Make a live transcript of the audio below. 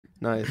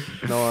Nice.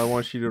 No, I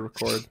want you to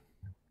record.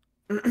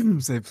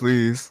 Say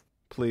please.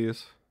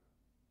 Please.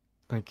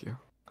 Thank you.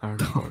 I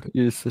recorded.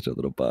 You're such a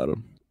little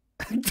bottom.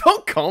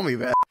 Don't call me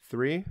that.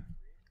 3,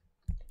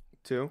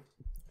 2,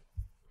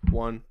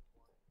 1.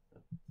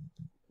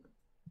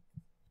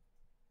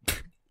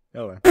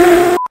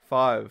 Oh.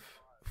 5,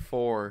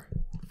 4,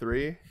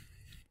 3,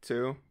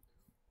 2.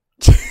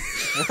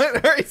 What?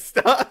 Alright,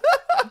 stop.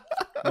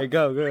 Hey,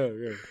 go.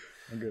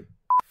 I'm good.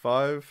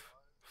 5,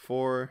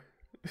 4.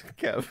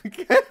 Kev.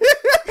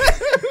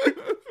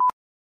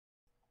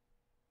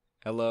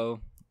 Hello,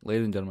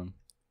 ladies and gentlemen,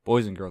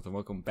 boys and girls, and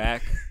welcome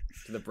back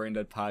to the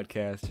Braindead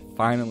Podcast.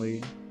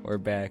 Finally, we're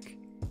back.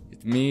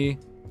 It's me,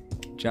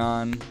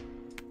 John,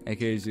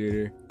 aka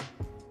Zooter.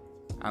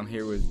 I'm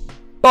here with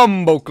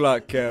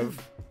Bumbleclot Kev,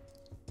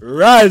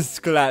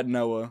 Razclat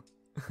Noah,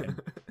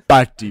 and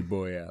Batty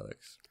Boy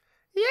Alex.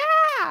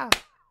 Yeah!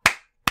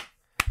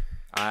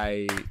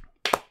 I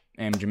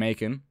am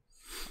Jamaican.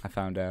 I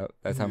found out.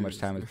 That's how much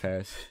time has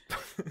passed.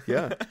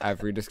 Yeah.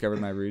 I've rediscovered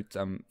my roots.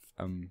 I'm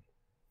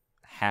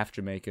half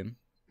Jamaican.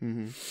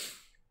 Mm-hmm.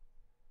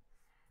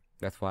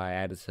 That's why I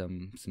added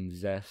some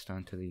zest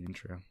onto the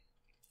intro.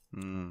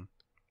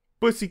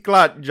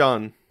 Pussyclot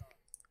John.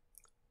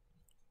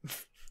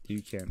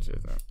 You can't say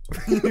that.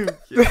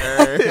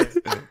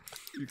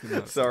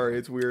 Sorry,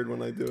 it's weird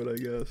when I do it, I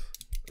guess.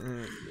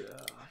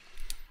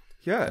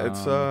 Yeah,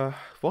 it's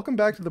welcome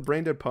back to the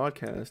Braindead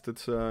Podcast.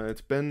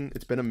 It's been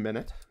a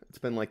minute. It's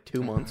been like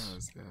 2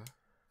 months.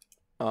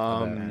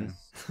 And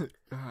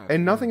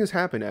nothing has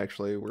happened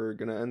actually. We're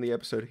gonna end the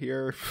episode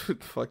here.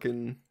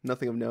 Fucking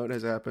nothing of note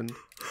has happened.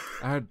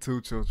 I had 2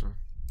 children.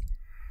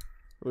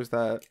 What was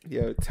that?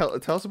 Yeah, tell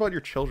us about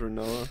your children,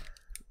 Noah.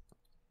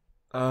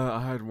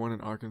 I had one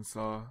in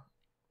Arkansas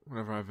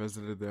whenever I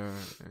visited there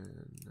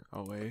in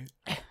 2008.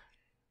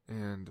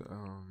 And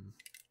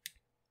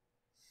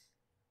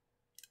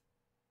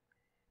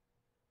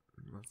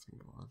let's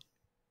move on.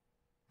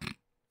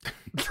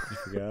 You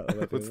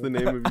forgot. What's the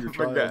name of your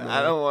child?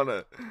 I don't want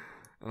to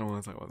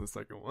talk about the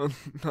second one.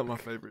 Not my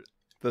favorite.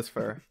 That's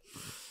fair.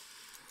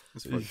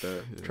 It's fucked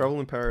up. Yeah. Trouble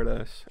in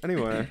Paradise.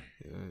 Anyway,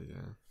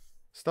 Yeah.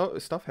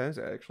 stuff has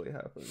actually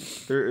happened.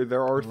 There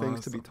are A lot things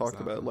of to be stuff has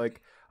talked about. happened.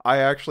 Like I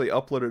actually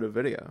uploaded a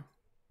video,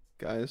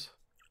 guys.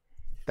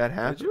 That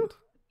happened. you?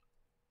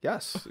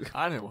 Yes.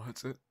 I didn't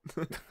watch it.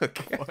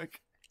 Okay. Fuck.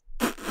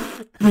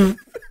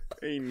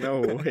 Ain't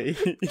no way.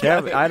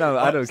 Kev, I know.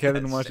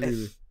 Kevin didn't watch it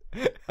either.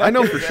 I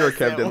know for sure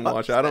Kev didn't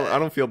watch it. I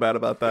don't feel bad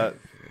about that.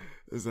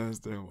 His ass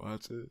didn't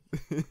watch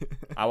it.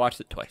 I watched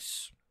it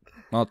twice.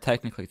 Well,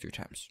 technically 3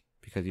 times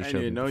because you I showed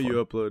me didn't know before.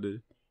 you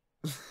uploaded.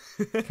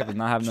 Kev does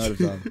not have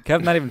notice on.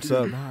 Kev not even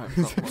sub.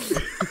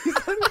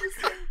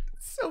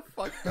 So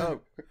fucked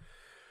up.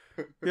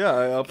 Yeah,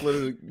 I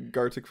uploaded a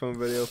Gartic phone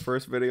video.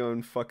 First video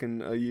in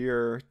fucking a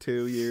year,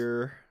 2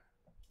 year,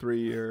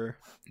 3 year.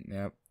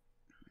 Yep.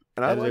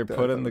 And I Editor like that.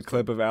 put That in the was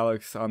clip of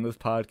Alex on this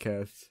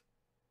podcast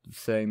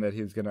saying that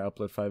he's gonna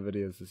upload 5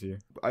 videos this year.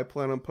 I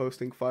plan on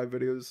posting 5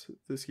 videos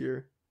this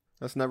year.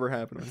 That's never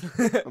happening.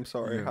 I'm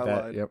sorry. I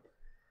lied. Yep.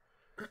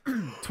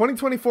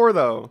 2024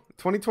 though.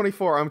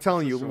 2024. I'm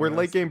telling you, Sure we're has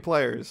late to. game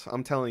players.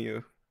 I'm telling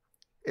you,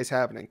 it's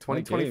happening.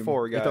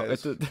 2024, Game.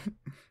 guys.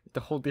 It's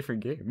a whole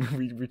different game.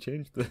 We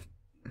changed it.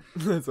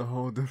 That's a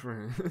whole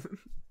different.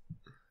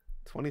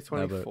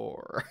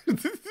 2024.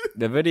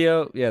 The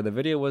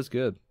video was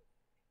good.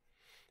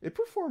 It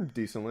performed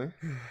decently.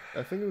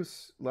 I think it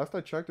was, last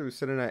I checked, it was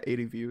sitting at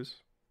 80 views.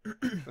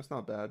 That's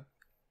not bad.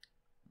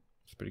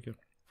 It's pretty good.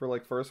 For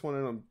like first one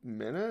in a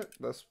minute,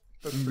 that's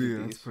pretty Yeah,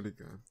 that's decent. pretty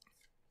good.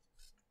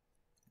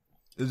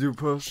 Did you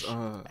post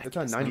It's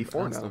at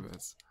 94 snaps now. of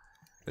it?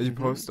 Did you Mhm.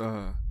 post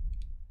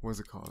what's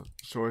it called?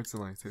 Shorts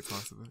and like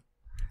TikToks of it?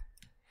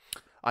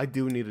 I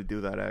do need to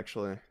do that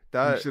actually. You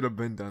That should have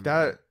been done.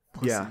 that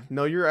pussy. yeah.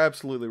 No, you're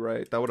absolutely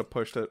right. That would have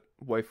pushed it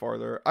way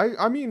farther.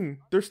 I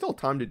mean, there's still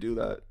time to do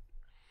that.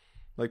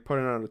 Like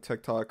putting on a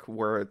TikTok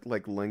where it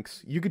like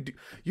links. You could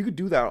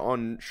do that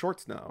on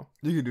Shorts now,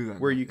 You can do that.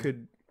 where now, you yeah.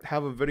 could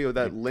have a video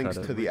that You links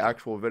cut it. to the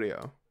actual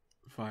video.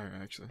 Fire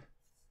actually.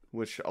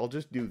 Which I'll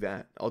just do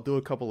that. I'll do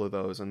a couple of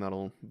those and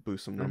that'll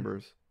boost some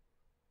numbers.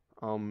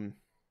 But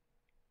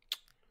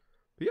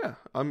yeah,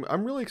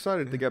 I'm really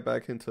excited to get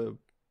back into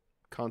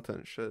content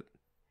and shit.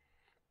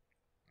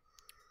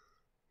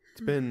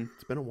 It's been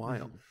a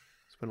while.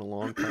 It's been a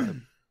long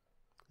time.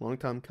 Long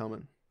time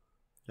coming.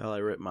 Y'all, I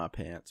ripped my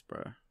pants,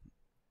 bro.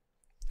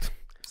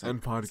 And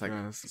It's like,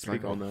 podcasts. it's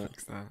like on that.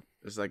 Fix that.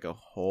 there's like a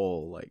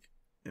hole like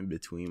in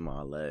between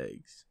my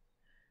legs.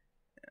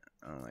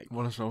 I'm like,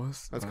 Want to show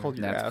us? That's called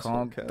your That's asshole,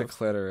 called Kev. the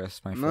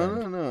clitoris, my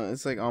friend. no.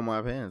 It's like on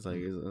my pants. Like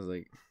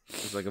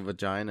it's like a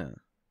vagina.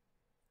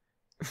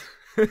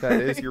 That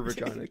is your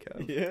vagina,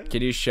 Kev. Yeah.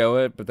 Can you show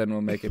it? But then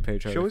we'll make it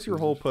Patreon. Show us your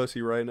whole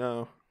pussy right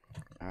now.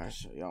 I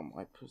show y'all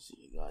my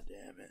pussy. God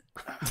damn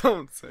it.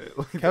 Don't say it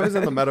like Kev is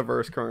that. in the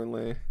metaverse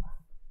currently.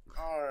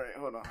 All right,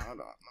 hold on.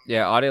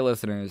 Yeah, audio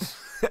listeners.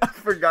 I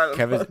forgot.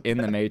 Kevin's in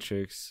the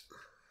Matrix.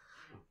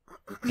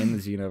 In the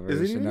Xenoverse.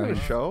 Is he and in now a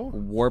he's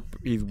show?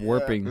 He's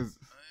warping. Is-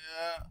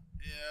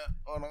 Yeah.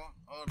 Hold on.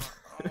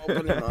 He's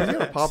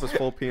gonna pop his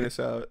full penis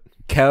out.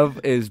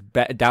 Kev is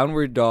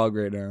downward dog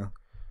right now.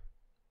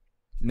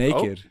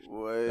 Naked.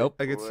 Wait,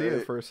 I could see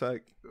it for a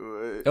sec.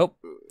 Oh,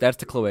 that's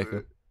the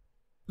cloaca.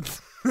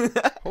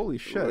 Holy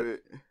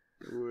shit!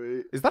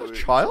 Wait, Is that a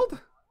child?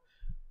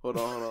 Hold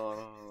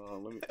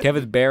on. Let me. Kev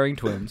is bearing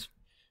twins.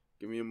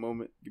 Give me a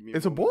moment.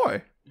 It's a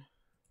boy.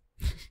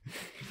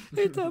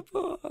 It's a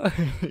boy.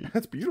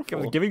 That's beautiful.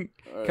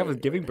 Kev was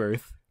giving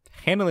birth,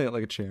 handling it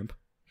like a champ.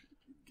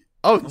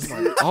 Oh,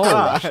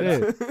 Oh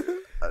shit!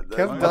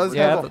 Kev does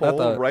have a hole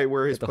the- right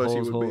where his The pussy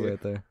hole's would hole be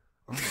right there.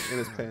 in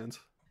his pants.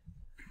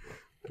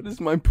 That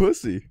is my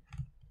pussy.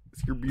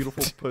 It's your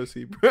beautiful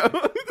pussy, bro.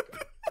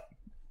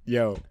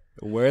 Yo,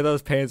 wear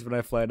those pants when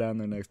I fly down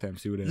there next time.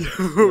 See what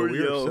happens. We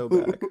are so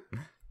back.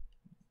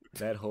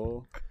 That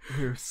hole.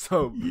 You're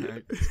so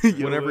bad.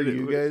 Whenever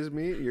you guys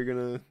meet, you're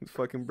gonna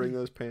fucking bring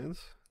those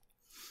pants.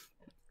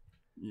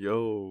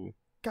 Yo.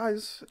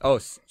 Guys, Oh,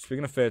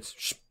 speaking of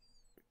fits,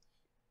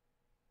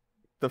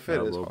 the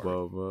fit is hard.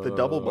 The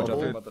double What y'all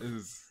think bubble. about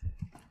the-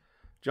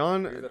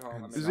 John, Viewers at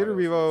home, I'm Zeta sorry.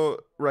 Vivo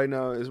right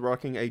now is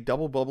rocking a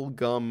double bubble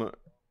gum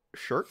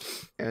shirt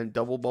and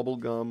double bubble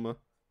gum.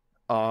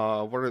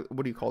 What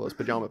do you call those?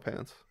 Pajama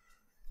pants.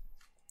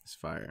 It's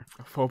fire.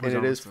 And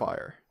it is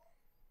fire.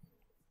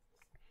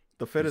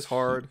 The fit is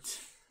hard.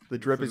 The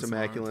drip is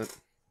immaculate.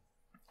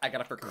 I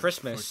got it for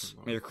Christmas.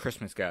 Merry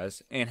Christmas,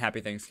 guys, and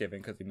Happy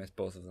Thanksgiving because we missed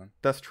both of them.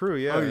 That's true.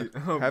 Yeah.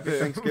 Oh, Happy man.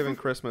 Thanksgiving,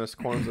 Christmas,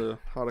 Kwanzaa,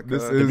 Hanukkah.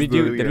 This Did we is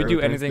do? the Did we do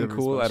year anything Thanksgiving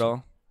cool at special.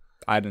 all?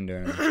 I didn't do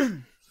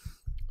anything.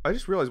 I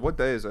just realized, what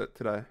day is it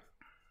today?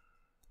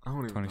 I don't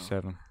even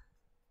 27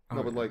 know.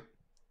 No, but like,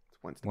 it's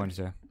Wednesday.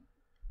 Wednesday.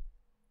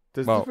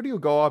 Does Well- this video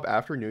go up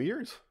after New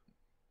Year's?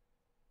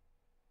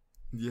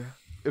 Yeah.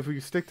 If we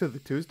stick to the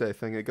Tuesday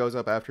thing, it goes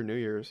up after New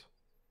Year's.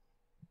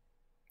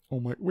 Oh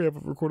my! We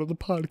haven't recorded the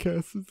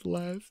podcast since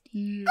last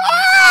year.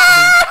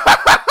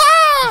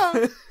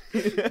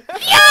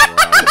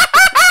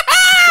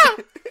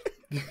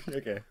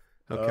 Okay.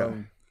 Okay.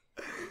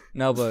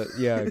 No, but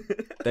yeah.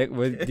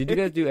 Did you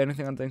guys do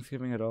anything on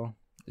Thanksgiving at all?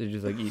 Did you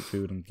just like eat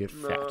food and get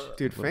fat?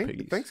 Dude, little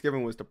piggies?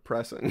 Thanksgiving was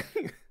depressing.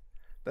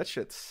 That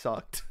shit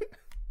sucked.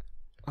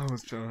 I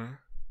was chilling.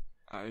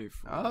 I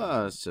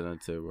It's chilling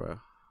too, bro.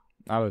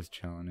 I was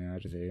chilling. Yeah, I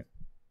just ate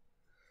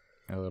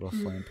a little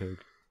flame pig.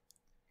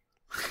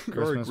 You're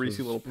a Christmas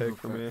greasy was- little pig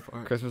for me.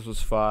 Christmas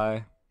was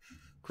fly.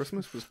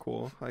 Christmas was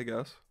cool, I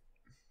guess.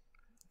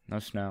 No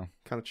snow.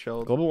 Kind of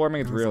chilled. Global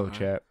warming is It was real, alright.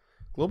 chat.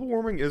 Global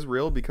warming is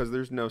real because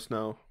there's no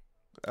snow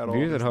at all.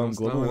 Viewers at There's home, no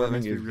global snow, that warming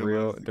makes me is real.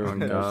 realize- There was Oh,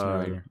 no snow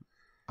God. here.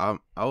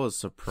 I was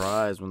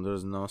surprised when there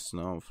was no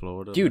snow in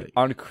Florida. Dude, like-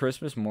 on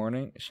Christmas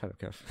morning, shut up,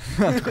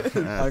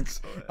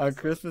 Kev. on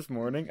Christmas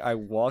morning, I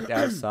walked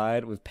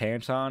outside with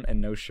pants on and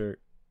no shirt,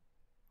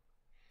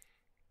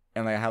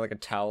 and like, I had like a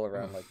towel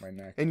around like my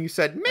neck. And you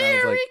said, I was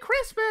Merry like-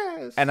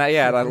 Christmas! And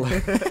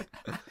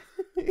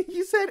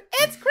You said,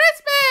 it's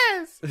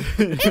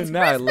Christmas! no,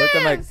 I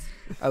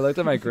looked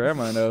at my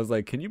grandma and I was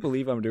like, "Can you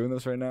believe I'm doing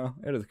this right now?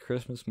 It is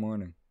Christmas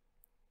morning,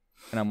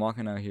 and I'm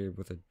walking out here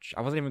with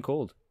I wasn't even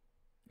cold.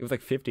 It was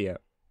like 50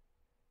 out.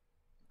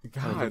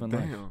 God living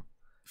life. damn.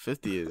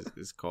 50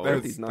 is cold. That's,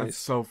 50's that's nice.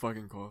 so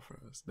fucking cool for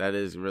us. That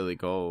is really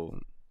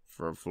cold.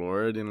 For a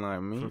Floridian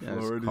like me, For that's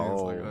Floridians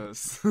cold. like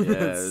us. Yeah,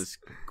 it's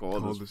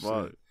cold, cold as as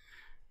fuck. shit.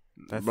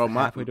 That's Bro,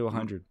 halfway to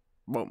 100.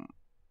 Bro,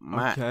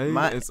 Okay,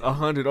 my it's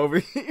 100 over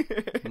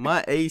here.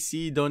 my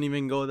AC don't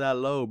even go that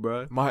low,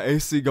 bro. My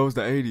AC goes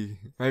to 80,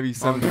 maybe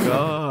 70.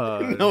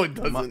 God. No, it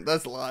doesn't.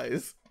 That's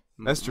lies.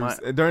 That's true. My,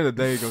 During the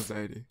day, it goes to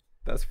 80.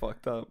 That's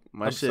fucked up.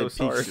 my I'm shit so peaks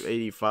sorry. to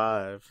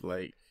 85.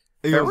 Like,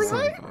 It goes Every to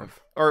night?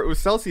 75. Or it was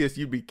Celsius,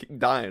 you'd be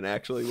dying,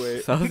 actually.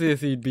 Wait.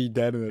 Celsius, he'd be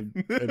dead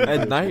in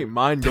At night,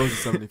 mine goes to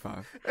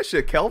 75. That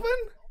shit, Kelvin?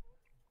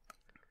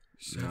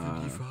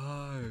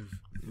 75.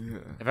 Yeah.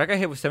 If I got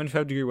hit with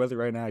 75-degree weather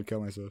right now, I'd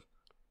kill myself.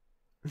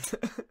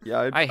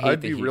 Yeah, I hate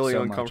I'd the be heat really so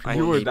much. uncomfortable. I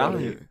You hate were heat.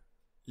 dying.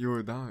 You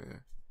were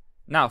dying.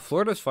 Now,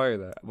 Florida's fire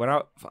though. When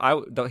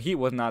the heat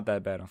was not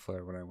that bad in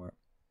Florida when I went.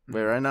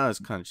 wait, right now it's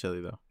kind of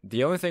chilly though.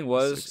 The only thing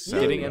was It's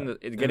getting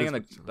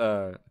like in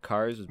the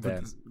cars was But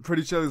bad. it's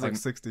pretty chilly is like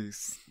Like,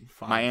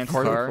 65. My aunt's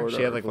Cars in car, Florida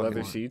she had are like fucking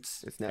leather hot.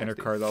 seats, It's and her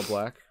nasty. car's all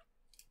black.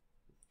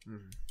 Mhm.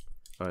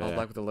 Oh, All yeah.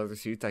 black with the leather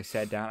seats. I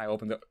sat down. I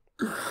opened the.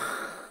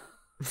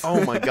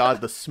 Oh my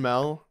god, the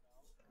smell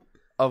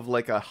of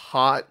like a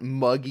hot,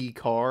 muggy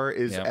car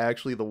is Yeah.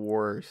 actually the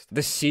worst.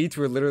 The seats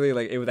were literally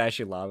like it was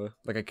actually lava.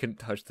 Like I couldn't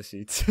touch the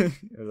seats. It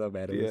was how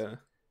bad it was. Yeah.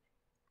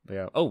 But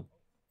yeah. Oh,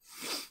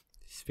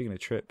 speaking of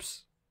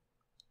trips,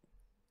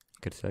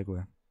 good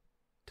segue.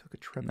 Took a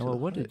trip Noah, to the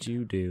what hood. did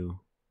you do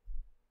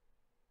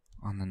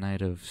on the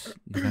night of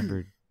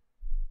November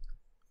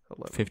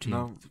 11.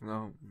 15th?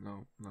 No.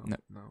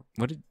 No.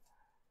 What did?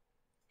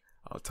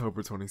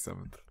 October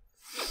 27th.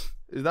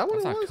 Is that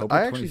what That's it was? October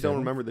I actually don't 27th?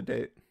 remember the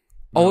date.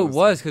 Oh, No, it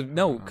was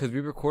no. because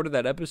we recorded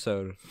that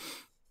episode.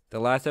 The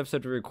last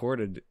episode we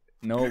recorded,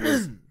 Noah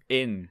was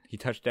in. He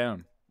touched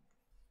down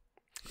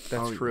That's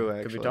Oh, true, yeah.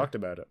 actually. because we talked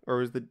about it.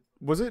 Or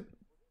was it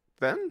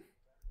then?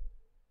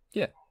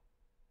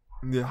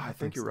 Yeah, I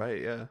think you're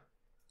right. Yeah,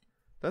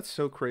 that's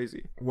so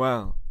crazy.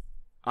 Well,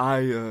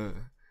 I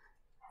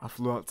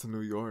flew out to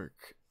New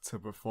York to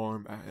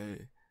perform at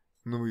a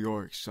New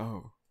York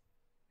show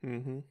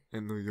in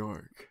New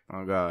York.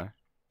 Oh God,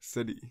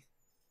 City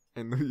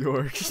in New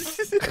York.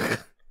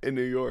 In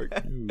New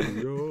York.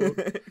 New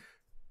York.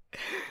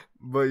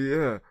 But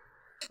yeah,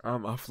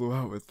 I flew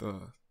out with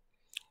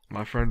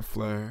my friend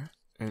Flair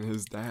and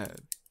his dad.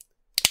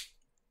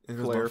 It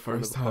was Flair, my first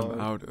friend of the time pod.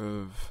 out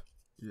of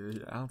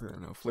I don't think I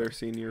know Flair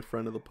Senior,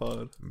 friend of the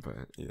pod.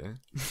 but yeah,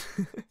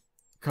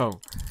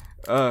 cool.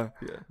 Yeah.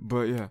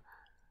 But yeah,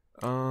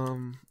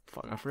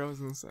 fuck, I forgot what I was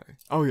gonna say.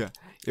 Oh yeah,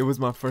 it was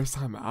my first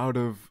time out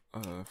of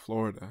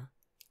Florida.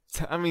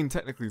 I mean,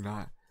 technically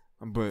not,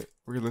 but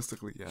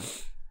realistically, yeah.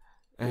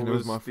 And it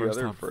was my first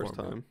time. First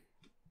time.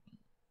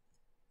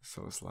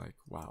 So it's like,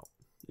 wow,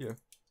 yeah.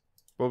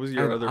 What was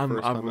your And other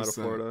first I time will out of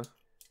say, Florida?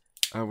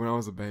 When I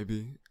was a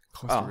baby,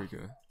 Costa Oh.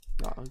 Rica.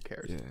 Nah, who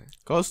cares? Yeah,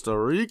 Costa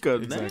Rica,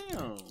 Exactly.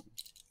 damn.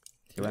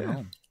 He went Yeah.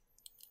 home.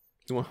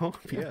 You went home?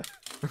 Yeah.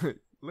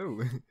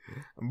 literally.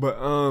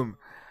 But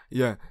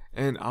yeah,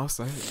 and I'll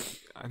say,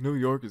 New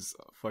York is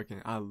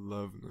fucking. I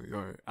love New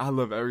York. I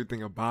love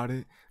everything about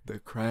it. The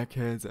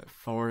crackheads at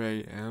 4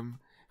 a.m.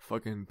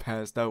 fucking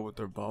passed out with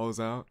their balls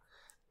out.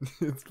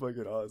 It's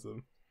fucking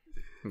awesome.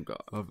 God,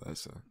 Love that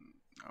shit.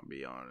 I'll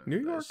be honest.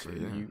 New that York,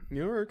 shit, yeah.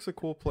 New York's a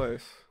cool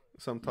place.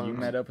 Sometimes. You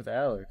met up with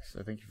Alex.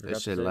 I think you forgot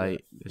that shit to say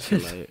light. That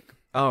shit light.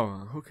 Oh,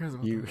 who cares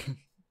about You.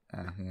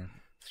 that? Yeah.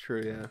 It's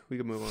true. Yeah, we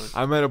can move on.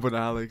 I met up with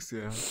Alex.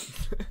 Yeah,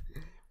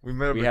 we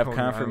met up. We at have Coney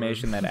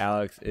confirmation Island. that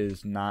Alex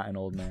is not an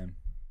old man.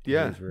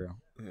 Yeah. It is real.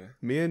 Yeah.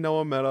 Me and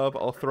Noah met up.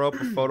 I'll throw up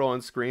a photo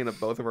on screen of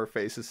both of our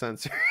faces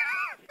censored.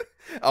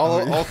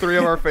 all three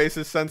of our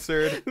faces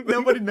censored.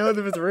 Nobody knows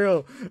if it's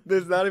real.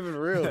 It's not even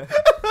real.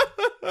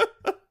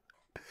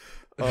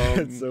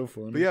 It's so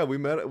funny. But yeah, we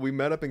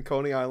met up in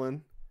Coney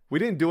Island. We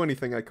didn't do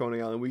anything at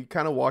Coney Island. We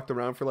kind of walked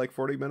around for like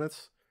 40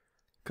 minutes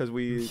because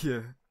we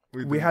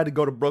we had to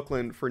go to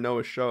Brooklyn for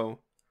Noah's show,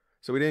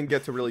 so we didn't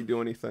get to really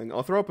do anything.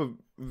 I'll throw up one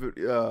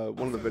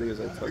of the videos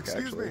I took.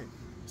 Excuse actually. me.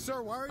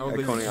 Sir, why are Oh, you At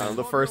they- Coney Island,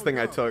 the first thing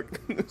I took.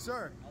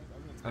 Sir,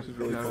 I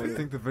really funny.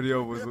 think the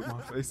video was with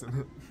my face in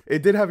it.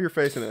 It did have your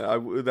face in it.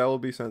 That will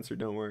be censored.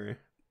 Don't worry.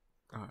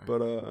 All right.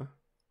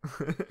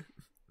 But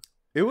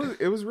it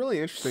was really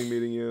interesting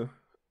meeting you.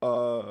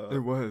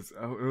 It was.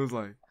 It was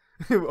like,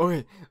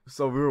 okay.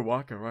 So we were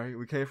walking, right?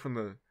 We came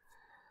from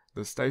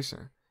the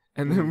station,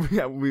 and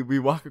then we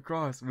walk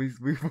across. We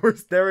were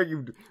staring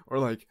you, or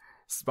like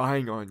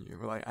spying on you.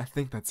 We're like, I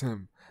think that's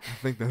him. I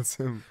think that's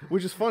him.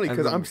 Which is funny And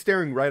because then- I'm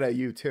staring right at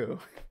you too.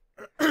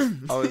 I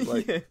was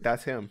like, Yeah.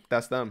 that's him.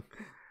 That's them.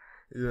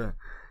 Yeah,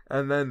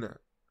 and then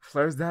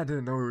Flair's dad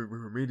didn't know we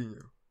were meeting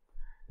you,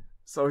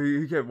 so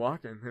he kept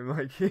walking, and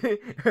like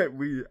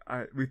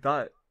we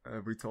thought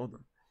we told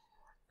him,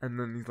 and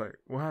then he's like,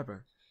 "What happened?"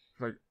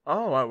 He's like,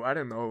 "Oh, I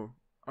didn't know."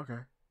 Okay,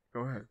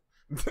 go ahead.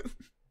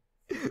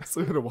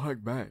 So we had to walk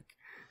back,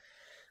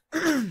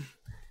 and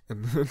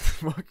then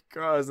walk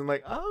across, and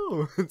like,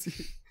 oh,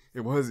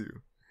 it was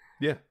you.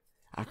 Yeah.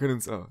 I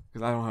couldn't tell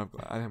because I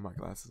didn't have my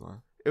glasses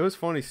on. It was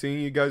funny seeing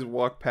you guys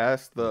walk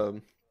past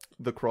the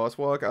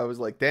crosswalk. I was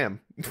like, damn,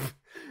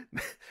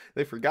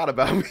 they forgot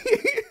about me.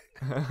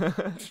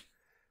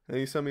 And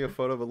you sent me a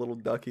photo of a little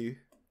ducky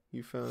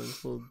you found,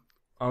 little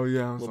Oh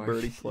yeah, I was little like,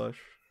 birdie plush.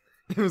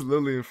 It was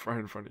literally in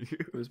front of you.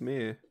 It was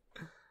me.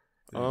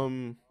 Yeah.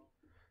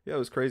 Yeah, it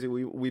was crazy.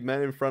 We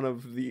met in front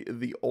of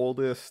the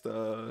oldest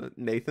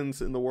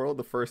Nathans in the world,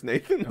 the first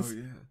Nathans. Oh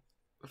yeah,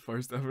 the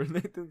first ever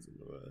Nathan's in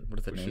the world. What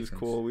are the Which is Nathans?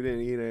 cool. We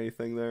didn't eat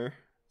anything there.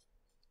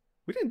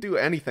 We didn't do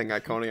anything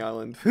at Coney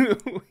Island.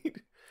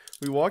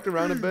 we walked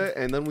around a bit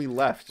and then we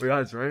left. We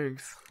got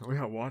drinks. We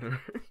got water.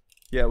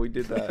 Yeah, we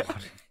did that.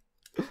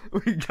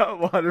 We got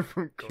water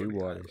from Two Coney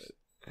waters.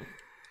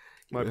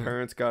 My Yeah.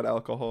 parents got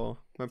alcohol.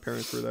 My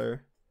parents were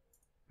there.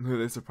 No,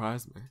 they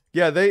surprised me.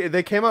 Yeah,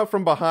 they came out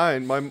from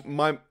behind.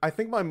 My I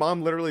think my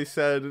mom literally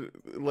said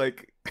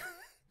like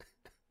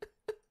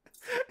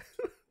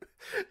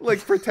like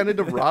pretended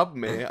to rob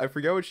me. I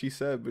forget what she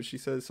said, but she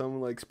said something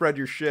like spread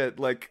your shit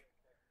like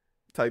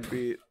type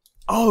beat.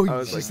 Oh, I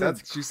was like,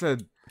 that's- she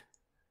said,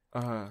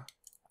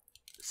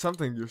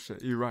 something your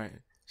shit. You're right.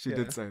 She Yeah.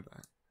 did say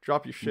that.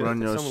 Drop your shit. Run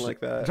your Something shit. like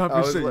that. Drop I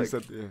your was shit. like- You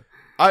said,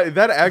 yeah.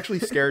 that actually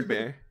scared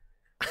me.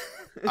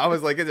 I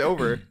was like, it's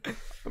over.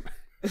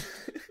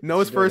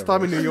 Noah's first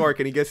time in New York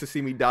and he gets to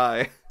see me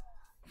die.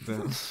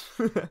 Damn. It's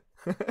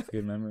a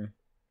good memory.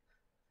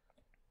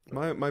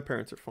 My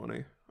parents are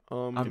funny.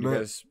 I Did you met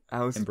guys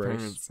Alex's embrace?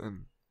 parents,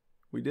 and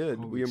We did.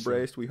 Holy We shit.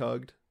 embraced. We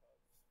hugged.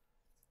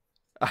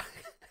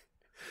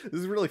 This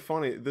is really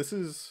funny. This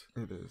is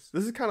it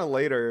is. kind of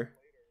later.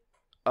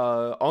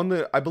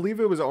 I believe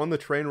it was on the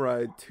train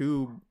ride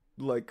to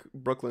like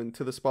Brooklyn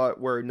to the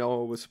spot where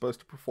Noah was supposed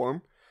to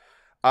perform.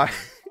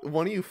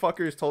 One of you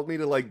fuckers told me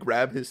to like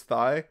grab his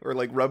thigh or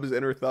like rub his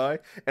inner thigh,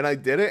 and I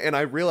did it, and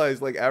I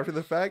realized like after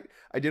the fact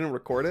I didn't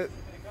record it,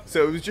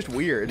 so it was just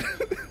weird.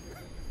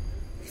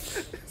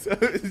 So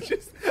it was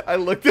just I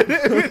looked at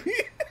it.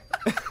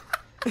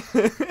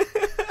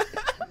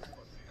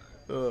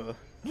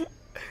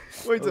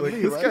 Wait to like,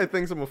 me, this right? guy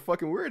thinks I'm a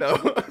fucking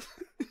weirdo.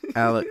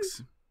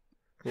 Alex,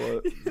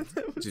 What?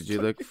 did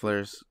you lick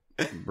Flair's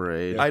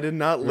braid? I did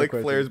not lick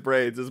question. Flair's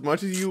braids. As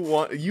much as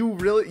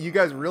you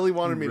guys really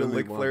wanted me to really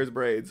lick want- Flair's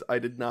braids. I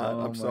did not. Oh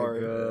I'm my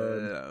sorry.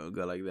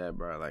 Go like that,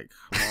 bro. Like,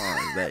 come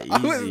on, is that easy? I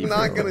was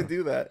not bro? gonna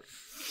do that.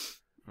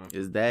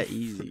 Is that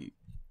easy?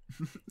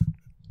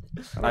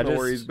 I don't know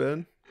where he's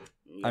been.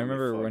 I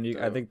remember when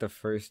I think the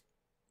first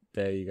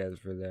day you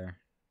guys were there.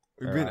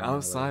 We've been Or,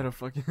 outside of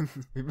fucking.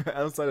 We've been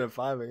outside at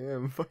 5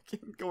 a.m.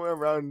 Fucking going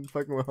around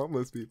fucking with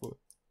homeless people.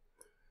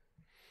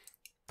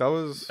 That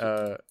was.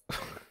 Uh,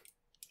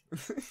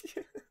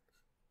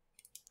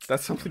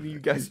 That's something you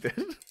guys did.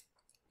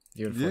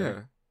 you and Yeah.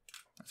 Flair.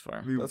 That's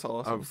fine. That's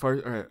awesome.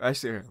 First, all right,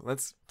 actually, here,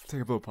 let's take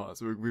a little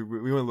pause. We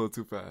went a little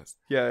too fast.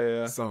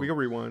 Yeah. So- We can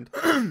rewind.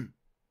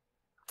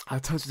 I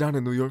touched down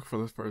in New York for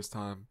the first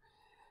time.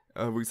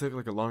 We took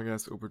like a long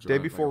ass Uber drive. Day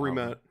before like, we an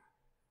hour. met.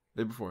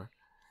 Day before.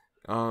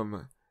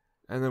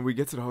 And then we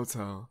get to the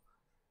hotel.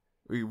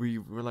 We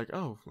were like,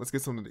 oh, let's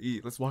get something to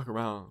eat. Let's walk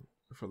around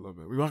for a little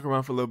bit. We walk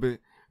around for a little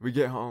bit. We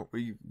get home.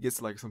 We get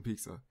to like some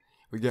pizza.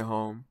 We get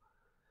home.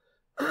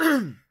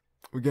 And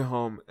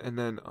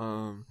then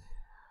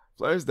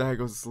Flair's dad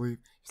goes to sleep.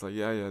 He's like,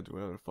 yeah, do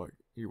whatever the fuck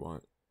you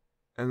want.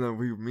 And then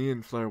me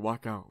and Flair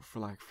walk out for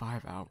like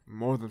 5 hours,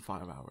 more than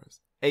 5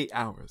 hours, 8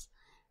 hours.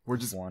 We're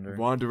just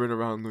wandering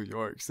around New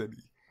York City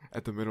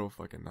at the middle of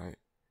fucking night.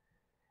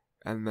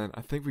 And then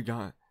I think we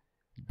got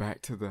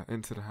back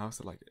into the house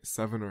at like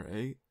 7 or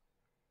 8.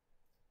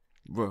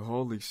 But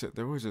holy shit,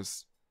 there was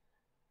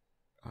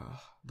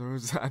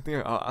I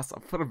think I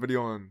put a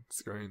video on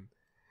screen.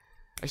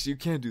 Actually, you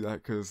can't do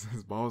that because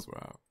his balls were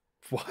out.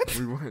 What?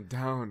 We went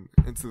down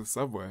into the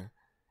subway.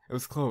 It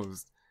was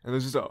closed. And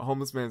there's just a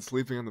homeless man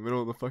sleeping in the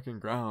middle of the fucking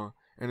ground.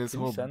 And his Did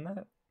whole you send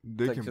that?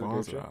 dick Like, and to the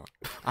balls group are chat?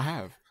 out. I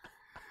have.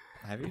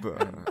 Have you?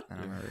 But, I don't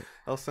remember.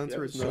 I'll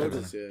censor his Yeah,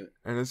 nose.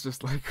 And it's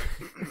just like,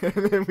 and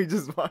then we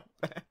just walk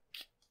back.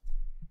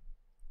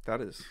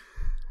 That is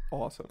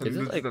awesome. Is it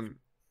And like- then-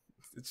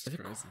 it's is it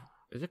crazy.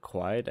 Is it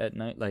quiet at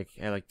night, like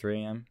at like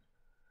 3 a.m.?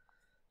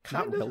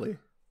 Not really.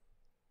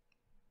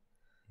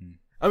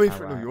 I mean, I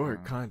for lied, New York,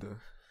 I kind of.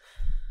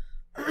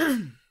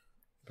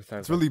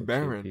 Besides, It's really like, the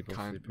two barren, people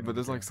kind sleeping of. But on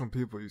there's the like ground. some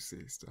people you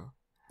see still.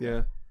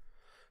 Yeah.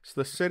 It's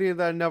the city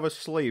that never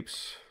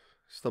sleeps.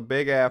 It's the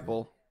Big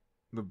Apple.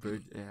 The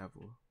Big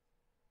Apple.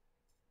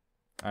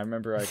 I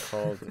remember I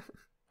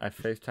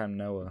FaceTimed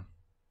Noah,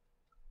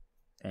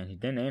 and he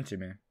didn't answer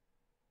me.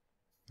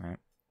 Right.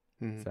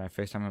 Mhm. So I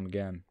FaceTime him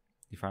again.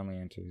 He finally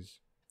answers.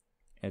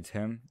 It's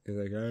him. He's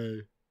like,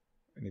 hey.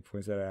 And he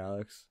points at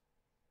Alex.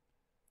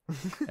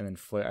 And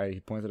then he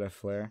pointed at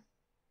Flair.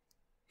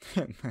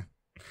 And then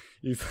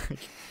he's like,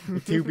 the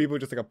two people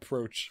just like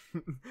approach.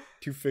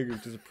 Two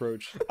figures just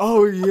approach.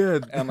 Oh yeah.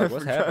 And I'm like,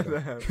 what's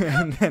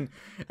happening?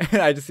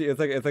 and I just see it's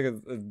like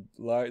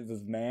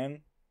this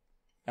man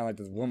and like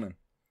this woman.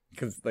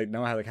 Because like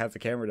Noah has the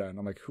camera down.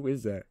 I'm like, who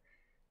is that?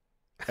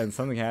 And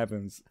something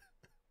happens.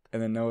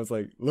 And then Noah's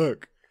like,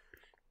 look.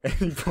 And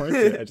he points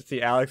it. I just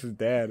see Alex's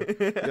dad.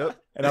 Yep.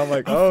 And I'm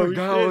like, I oh,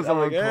 forgot shit. I was I'm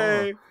on like, call.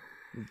 hey.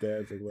 His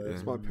dad's like, what?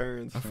 It's my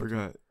parents. I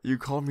forgot. You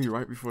called me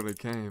right before they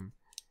came.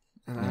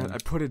 And Mm. I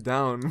put it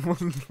down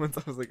once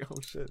I was like, oh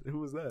shit, who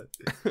was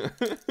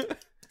that?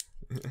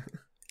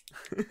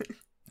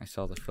 I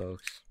saw the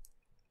folks.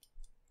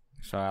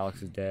 I saw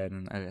Alex's dad,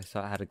 and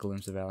I had a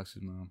glimpse of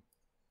Alex's mom.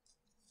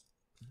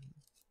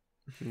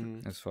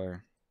 Mhm. That's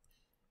fire.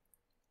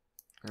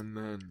 And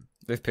then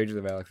There's pictures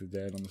of Alex's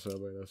dad on the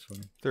subway. That's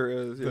funny. There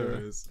is, yeah. There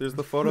is. There's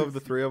the photo of the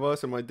three of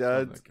us and my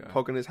dad that guy.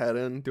 poking his head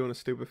in, doing a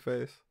stupid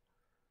face.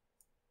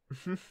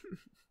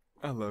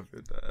 I love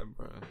your dad,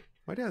 bro.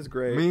 My dad's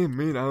great. Me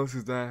and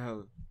Alex's dad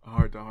had a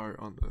heart to heart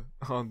on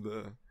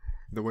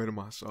the way to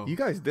my show. You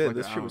guys did. Like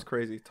This an shit was hour.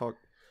 crazy. Talk.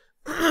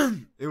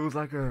 It was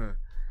like an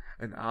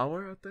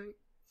hour, I think.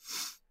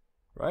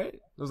 Right?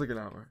 It was like an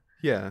hour.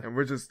 Yeah. And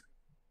we're just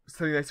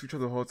sitting next to each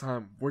other the whole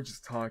time. We're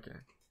just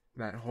talking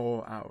that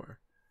whole hour.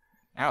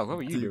 Alex, what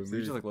were you Deep, doing? Were you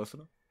deep. just like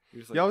listening?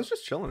 You just, Yeah, I was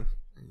just chilling.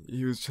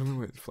 He was chilling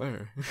with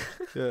Flair.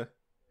 Yeah.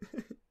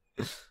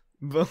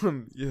 But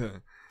yeah,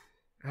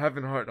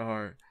 having heart to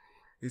heart.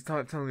 He's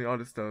telling me all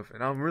this stuff,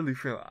 and I'm really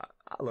feeling.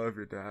 I love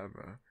your dad,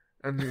 bro.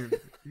 I mean,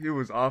 he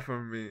was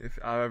offering me if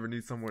I ever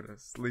need somewhere to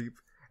sleep,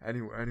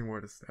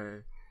 anywhere to stay,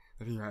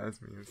 that he has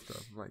me and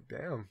stuff. I'm like,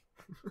 damn.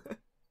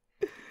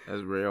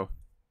 That's real.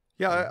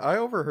 Yeah, I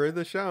overheard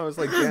the show. I was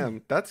like,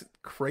 damn, that's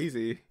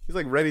crazy. He's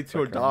like ready to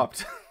Fucking-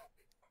 adopt.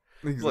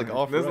 Like,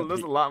 off there's, rip.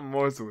 there's a lot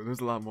more to it. There's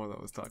a lot more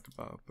that was talked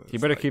about. But You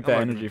it's better like, keep I'm that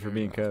not energy gonna for do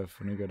being that. Kev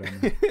when you go down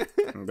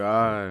there.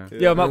 God. Yo,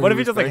 Yeah, what if he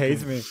was just like thinking-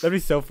 hates me? That'd be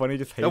so funny.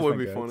 Just hates that would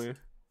my be guts. funny.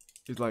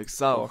 He's like,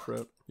 so Off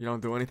rip. you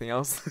don't do anything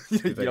else. you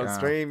like, don't "Nah."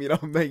 stream. You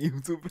don't make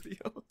YouTube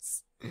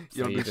videos. You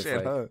So don't you do just, shit,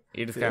 like, huh?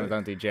 You just Yeah. kind of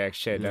don't do jack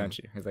shit, Yeah. don't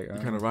you? He's like, You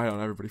kind of ride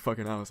on everybody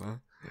fucking else, huh?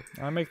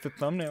 I make the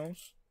thumbnails.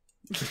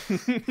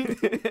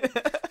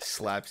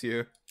 Slaps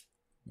you.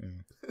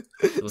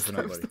 Listen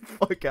up, Slaps buddy. the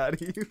fuck out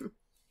of you.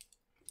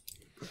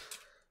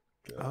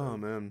 Oh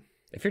man.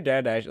 If your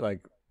dad actually like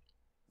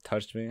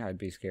touched me, I'd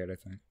be scared, I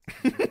think.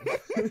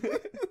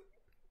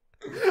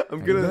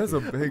 I'm gonna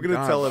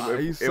tell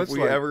him if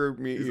we ever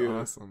meet you.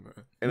 Awesome, bro.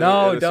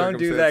 No, don't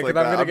do that,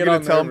 because I'm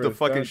gonna tell him to nervous.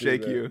 fucking Don't do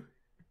shake that. you.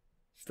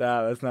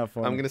 Stop, that's not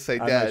funny. I'm gonna say, I'm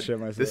gonna Dad, shit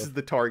myself. this is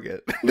the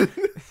target.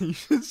 You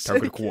should shake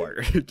target it.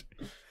 acquired.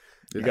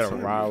 You gotta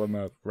funny. rile him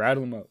up,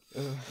 rattle him up.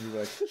 You're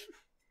like,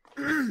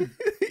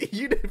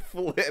 You'd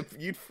flip.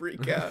 You'd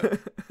freak out.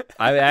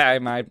 I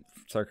might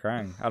start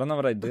crying. I don't know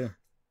what I'd do.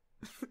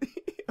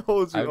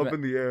 Holds you I've up been-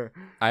 in the air.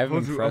 I haven't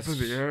Holds you up pressed.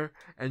 in the air,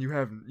 and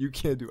you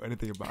can't do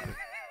anything about it.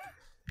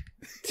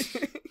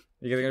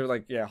 You're gonna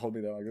like, yeah, hold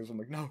me there like this. I'm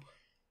like, no.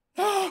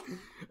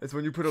 It's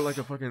when you put it like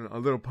a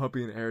little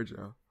puppy in air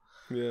gel.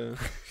 Yeah.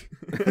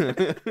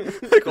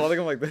 Like holding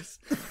him like this.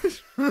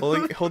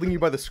 holding you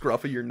by the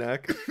scruff of your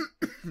neck.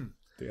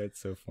 Dude, that's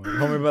so funny.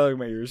 Hold me by like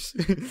my ears.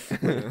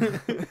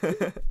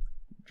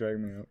 Drag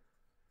me out.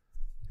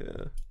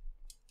 Yeah.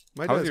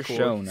 My How was dad's your cool.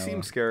 show, He Noah?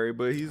 seems scary,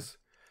 but he's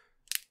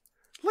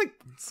like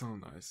It's so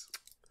nice.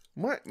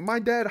 my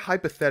dad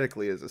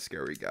hypothetically is a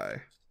scary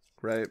guy,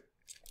 right?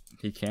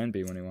 He can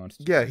be when he wants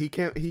to. Yeah, he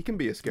can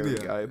be a scary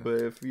Yeah, guy, yeah.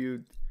 but if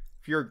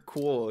you're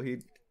cool,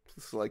 he's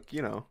like,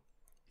 you know,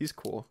 he's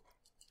cool.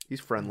 He's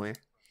friendly.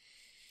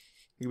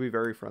 He can be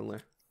very friendly.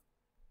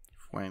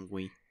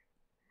 Friendly.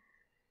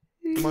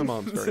 My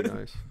mom's very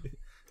nice.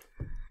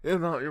 Yeah,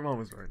 no, your mom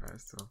was very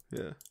nice too.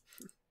 Yeah.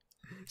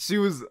 She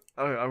was.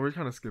 We're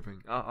kind of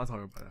skipping. I'll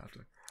talk about it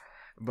after.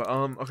 But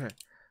okay.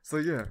 So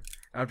yeah,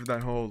 after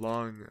that whole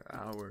long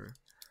hour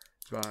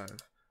drive,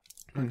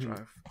 not Mhm.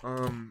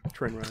 drive,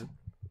 Train ride.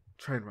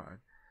 train ride,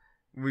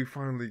 we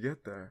finally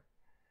get there,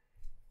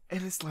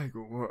 and it's like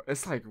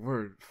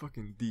we're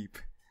fucking deep.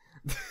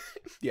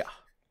 Yeah.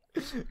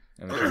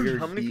 And We're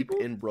How many deep people?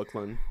 in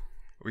Brooklyn.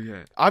 We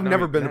had. I've No,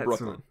 never wait, been to that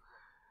Brooklyn. too.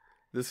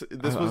 This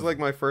was like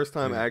my first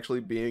time yeah.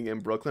 actually being in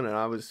Brooklyn, and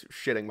I was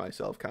shitting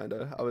myself,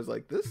 kinda. I was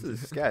like, this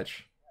is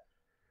sketch.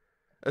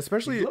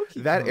 Especially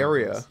Low-key that kinda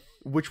area, was.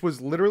 which was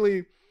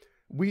literally,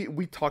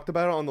 we talked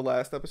about it on the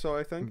last episode,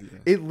 I think. Yeah.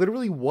 It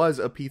literally was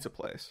a pizza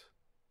place.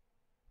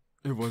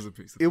 It was a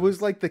piece of It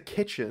was like the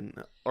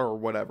kitchen or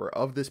whatever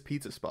of this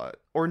pizza spot,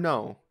 or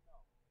no,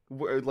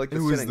 like the it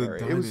was sitting the area.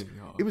 dining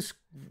hall. It was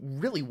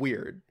really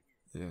weird,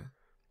 Yeah.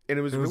 and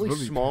it was really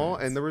small,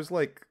 packed. and there was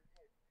like,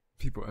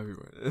 People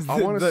everywhere. I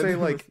want to say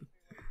like,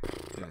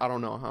 Yeah. I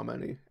don't know how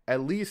many,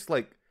 at least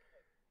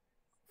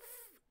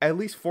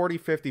 40,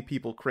 50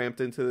 people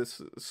cramped into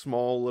this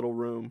small little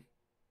room.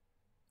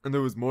 And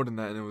there was more than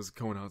that, and it was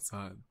going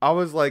outside. I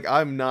was like,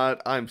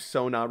 I'm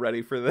so not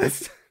ready for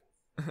this.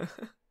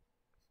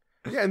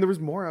 Yeah, and there was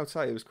more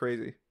outside. It was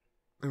crazy.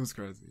 It was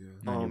crazy. Yeah.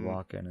 then you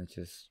walk in, it's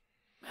just.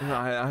 No,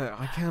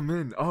 I came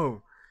in.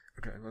 Oh,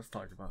 okay. Let's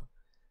talk about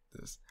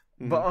this.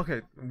 Mhm. But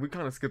okay, we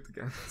kind of skipped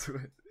again to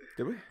it.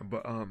 Did we?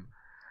 But a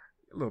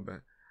little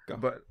bit, Go.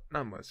 but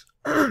not much.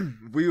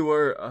 We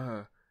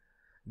were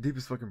deep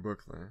as fucking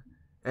Brooklyn,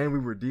 and we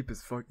were deep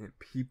as fucking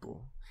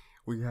people.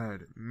 We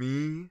had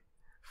me,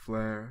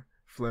 Flair,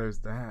 Flair's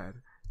dad,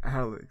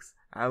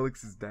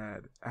 Alex's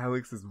dad,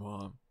 Alex's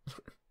mom,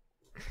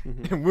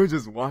 Mhm. and we're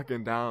just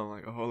walking down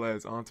like a whole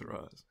ass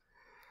entourage,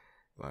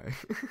 like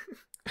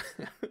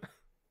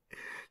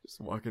just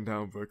walking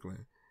down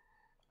Brooklyn.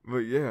 But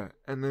yeah,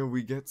 and then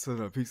we get to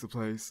the pizza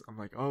place. I'm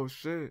like, oh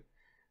shit.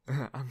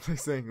 I'm like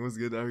saying it was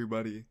good to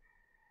everybody.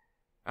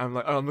 I'm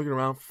like, I'm looking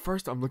around.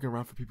 First, I'm looking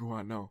around for people who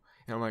I know.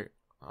 And I'm like,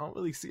 I don't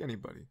really see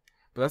anybody.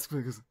 But that's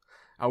because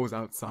I was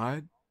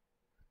outside.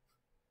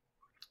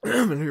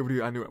 And everybody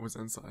I knew was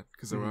inside.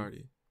 Because they were Mhm.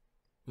 already,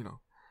 you know.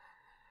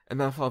 And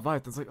then I felt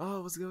vibed. It's like,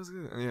 oh, what's good, what's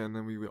good? And yeah, and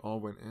then we all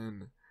went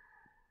in.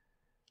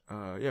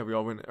 Yeah, we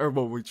all went in. Or,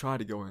 well, we tried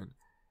to go in.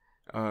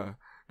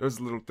 There's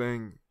a little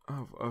thing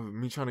of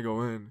me trying to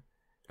go in.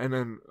 And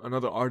then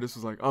another artist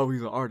was like, oh,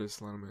 he's an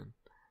artist, let him in.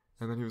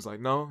 And then he was like,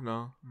 no.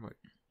 I'm like,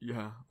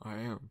 yeah, I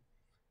am.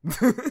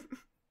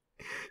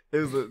 It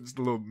was just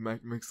a little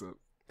mix-up.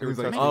 He was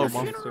like, oh,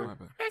 my bad.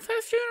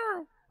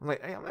 ExilesFuneral. I'm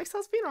like, hey, I'm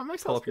ExilesFuneral, I'm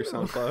Pull up your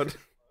ExilesFuneral. SoundCloud.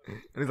 And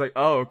he's like,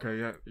 oh, okay,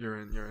 yeah, you're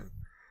in.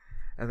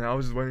 And then I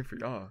was just waiting for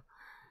y'all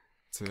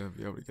to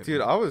be able to get Dude,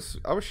 in. I was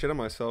shitting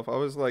myself. I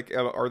was like,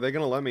 are they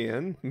gonna let me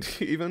in?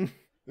 Even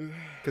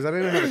because I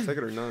didn't have a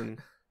ticket or none.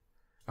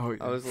 Oh,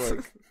 yeah. I was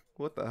like,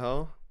 what the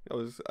hell?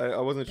 I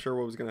wasn't sure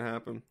what was gonna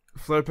happen.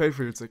 Flair paid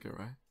for your ticket,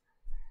 right?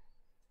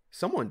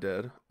 Someone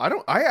did. I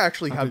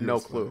actually I have think it no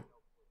was Flair. clue.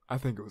 I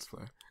think it was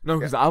Flair. No,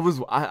 because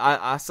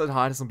I said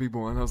hi to some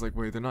people and I was like,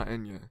 wait, they're not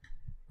in yet.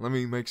 Let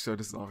me make sure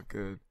this is all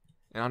good.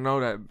 And I know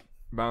that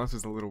balance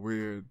is a little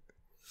weird.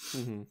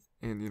 Mm-hmm.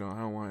 And, you know, I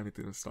don't want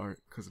anything to start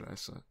because of that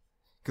shit.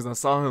 Because I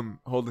saw him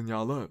holding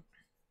y'all up.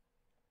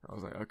 I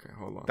was like, okay,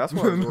 hold on. That's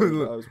why I was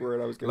worried. I was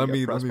worried I was gonna Let me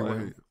get pressed by wait.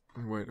 him.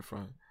 Let me wait at the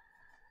front.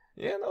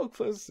 Yeah, no,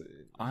 plus.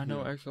 I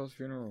know yeah.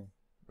 ExilesFuneral.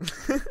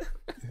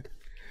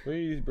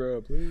 Please,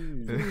 bro,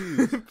 please.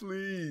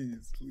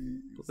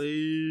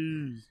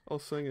 please. I'll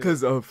sing it.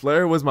 Because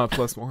Flair was my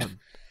 +1.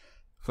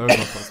 Flair was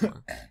my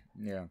 +1.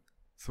 Yeah.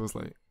 So it's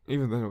like,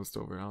 even then it was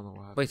still weird. I don't know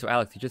why. Wait, so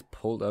Alex, you just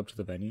pulled up to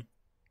the venue?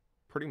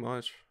 Pretty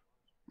much.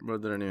 Bro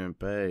didn't even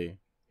pay.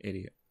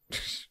 Idiot.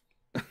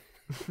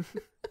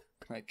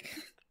 Like,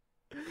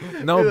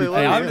 No,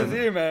 Hey, I'm in. just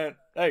here, man.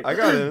 Hey, I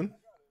got in.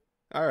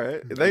 All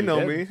right, they You know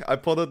did. me. I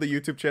pulled up the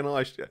YouTube channel.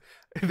 They checked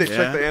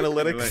Yeah. the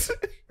analytics.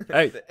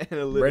 Hey, The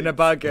analytics. Braindead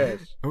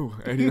Podcast. Oh,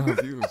 89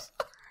 views.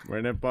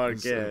 Braindead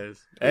Podcast.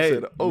 They Hey,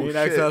 said, "Oh me and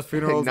shit,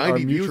 ExilesFuneral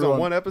 90 are views mutual on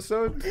one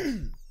episode."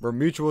 We're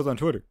mutuals on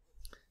Twitter.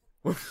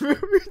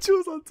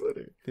 Mutuals on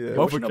Twitter. Yeah. Both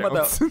What you know about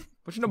accounts. that?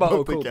 What you know about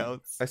Both Okobe?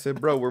 accounts. I said,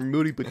 "Bro, we're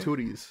moody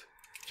patooties.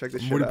 Check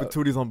this shit Moody out."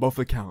 patooties on both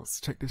accounts.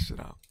 Check this shit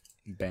out.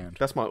 Banned.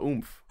 That's my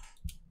oomph.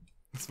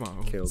 That's my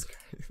Killed.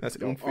 That's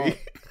Go oomphy.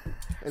 So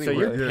Anyway,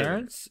 your yeah.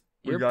 parents,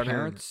 We your got in.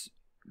 parents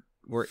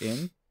were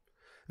in.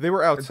 they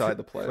were outside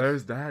the place.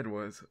 Flair's dad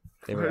was.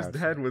 They were Flair's outside.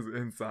 dad was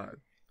inside.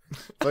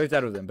 Well, his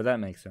dad was in, but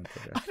that makes sense.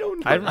 I guess. I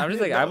don't know. I'm just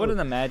like, I didn't wouldn't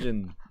know.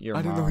 imagine your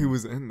I mom. didn't know he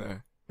was in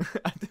there.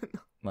 I didn't know.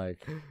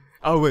 Like,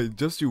 Oh wait,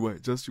 just you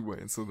wait.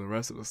 And so the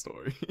rest of the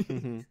story.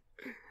 Mhm.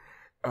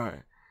 All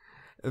right.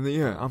 And then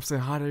yeah, I'm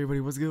saying hi to everybody.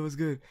 What's good? What's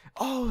good?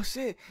 Oh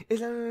shit!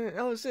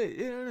 Oh shit!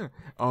 Yeah.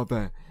 All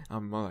that.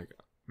 I'm like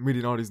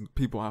meeting all these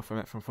people I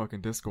met from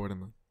fucking Discord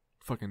and the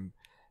fucking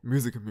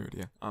music community.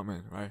 Yeah, I'm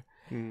in, right?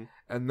 Mhm.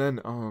 And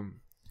then I'm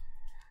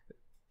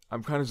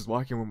kind of just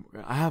walking.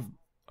 I have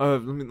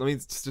let me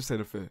just say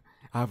the fit.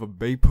 I have a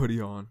Bape hoodie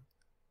on.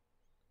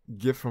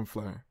 Gift from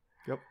Flair.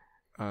 Yep.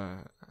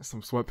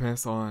 Some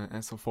sweatpants on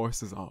and some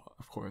forces on,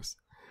 of course.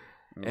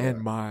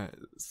 And my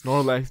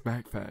Snorlax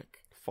backpack.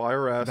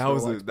 Fire ass. That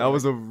was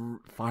Snorlax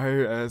a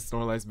fire ass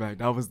Snorlax bag.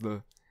 That was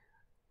the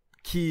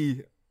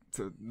key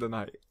to the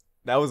night.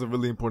 That was a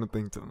really important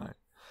thing to the night.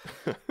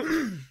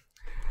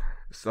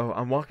 So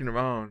I'm walking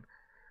around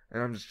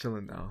and I'm just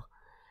chilling now.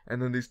 And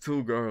then these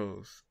two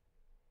girls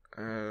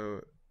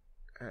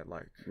at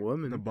like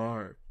Woman. the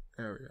bar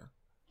area.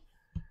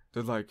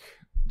 They're like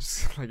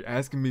just like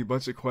asking me a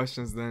bunch of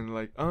questions, then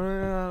like, oh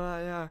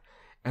yeah.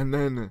 And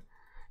then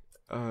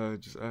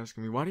just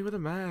asking me, why do you wear the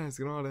mask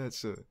and all that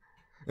shit.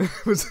 It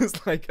was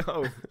just like,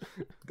 oh,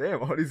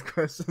 damn, all these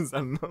questions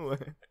out of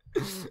nowhere.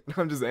 And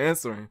I'm just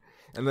answering.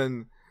 And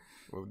then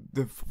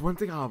the one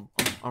thing I'm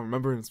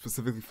remembering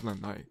specifically from that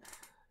night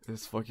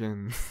is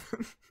fucking.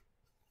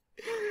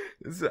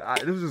 It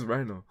was just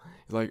random.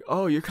 It's like,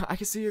 oh, I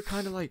can see you're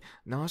kind of like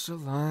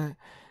nonchalant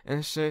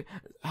and shit.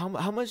 How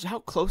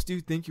close do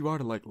you think you are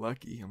to like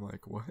Lucky? I'm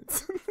like,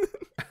 what?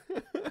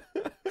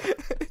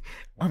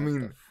 I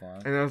mean,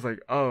 and I was like,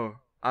 oh,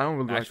 I don't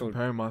really like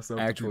comparing myself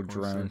to actual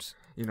people and shit. drones.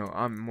 You know,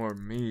 I'm more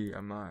me.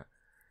 I'm not,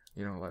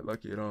 like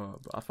Lucky at all.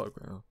 But I fuck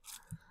with him.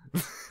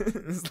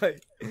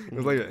 It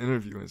was like an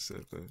interview and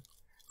shit. But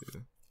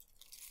yeah,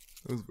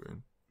 it was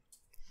weird.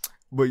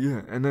 But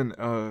yeah, and then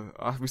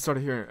we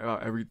started hearing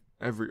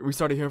we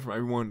started hearing from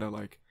everyone that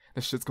like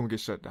that shit's gonna get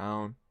shut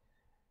down.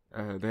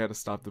 They had to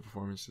stop the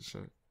performance and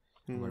shit.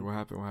 I'm like, what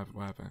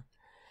happened?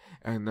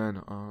 And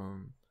then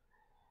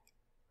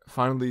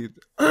finally,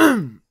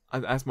 I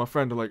asked my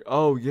friend, they're like,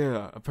 oh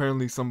yeah,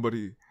 apparently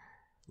somebody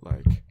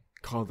like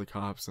called the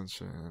cops and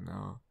shit, and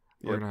now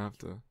we're gonna have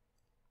to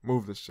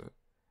move this shit.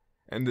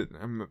 And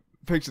I'm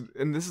pictured,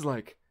 and this is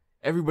like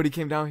everybody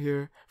came down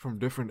here from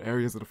different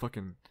areas of the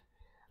fucking,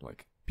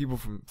 like people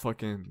from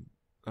fucking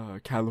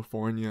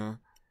California,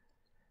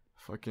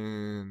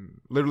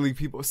 fucking literally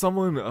people.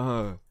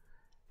 Someone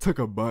took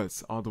a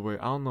bus all the way.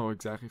 I don't know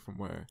exactly from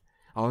where.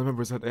 All I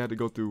remember is that they had to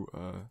go through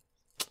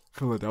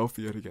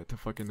Philadelphia to get to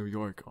fucking New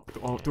York,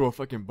 all through a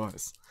fucking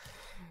bus.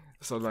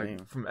 So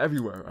like from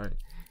everywhere, right?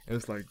 And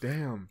it's like,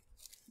 damn,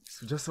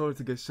 so just so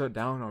to get shut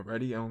down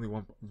already, and only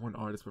one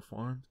artist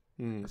performed.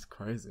 That's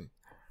crazy.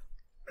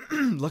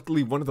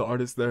 Luckily, one of the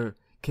artists there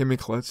came in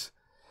clutch,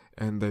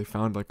 and they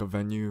found like a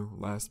venue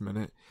last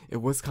minute.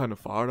 It was kind of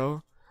far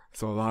though,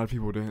 so a lot of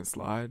people didn't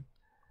slide,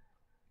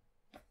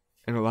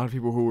 and a lot of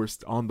people who were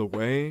on the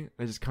way,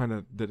 they just kind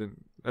of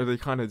didn't. Or they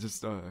kind of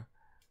just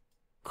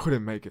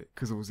couldn't make it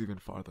because it was even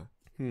farther.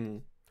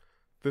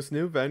 This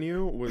new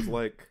venue was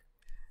like,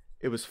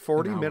 it was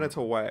 40 minutes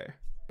away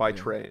by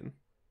train.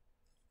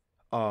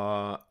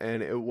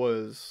 And it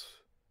was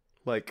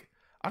like,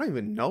 I don't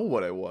even know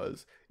what it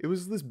was. It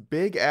was this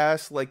big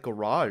ass like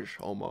garage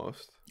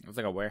almost. It was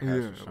like a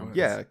warehouse or something.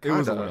 Yeah, it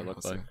was kinda. what it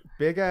looked like.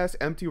 Big ass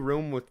empty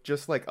room with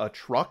just like a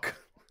truck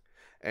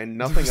and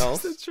nothing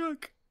else. Just a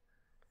truck.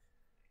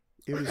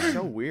 It was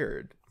so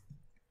weird.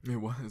 It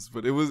was,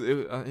 but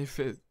it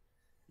fit.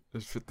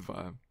 It fit the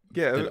vibe.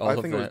 Yeah, I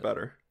think it was that-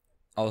 better.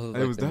 Also,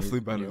 It was definitely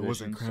better. It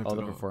wasn't musicians, cramped all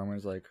the at all.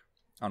 performers like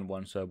on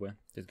one subway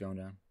just going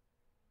down.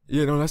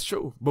 Yeah, no, that's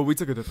true. But we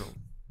took a different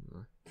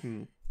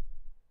one.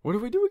 What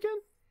did we do again?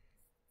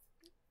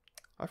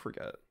 I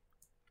forget.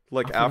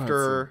 Like I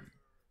forgot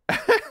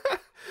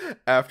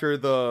after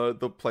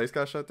the place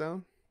got shut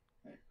down.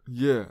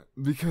 Yeah,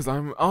 because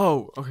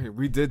okay,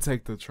 we did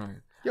take the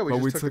train. Yeah, But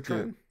we took the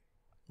train.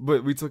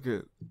 But we took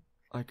it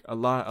like a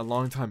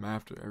long time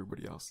after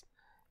everybody else.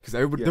 Because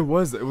everybody Yeah.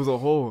 it was a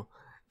whole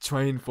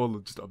train full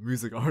of just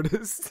music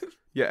artists.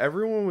 Yeah,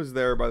 everyone was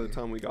there by the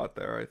time we got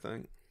there, I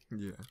think.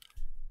 Yeah.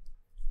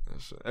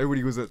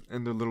 Everybody was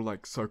in their little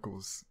like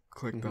circles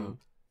clicked up.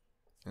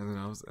 And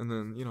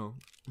then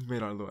we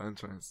made our little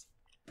entrance.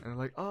 And they're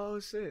like, oh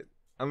shit.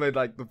 And they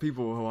like the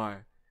people who I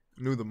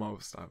knew the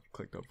most, I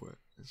clicked up with.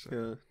 And shit.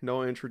 Yeah,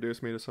 Noah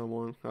introduced me to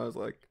someone. I was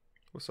like,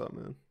 "What's up,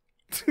 man?"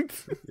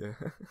 Yeah.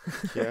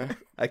 Yeah,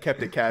 I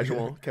kept it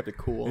casual, kept it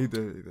cool. He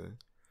did.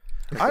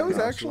 I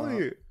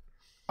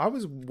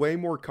was way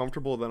more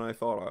comfortable than I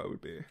thought I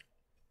would be.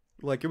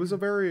 Like it was a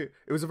very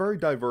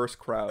diverse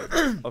crowd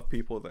of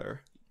people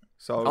there.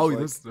 So I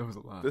was there was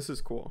a lot. This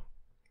is cool.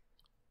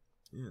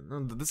 Yeah,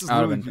 no, this is.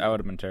 I would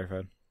have been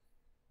terrified.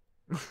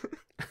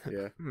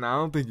 Yeah. No, I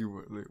don't think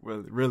you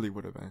really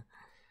would have been.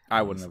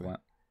 I wouldn't have went.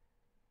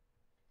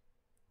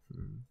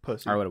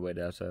 Pussy. I would have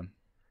waited outside.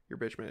 You're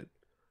bitch made.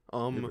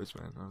 You're rich,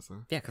 man, honestly.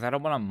 Yeah, because I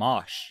don't want to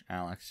mosh,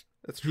 Alex.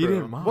 That's true. He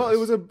didn't mosh. Well, it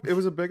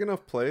was a big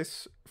enough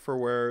place for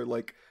where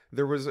like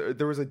there was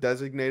a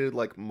designated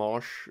like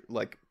mosh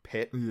like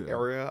pit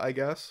area, I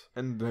guess,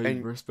 and they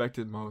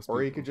respected most. Or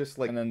people. you could just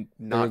like and then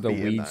not there was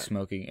be the in weed that.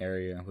 smoking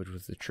area, which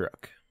was the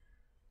truck.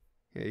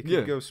 Yeah, you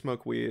could go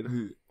smoke weed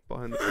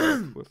behind the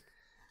truck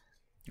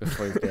with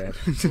Flair's dad.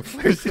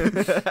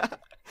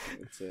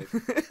 That's it.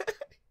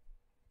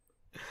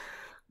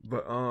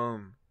 But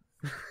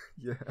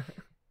yeah.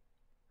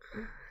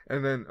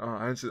 And then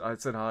I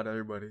said hi to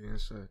everybody and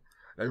shit.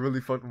 They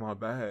really fucked with my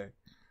bag.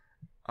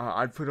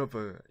 I'd put up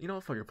a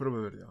put up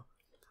a video.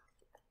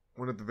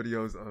 One of the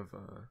videos of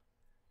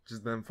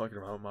just them fucking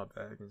around with my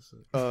bag and shit.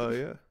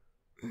 yeah.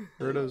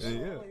 Here it is.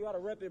 Yeah. You gotta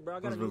rep it, bro. I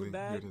got a new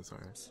bag. It is,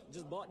 sorry.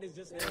 Just bought this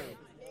just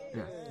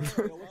Yeah.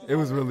 It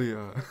was really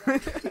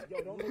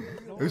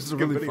it was just a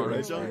really video, fun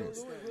right, John?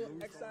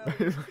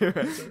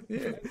 experience.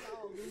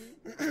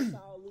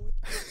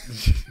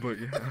 But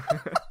yeah.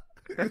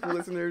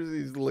 Listeners,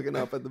 he's looking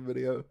up at the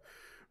video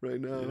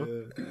right now.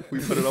 Yeah. We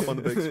put it up on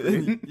the big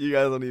screen. You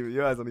guys don't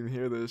even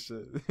hear this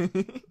shit.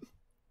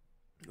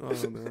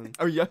 Oh man.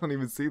 Oh, y'all don't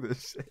even see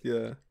this shit.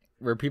 Yeah.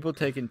 Were people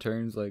taking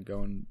turns like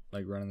going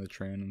like running the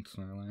train and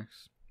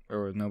Snorlax,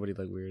 or was nobody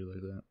like weird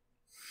like that?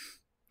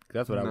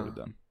 That's what I would have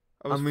done.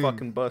 I was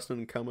fucking busting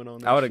and coming on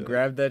that I would have shit.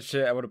 grabbed that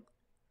shit. I would have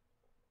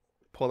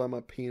pulled out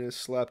my penis,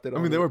 slapped it on.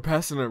 I mean, they were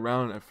passing it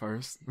around at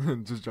first,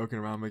 just joking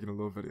around, making a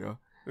little video.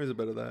 There's a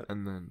bit of that.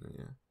 And then,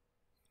 yeah,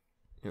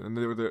 and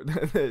they were there.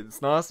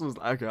 Snoss was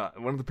like,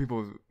 one of the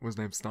people was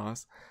named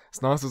Snoss.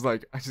 Snoss was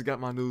like, I just got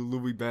my new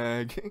Louis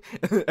bag.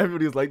 And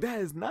everybody was like, that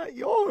is not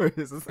yours.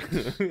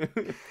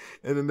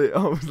 And then they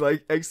was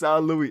like,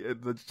 Exile Louis,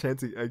 and the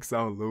chanting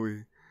Exile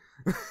Louis.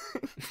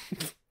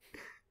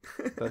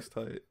 That's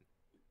tight.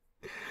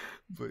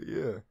 But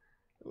yeah,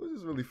 it was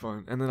just really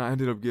fun. And then I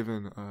ended up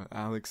giving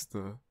Alex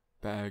the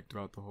bag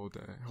throughout the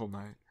whole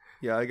night.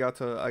 Yeah, I got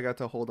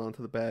to hold on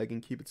to the bag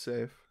and keep it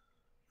safe.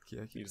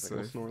 Yeah, keep it Just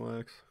like safe.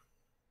 Snorlax.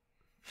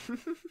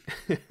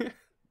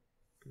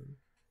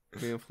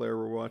 Me and Flair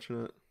were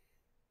watching it.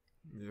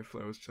 Yeah,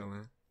 Flair was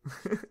chilling.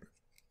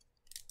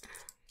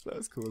 That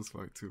was cool as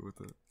fuck too with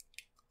it.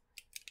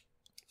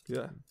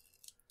 Yeah.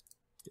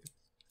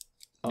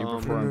 You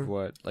performed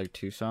what, like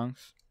 2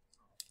 songs?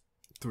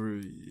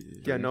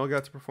 3. Yeah, Noah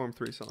got to perform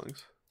 3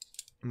 songs.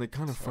 And they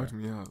kind of fucked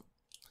me up.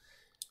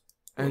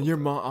 And your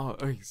mom,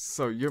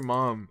 so your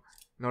mom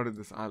noted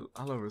this. I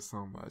love her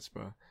so much,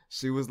 bro.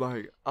 She was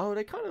like, "Oh,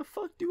 they kind of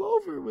fucked you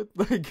over with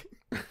like,"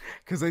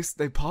 because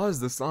they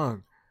paused the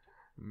song,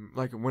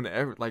 like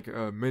whenever, like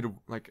mid,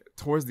 like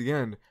towards the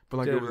end, but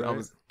like Right. I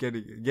was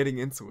getting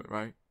into it,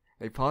 right?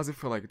 They paused it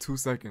for like 2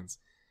 seconds,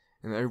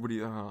 and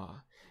everybody,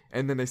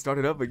 and then they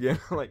started up again.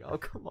 I'm like, oh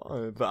come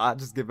on, but I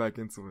just get back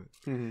into it.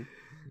 Mm-hmm.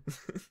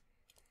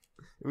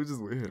 It was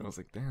just weird. I was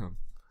like, damn.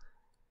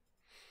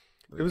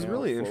 It was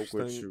really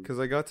interesting because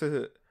I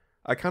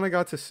kind of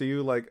got to see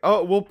you like,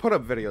 oh, we'll put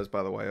up videos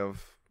by the way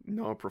of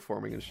Noah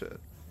performing and shit.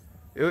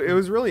 It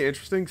was really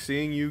interesting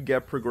seeing you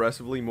get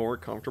progressively more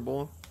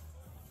comfortable,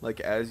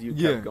 like as you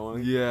kept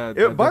going. Yeah.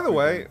 By the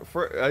way,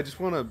 I just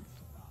want to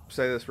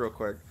say this real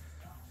quick.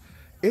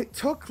 It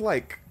took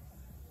like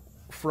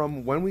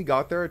from when we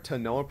got there to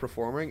Noah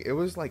performing, it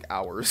was like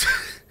hours.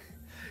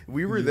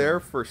 We were there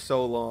for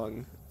so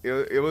long.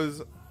 It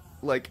was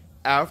like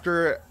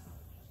after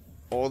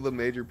all the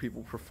major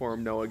people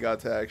performed, Noah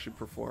got to actually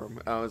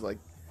perform. I was like,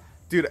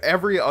 dude,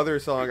 every other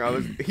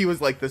song he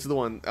was like, this is the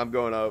one I'm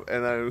going up,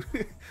 and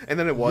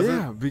then it wasn't.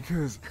 Yeah,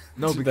 because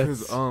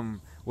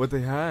what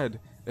they had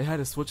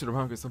to switch it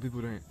around because some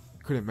people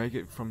couldn't make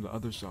it from the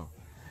other show,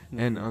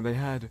 and they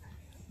had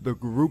the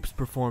groups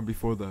perform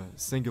before the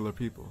singular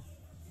people.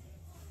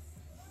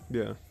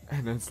 Yeah,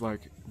 and it's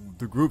like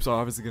the groups are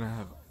obviously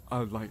gonna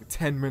have like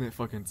 10-minute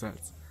fucking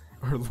sets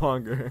or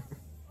longer.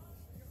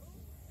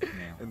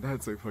 Yeah. And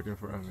that took fucking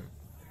forever.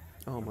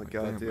 Oh my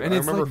god, dude! And I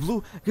it's remember like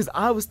blue because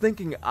I was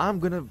thinking I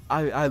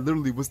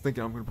literally was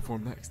thinking I'm gonna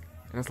perform next,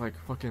 and it's like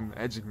fucking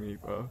edging me,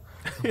 bro.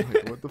 I'm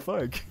like, what the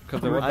fuck?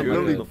 Because I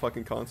literally the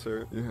fucking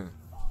concert. Yeah,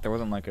 there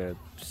wasn't like a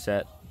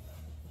set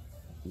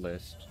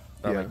list.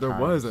 Yeah, like there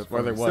times. was at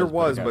Well, there first. was, There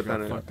was, it but got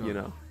then fucked up. you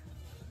know.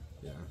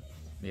 yeah.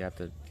 you have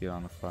to get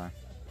on the fly.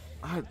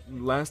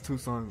 Last 2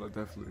 songs I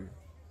definitely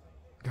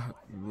got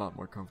a lot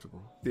more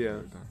comfortable. Yeah.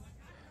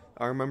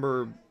 I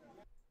remember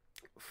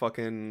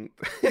fucking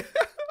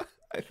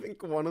I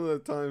think one of the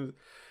times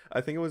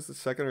I think it was the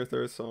second or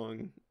third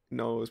song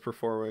Noah was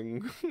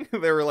performing.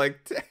 They were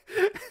like,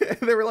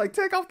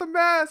 take off the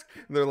mask.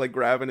 And they're like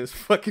grabbing his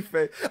fucking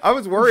face. I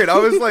was worried. I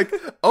was like,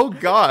 oh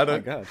God, Oh my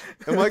God.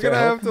 am I gonna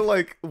have to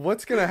like,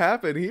 what's gonna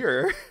happen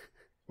here?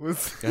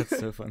 That's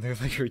so fun. They're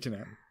like reaching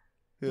out.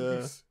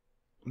 Yeah.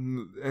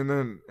 And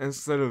then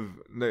instead of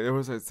it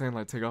was like saying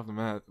like take off the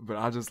mask, but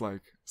I just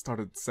like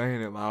started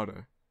saying it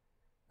louder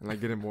and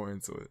like getting more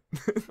into it.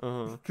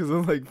 Because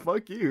I'm like,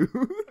 fuck you.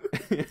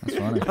 That's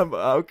funny.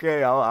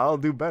 Okay, I'll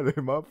do better.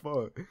 My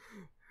fault.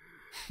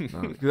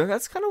 No,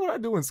 that's kind of what I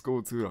do in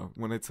school too. Though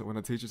when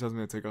a teacher tells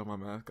me to take off my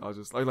mask, I'll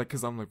just like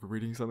because I'm like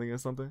reading something or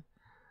something.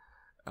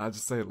 I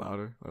just say it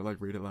louder or like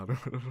read it louder.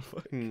 Whatever the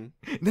fuck. And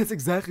that's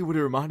exactly what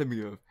it reminded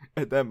me of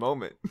at that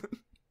moment.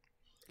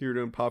 You were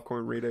doing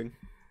popcorn reading.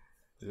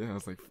 Yeah, I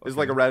was like, it's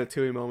like a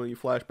Ratatouille moment. You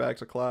flash back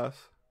to class.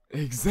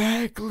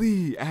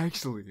 Exactly.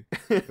 Actually,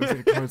 it was like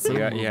a cartoon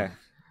moment. Yeah.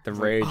 The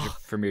rage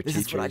from your this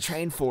teachers. is what I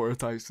trained for.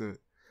 Type shit.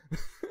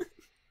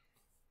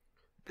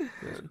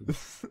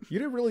 You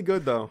did really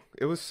good though.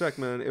 It was sick,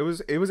 man. It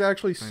was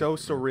actually so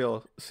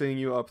surreal seeing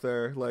you up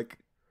there. Like,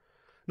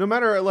 no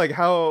matter like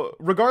how,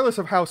 regardless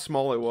of how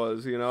small it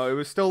was, you know, it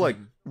was still like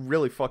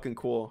really fucking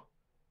cool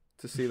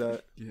to see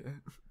that. Yeah,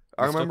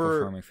 I remember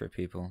performing for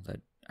people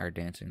that are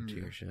dancing to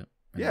your shit.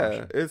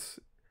 Yeah, it's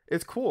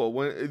cool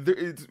when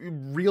it's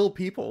real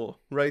people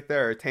right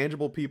there,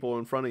 tangible people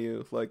in front of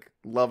you, like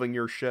loving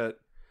your shit,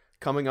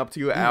 coming up to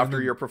you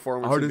after your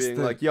performance and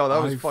being like, "Yo,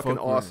 that was fucking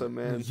awesome,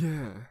 man."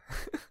 Yeah.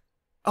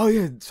 Oh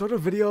yeah, show the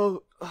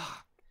video.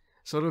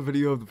 Show the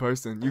video of the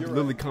person. You're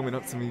literally coming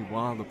up to me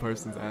while the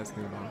person's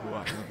asking about who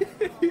I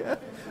am. Yeah,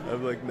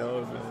 I'm like,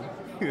 no,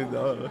 man,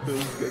 no.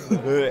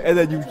 And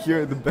then you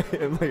hear the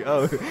like,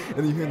 oh, and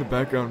then you hear in the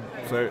background,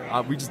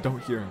 we just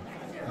don't hear him.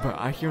 But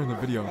I hear in the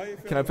video,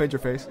 can I paint your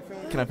face?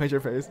 Can I paint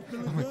your face?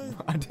 I'm like,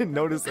 I didn't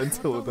notice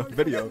until the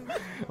video.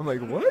 I'm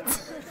like, what?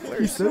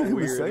 Flair's so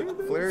weird.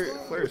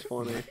 Flair's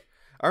funny.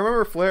 I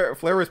remember Flair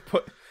was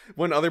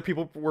when other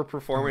people were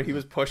performing, he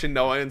was pushing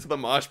Noah into the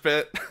mosh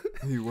pit.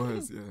 He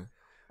was, yeah.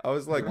 I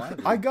was like,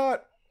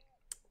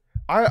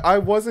 I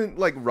wasn't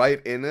like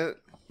right in it,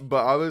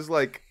 but I was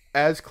like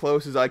as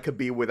close as I could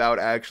be without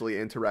actually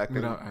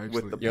interacting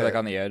with the pit. You're like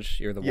on the edge.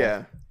 You're the wall.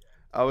 Yeah.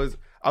 I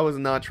was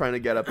not trying to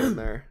get up in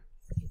there.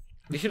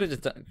 You should have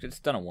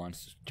just done it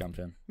once. Just jumped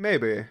in.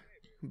 Maybe,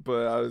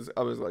 but I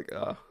was like,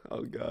 oh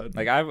God.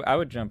 Like I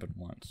would jump in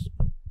once,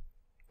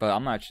 but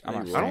I'm not. I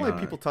don't like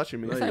people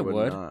touching me. Yes, I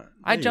would.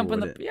 I jump in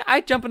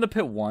the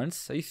pit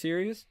once. Are you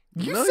serious?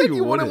 You said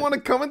you wouldn't want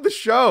to come in the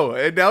show,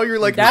 and now you're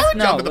like, jump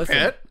in the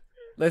pit.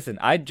 Listen,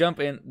 I jump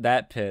in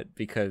that pit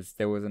because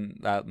there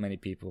wasn't that many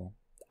people.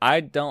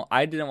 I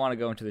didn't want to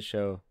go into the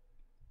show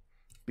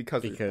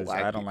because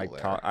I don't like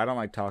I don't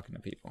like talking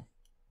to people,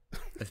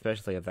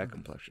 especially of that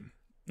complexion.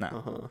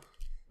 No,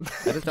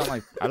 I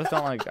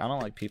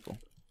don't like people.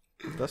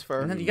 That's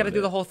fair. And then you got to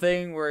do the whole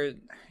thing where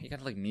you got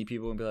to like meet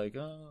people and be like,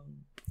 oh.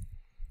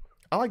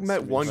 I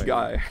met one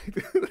guy.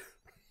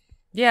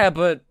 Yeah,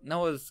 but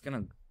Noah's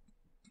gonna.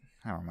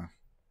 I don't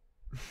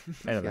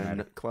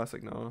know.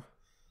 Classic Noah.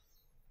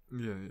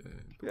 Yeah.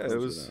 It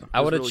was.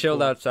 I would have really chilled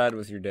cool. outside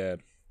with your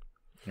dad,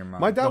 your mom.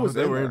 My dad was.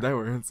 They were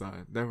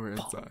inside. They were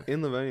inside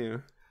in the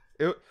venue.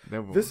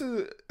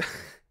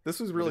 This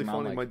was really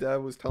funny. Like, my dad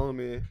was telling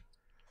me,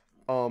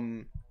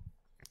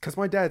 because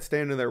my dad's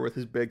standing there with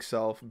his big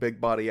self,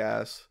 big body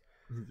ass,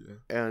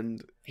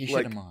 and he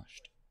should have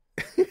moshed.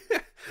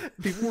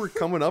 People were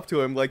coming up to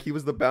him like he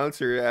was the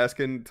bouncer,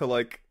 asking to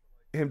like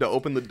him to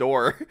open the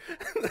door.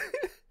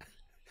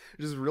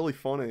 Which is really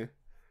funny.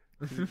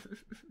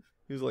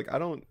 He was like,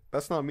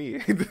 that's not me.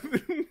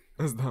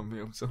 That's not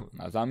me. I'm sorry.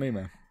 That's not me,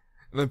 man.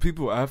 And then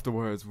people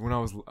afterwards, when I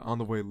was on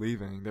the way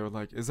leaving, they were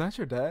like, "Is that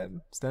your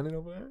dad standing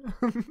over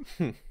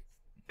there?"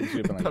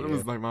 I thought it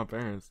was like my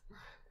parents.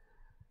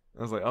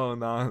 I was like, "Oh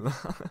no."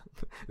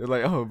 They're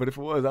like, "Oh, but if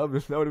it was, that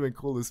would have been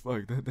cool as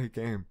fuck that they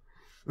came."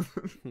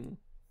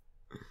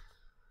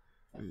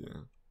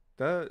 Yeah,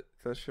 that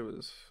shit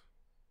was.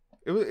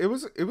 It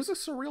was a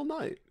surreal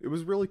night. It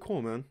was really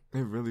cool, man. It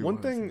really One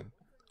was. thing Man.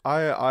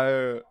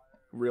 I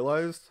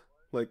realized,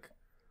 like,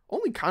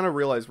 only kind of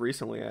realized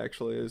recently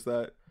actually, is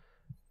that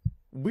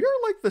we're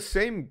like the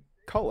same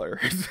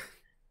colors.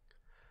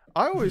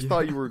 I always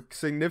thought you were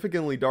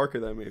significantly darker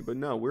than me, but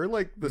no, we're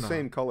like the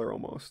same color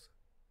almost.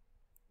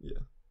 Yeah.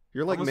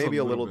 You're like almost maybe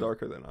a little bit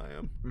darker than I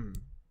am. Mm.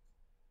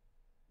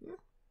 Yeah.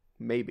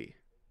 Maybe.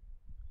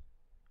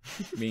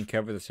 Me and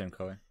Kev are the same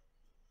color.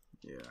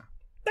 Yeah.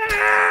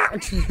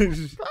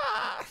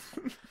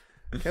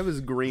 Kev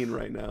is green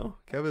right now.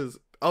 Kev is.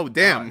 Oh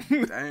damn!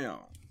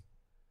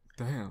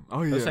 Damn.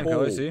 Oh yeah. Same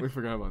color, see? We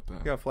forgot about that.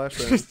 You got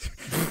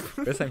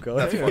flashbacks. The same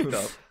color. That's fucked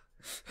up.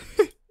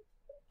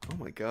 Oh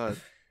my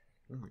god.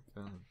 Oh my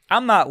god.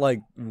 I'm not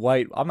like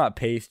white. I'm not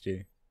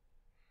pasty.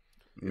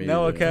 Me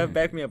No, either. Kev,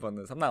 back me up on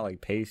this. I'm not like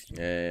pasty.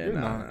 Yeah, You're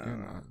nah.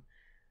 not.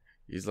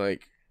 He's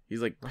like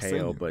I seen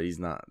pale, you. but he's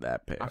not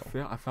that pale.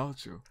 I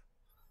felt you.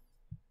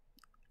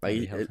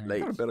 Like, That'd be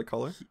Got a bit of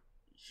color.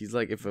 He's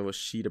like if a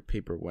sheet of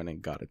paper went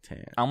and got a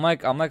tan. I'm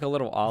like a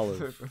little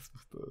olive.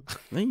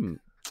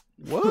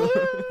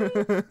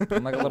 What?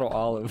 I'm like a little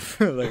olive.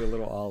 Like a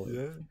little olive.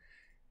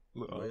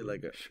 Yeah.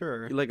 Like a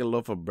Sure. you like a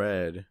loaf of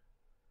bread.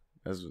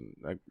 That's what.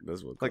 Like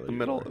the color you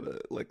middle are. of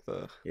it, like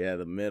the. Yeah,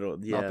 the middle.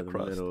 Yeah, the the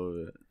crust. middle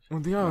of it.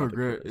 One thing I Not the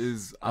regret crust.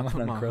 is I I'm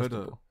put my hood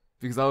uncrustable. up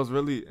because I was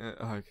really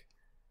like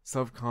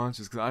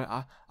self-conscious because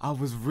I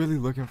was really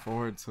looking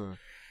forward to.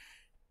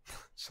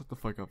 Shut the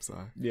fuck up, Si.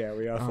 Yeah,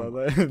 we all saw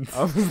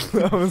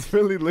that. I was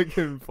really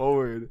looking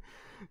forward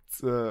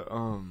to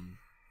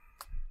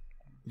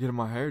getting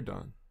my hair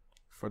done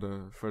for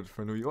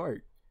New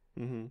York.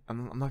 Mm-hmm.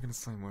 I'm not gonna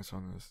say much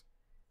on this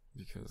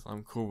because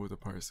I'm cool with the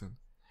person,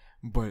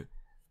 but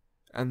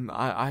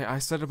I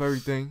set up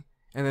everything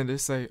and then they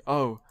say,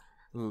 oh,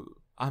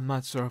 I'm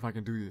not sure if I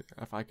can do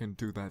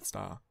that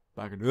style,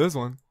 but I can do this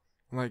one.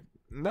 I'm like,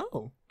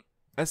 no,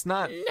 that's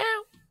not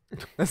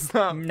that's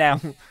not No.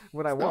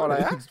 what I Not want. what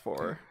I asked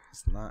for.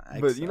 It's not.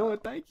 But you know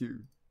what? Thank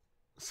you.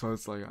 So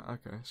it's like,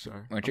 okay,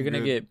 sure. Aren't you I'm gonna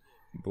good.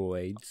 get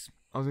braids?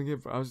 I was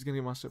just gonna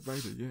get my shit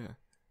braided. Yeah.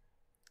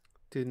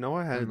 Dude,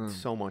 Noah had And then-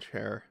 so much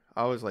hair.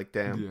 I was like,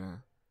 damn. Yeah.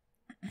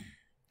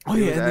 Oh It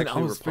yeah, was and then I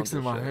actually was fixing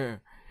Rapunzel my shit.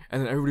 hair,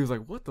 and then everybody was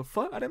like, "What the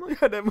fuck? I didn't know you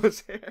had that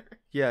much hair."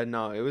 Yeah,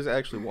 no, it was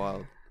actually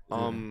wild.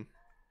 Yeah.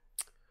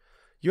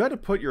 You had to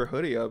put your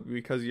hoodie up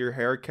because your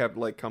hair kept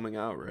like coming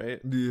out, right?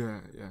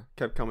 Yeah.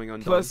 Kept coming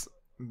undone. Plus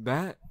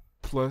that,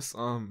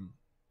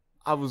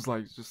 I was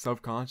like just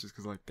self-conscious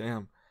because like,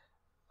 damn,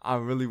 I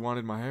really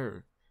wanted my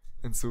hair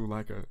into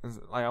like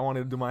I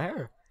wanted to do my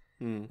hair.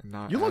 Mm.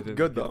 And You I look didn't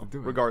good get to though, do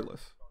it.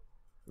 regardless.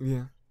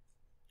 Yeah.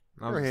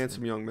 You're a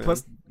handsome young man.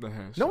 Plus the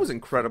hair. Noah's shit.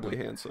 incredibly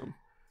handsome.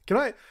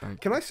 Can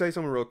Thank I say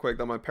something real quick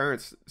that my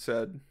parents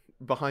said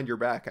behind your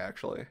back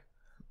actually?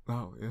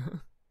 Oh yeah.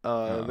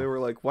 They were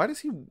like, "Why does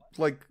he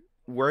like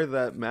wear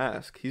that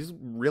mask? He's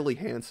really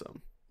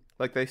handsome."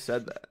 Like they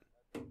said that.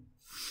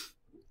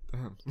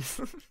 Damn.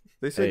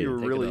 They said Hey, you were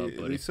take it really. out,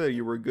 buddy. They said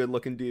you were a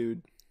good-looking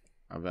dude.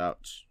 I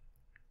vouch.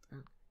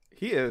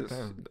 He is.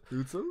 Damn.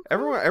 You too?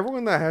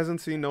 Everyone that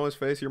hasn't seen Noah's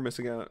face, you're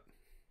missing out.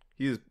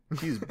 He's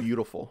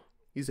beautiful.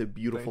 He's a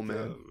beautiful Thank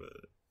man.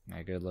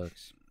 My good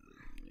looks.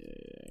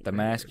 Yeah, The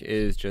mask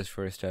is just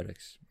for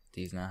aesthetics.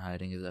 He's not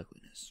hiding his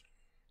ugliness.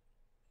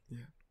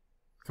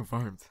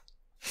 Confirmed.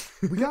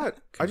 We got.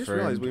 I just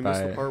realized we Confirmed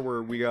missed the by- part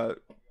where we got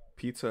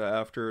pizza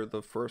after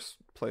the first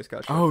place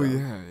got shut Oh down.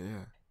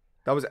 yeah.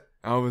 That was.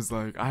 I was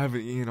like, I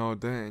haven't eaten all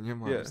day, and your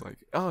mom Yeah. was like,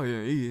 oh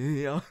yeah,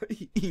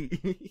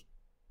 eat.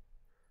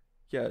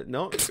 Yeah.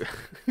 No.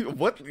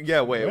 What?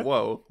 Yeah. Wait. What?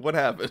 Whoa. What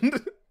happened?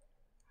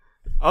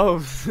 Oh,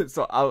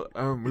 so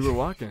we were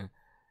walking,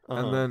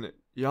 Uh-huh. and then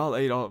y'all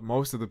ate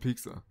most of the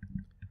pizza.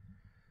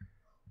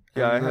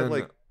 Yeah, I And had then-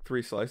 like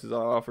 3 slices. I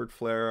offered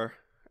Flair,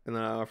 and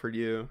then I offered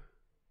you.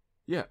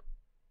 yeah,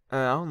 and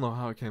I don't know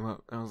how it came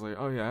up. I was like,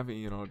 oh yeah, I haven't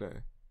eaten all day.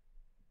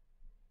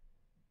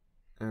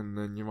 And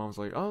then your mom was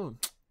like, oh,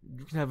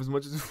 you can have as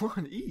much as you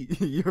want. Eat.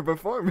 You're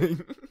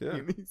performing. Yeah.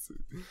 You need to.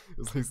 It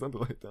was like something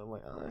like that. I'm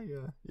like, oh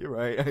yeah, you're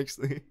right.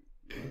 Actually,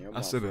 Damn,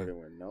 I should've.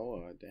 with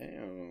Noah.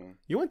 Damn.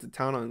 You went to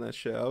town on that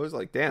shit. I was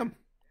like, damn.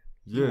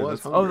 yeah.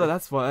 was That's, hungry.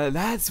 that's why.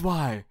 That's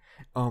why.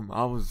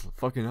 I was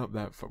fucking up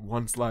that for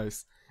one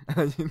slice.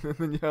 And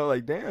then you're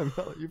like, damn,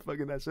 you're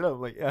fucking that shit up.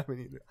 I'm like, yeah,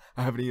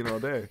 I haven't eaten all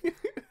day.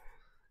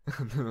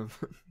 And then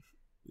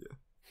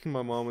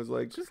My mom was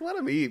like, just let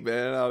him eat,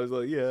 man. I was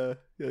like, yeah,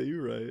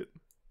 you're right.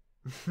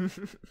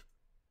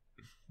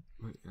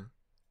 but, yeah.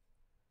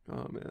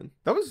 Oh man,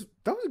 that was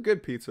a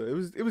good pizza.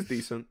 It was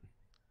decent.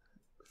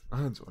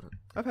 I enjoyed it.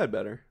 I've had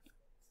better.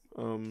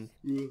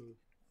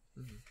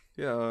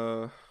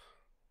 Yeah.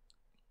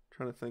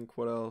 Trying to think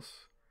what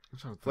else. I'm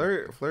trying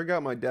to think. Flair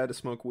got my dad to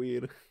smoke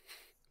weed, which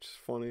is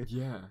funny.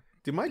 Yeah.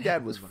 Dude, my Yeah,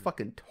 dad was everybody.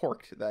 fucking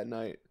torqued that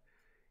night.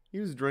 He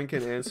was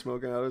drinking and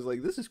smoking. I was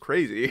like, this is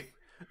crazy.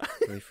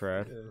 Really,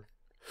 Fred?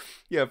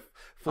 Yeah,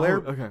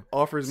 Flair Oh, okay.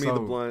 offers me the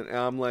So- blunt, and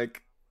I'm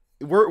like,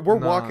 we're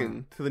Nah.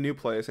 walking to the new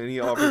place, and he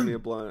offers me a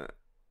blunt,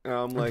 and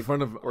I'm In like,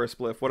 front of or a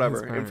spliff,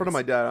 whatever. his In front of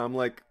my parents. dad, I'm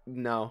like,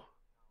 no.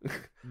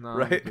 nah,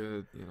 right? I'm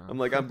good, you know. I'm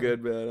like, I'm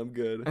good, man. I'm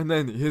good. And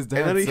then his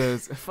dad then he-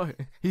 says, fuck,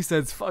 he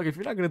says, fuck, if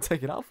you're not going to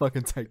take it, I'll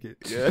fucking take it.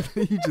 Yeah.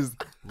 He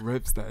just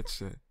rips that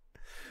shit.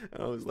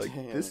 And I was like,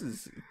 Damn. this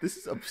is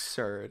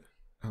absurd.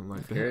 I'm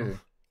like, That's crazy.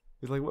 damn.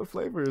 He's like, what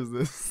flavor is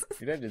this?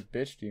 Your dad just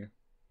bitched you.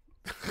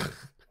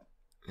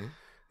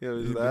 Yeah, it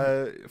was He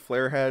that.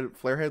 Flair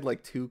had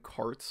like 2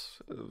 carts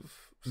of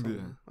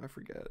something. I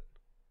forget.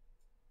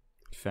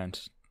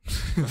 Fence.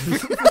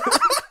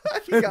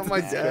 He got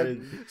my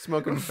dad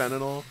smoking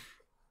fentanyl.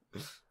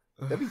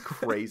 That'd be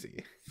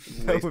crazy.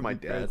 That Waste would my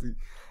be dad. crazy.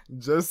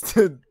 Just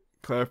to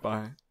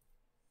clarify,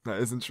 that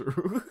isn't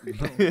true.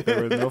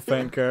 There was no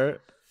fan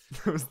cart.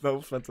 There was no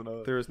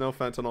fentanyl. There was no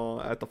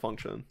fentanyl at the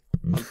function,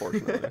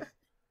 unfortunately.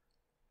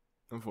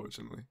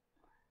 Unfortunately.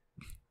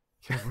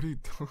 Yeah, what are you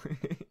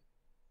doing?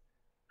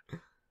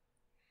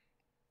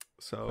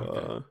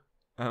 So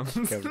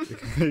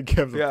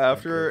Kev, yeah,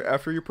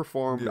 after you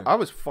performed, Yeah. I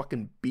was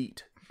fucking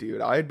beat, Dude,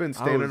 I had been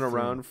standing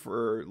around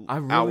for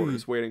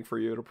hours waiting for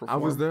you to perform. I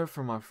was there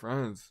for my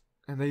friends,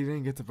 and they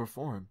didn't get to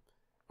perform.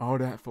 All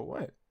that for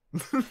what?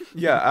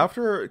 Yeah,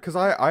 because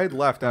I had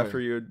left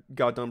after you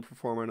got done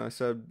performing. I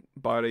said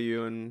bye to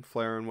you and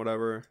Flair and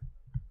whatever.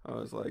 I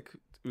was like,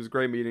 it was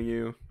great meeting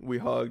you. We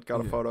hugged, got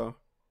a photo.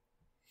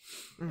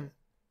 And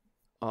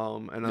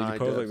then I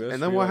did. Like this?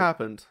 And then what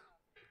happened?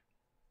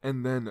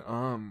 And then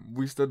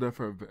we stood there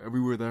for a bit. We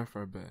were there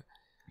for a bit.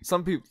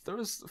 Some people, there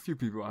was a few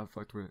people I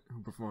fucked with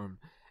who performed,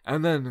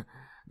 and then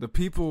the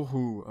people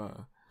who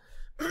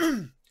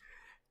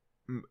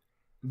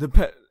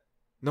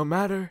no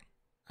matter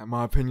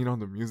my opinion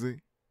on the music,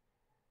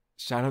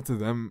 shout out to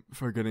them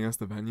for getting us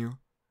the venue.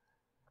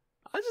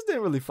 I just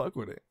didn't really fuck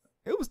with it.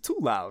 It was too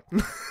loud.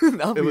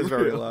 It was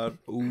very loud.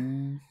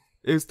 Ooh.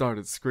 It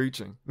started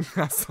screeching.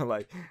 So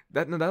like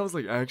that was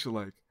like actual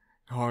like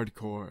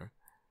hardcore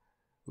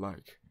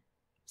like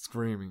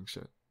screaming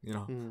shit, you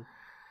know.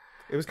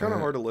 It was kind of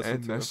hard to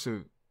listen to.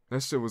 And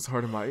that shit was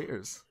hard in my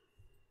ears.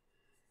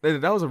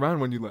 That was around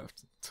when you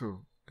left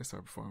too. They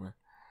started performing.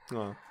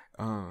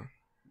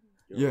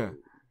 Yeah.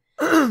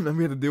 And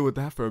we had to deal with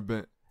that for a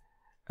bit.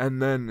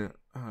 And then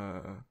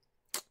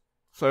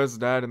Flair's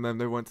dad and them,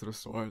 they went to the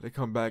store. They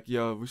come back,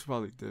 yo, we should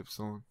probably dip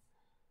soon.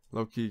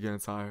 Low key getting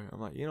tired.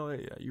 I'm like, you know what?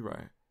 Yeah, you're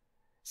right.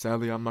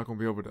 Sadly, I'm not gonna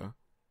be able to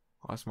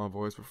watch my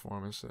boys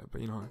perform and shit. But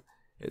you know,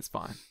 it's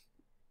fine.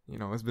 You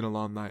know, it's been a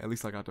long night. At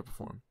least I got to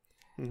perform.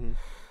 Mm-hmm.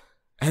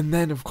 And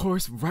then, of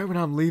course, right when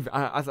I'm leaving,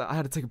 I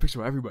had to take a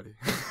picture of everybody.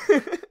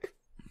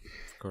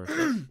 Of course.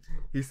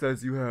 He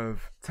says you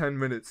have 10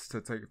 minutes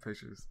to take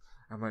pictures.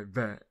 I'm like,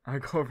 bet. I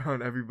go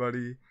around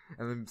everybody,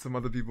 and then some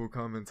other people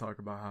come and talk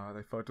about how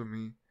they fucked with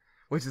me,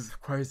 which is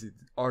crazy.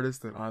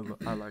 Artists that I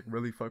like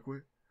really fuck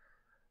with.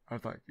 I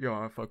was like, yo,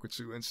 I fuck with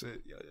you and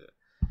shit.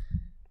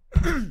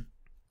 Yeah.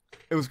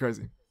 It was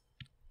crazy.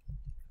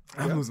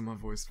 I'm losing my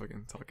voice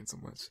fucking talking so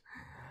much.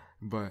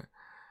 But,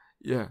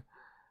 yeah.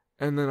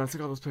 And then I took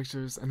all those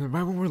pictures, and then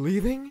right when we're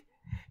leaving,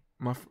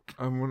 one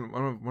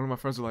of my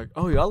friends were like,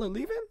 "Oh, y'all are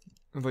leaving?"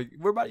 I was like,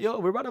 "We're about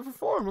to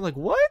perform." We're like,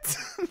 "What?"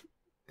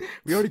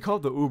 We already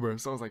called the Uber,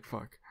 so I was like,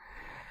 "Fuck."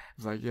 I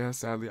was like, "Yeah,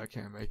 sadly, I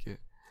can't make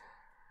it.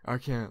 I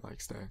can't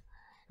like stay."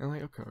 And I'm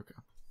like,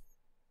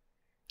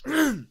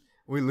 okay.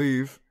 We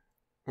leave.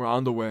 We're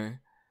on the way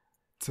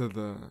to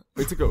the.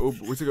 We took an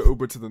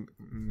Uber to the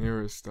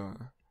nearest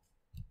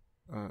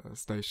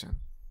station.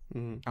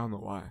 Mm-hmm. I don't know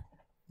why.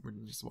 We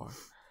didn't just walk.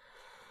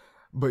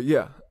 But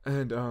yeah,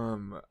 and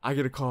I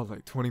get a call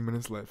like 15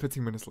 minutes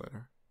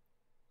later.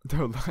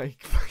 They're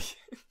like,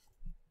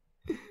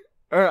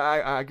 or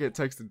I get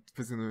texted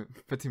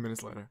 15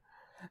 minutes later.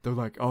 They're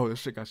like, oh, this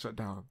shit got shut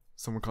down.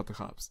 Someone called the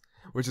cops,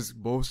 which is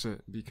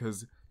bullshit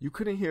because you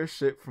couldn't hear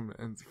shit from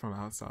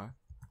outside.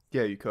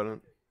 Yeah, you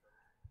couldn't.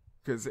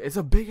 Because it's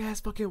a big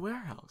ass fucking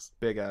warehouse.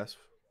 Big ass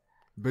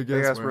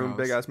warehouse. room,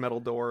 big ass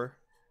metal door.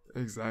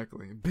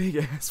 Exactly, big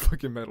ass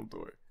fucking metal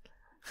door.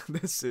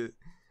 That shit.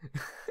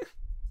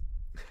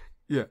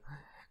 Yeah,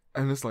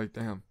 and it's like,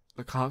 damn,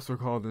 the cops were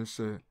called this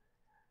shit.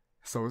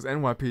 So it's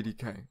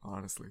NYPD-K,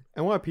 honestly.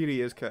 NYPD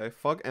is K.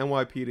 Fuck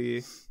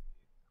NYPD.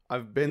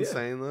 I've been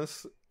saying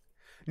this.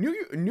 New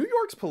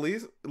York's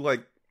police,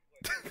 like,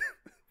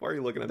 why are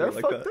you looking at me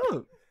like that?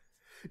 Up.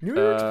 New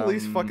York's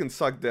police fucking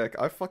suck dick.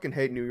 I fucking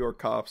hate New York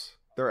cops.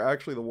 They're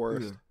actually the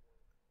worst. Yeah.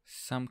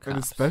 Some cops, and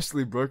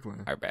especially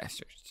Brooklyn, are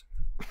bastards.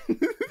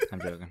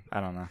 I'm joking. I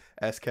don't know.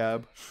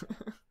 S-cab.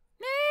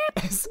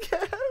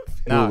 S-cab.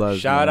 No,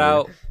 shout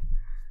out.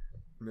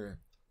 Yeah.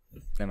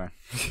 Never mind.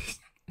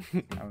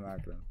 I'm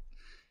not gonna.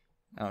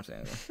 I don't say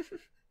anything.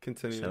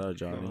 Continue. Shout out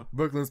Johnny.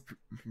 Brooklyn's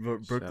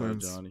Shout out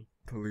Johnny.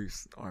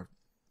 police are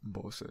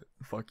bullshit.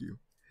 Fuck you.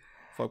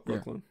 Fuck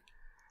Brooklyn.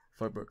 Yeah.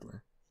 Fuck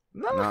Brooklyn.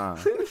 Nah.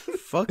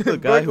 Fuck the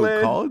guy who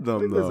called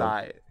them though.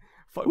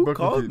 Fuck Who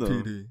Brooklyn called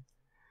PD. them?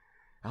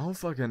 I don't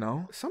fucking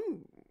know.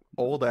 Some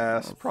old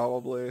ass,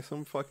 probably.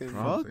 Some fucking.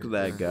 Fuck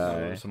that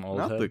guy. Some old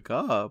Not head. the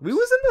cops. We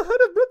was in the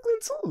hood of Brooklyn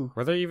too.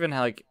 Were there even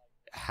like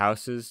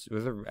houses?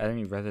 Was there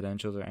any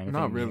residentials or anything?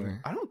 Not really.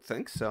 Here? I don't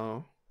think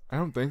so. I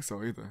don't think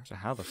so either. So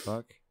how the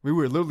fuck? We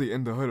were literally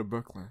in the hood of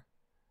Brooklyn.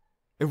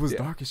 It was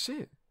dark as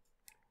shit.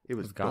 It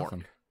was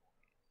Gotham. dark.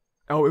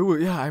 Oh, it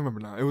was. Yeah, I remember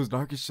now. It was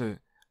dark as shit.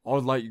 All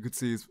the light you could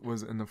see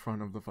was in the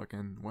front of the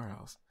fucking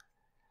warehouse.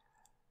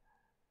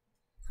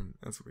 And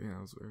that was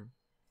weird.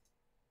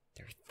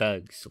 They're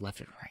thugs left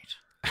and right.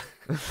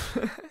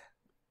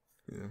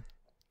 Yeah.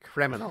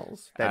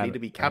 Criminals that need to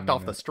be kept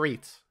off the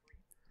streets.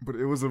 But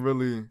it was a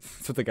really...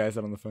 That's what the guy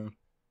said on the phone.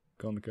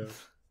 Calling the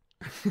cops.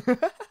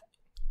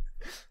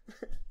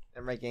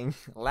 They're making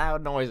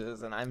loud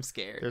noises and I'm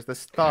scared. There's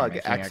this thug,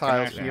 making a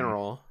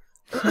ExilesFuneral.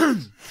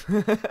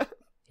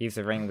 He's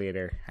the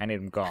ringleader. I need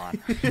him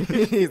gone.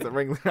 He's the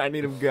ringleader. I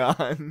need him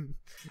gone.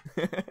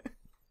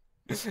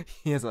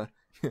 He has a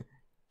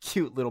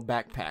cute little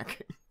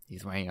backpack.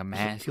 He's wearing a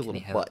mask. Cute and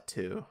little he has butt,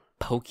 too.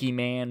 a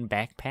Pokemon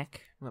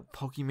backpack. A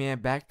Pokemon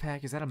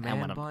backpack? Is that a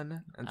man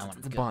bun? It's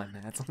a bun.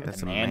 That's a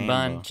a man man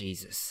bun? bun.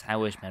 Jesus. I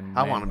wish men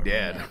I want him were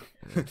dead.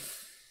 men.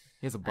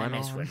 He has a I bun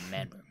miss on. when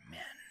men were men.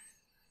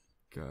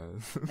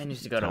 god. Man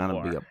used to go to Trying to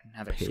war be a and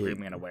have it pig.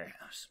 screaming in a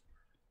warehouse.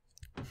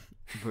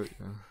 But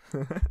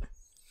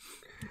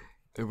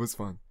it was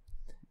fun.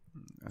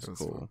 That's It was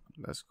cool. fun.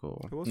 That's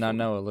cool. It was Now, fun.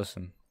 Noah,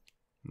 listen.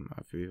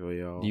 I feel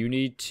y'all. You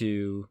need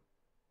to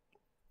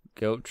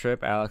guilt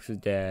trip Alex's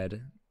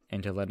dad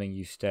into letting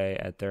you stay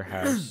at their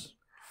house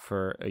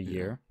for a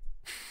year.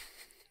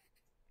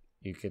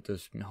 You get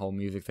this whole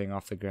music thing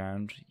off the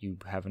ground. You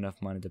have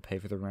enough money to pay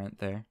for the rent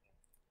there.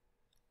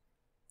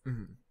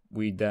 Mhm.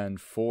 We then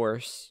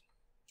force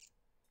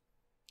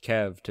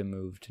Kev to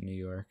move to New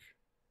York.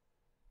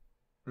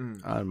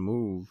 Mm. I'd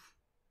move.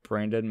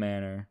 Braindead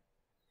Manor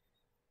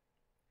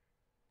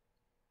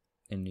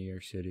in New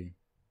York City.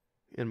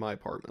 In my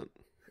apartment.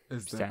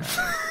 Is Staten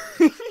that?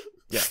 Island.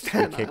 Yes,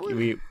 Staten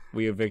Island?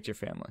 we evict your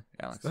family,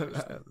 Alex. Staten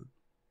Island.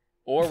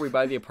 Or we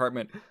buy the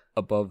apartment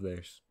above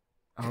theirs.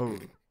 Oh,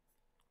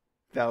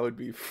 That would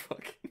be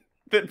fucking.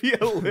 That'd be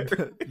hilarious.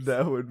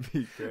 that would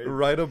be great.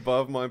 Right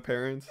above my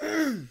parents.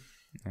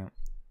 Yeah.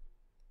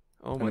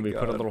 Oh And my we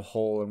god. put a little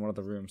hole in one of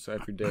the rooms, so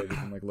every day we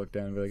can like look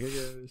down and be like, "Hey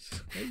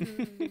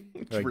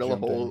guys." Like, Drill a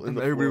jump hole in. in And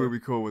the everybody floor. would be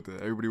cool with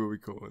it. Everybody would be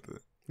cool with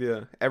it.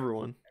 Yeah,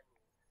 everyone.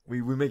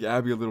 We make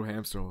Abby a little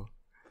hamster hole.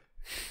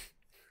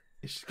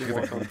 She's gonna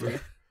walk on through.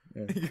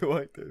 Yeah. You can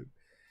walk through.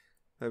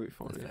 That'd be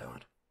funny.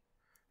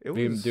 It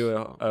We can was do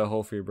a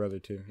hole for your brother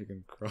too. He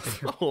can crawl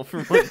through. hole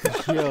for my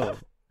Yo.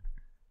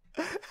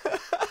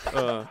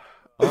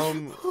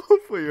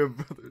 For your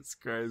brother, it's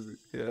crazy.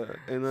 yeah,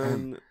 and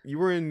then you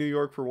were in New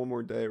York for one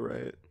more day,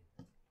 right?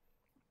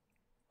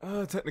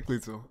 Technically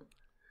so.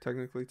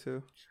 Technically,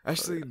 too.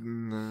 Actually,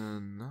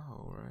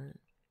 no, right?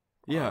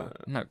 Yeah.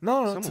 No,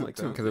 No, Something two, like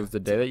two. that. because it was the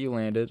day that you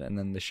landed, and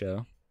then the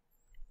show.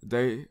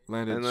 Day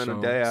landed, And then show,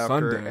 a day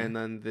after, Sunday, and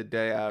then the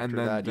day after and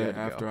then that, the you day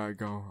had to after go. I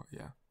go.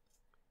 Yeah.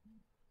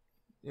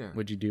 Yeah.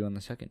 What'd you do on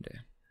the second day?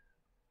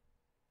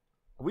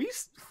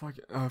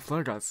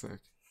 Flair got sick.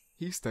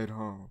 He stayed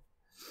home.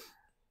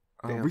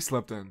 Damn. We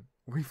slept in.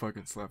 We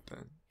fucking slept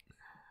in.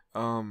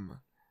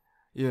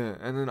 Yeah,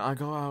 and then I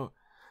go out.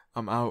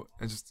 I'm out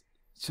and just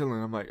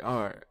chilling. I'm like,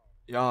 all right,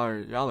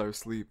 y'all are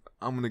asleep.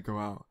 I'm gonna go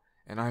out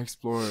and I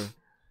explore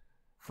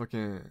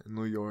fucking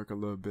New York a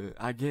little bit.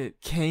 I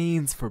get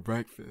canes for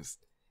breakfast.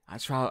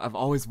 I've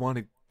always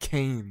wanted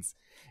canes,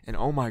 and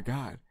oh my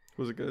god,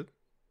 Was it good?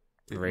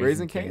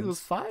 Raisin canes Cane's? was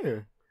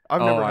fire.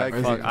 I've never I had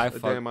Raisin fuck, canes I a day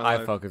fuck, in my I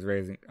life. fuck with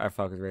raisin. I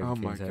fuck with raisin. Oh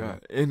my canes heavy.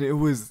 god, and it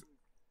was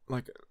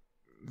like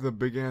the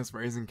big ass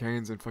Raisin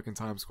canes in fucking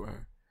Times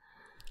Square.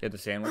 You had the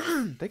sandwich.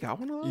 They got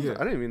one of those? Yeah. I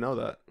didn't even know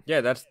that.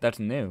 Yeah, that's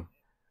new.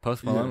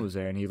 Post Malone Yeah. was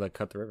there, and he like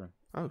cut the ribbon.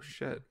 Oh,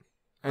 shit.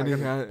 And I they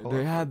gotta had pull they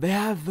up had they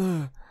had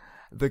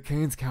the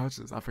Canes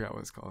couches. I forgot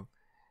what it's called.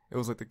 It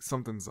was like the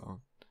something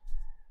zone.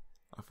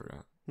 I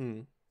forgot.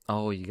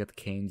 Oh, you got the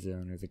cane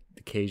zone or the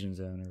Cajun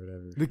zone or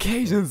whatever. The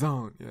Cajun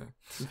zone. Yeah,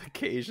 The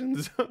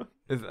Cajun zone.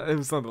 it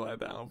was something like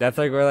that. That's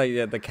like where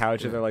like the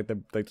couches Yeah. are like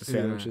the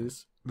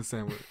sandwiches. The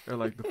sandwich or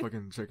like the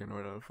fucking chicken or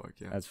whatever the fuck.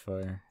 Yeah. That's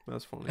fire.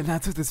 That's funny. And I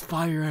took this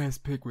fire ass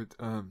pic with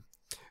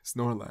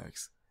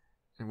Snorlax,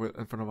 and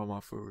in front of all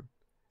my food.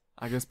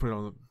 I guess put it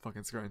on the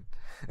fucking screen.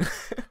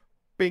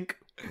 Bink.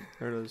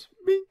 There it is.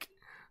 Bink.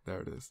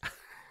 There it is.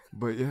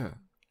 But yeah,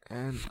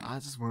 and I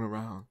just went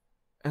around,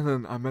 and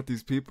then I met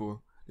these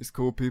people, these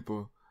cool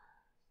people.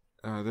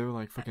 They were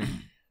like fucking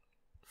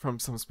from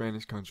some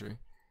Spanish country,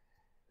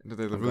 and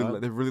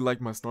they really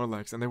liked my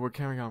Snorlax, and they were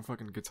carrying on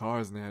fucking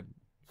guitars, and they had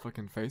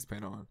fucking face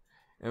paint on.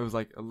 And it was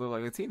like a little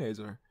like a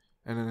teenager,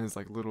 and then his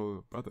like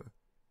little brother,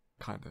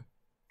 kinda.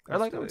 I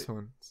like them tight.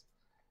 twins.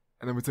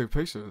 And then we took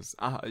pictures.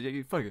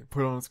 Yeah, fuck it,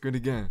 put it on the screen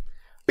again.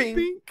 Bing.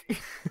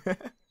 Bink.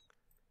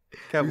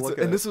 Kev, look at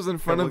And it. this was in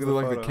front Kev, of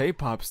look at the photo.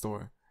 K-pop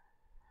store.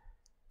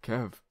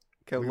 Kev.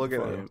 Kev, look at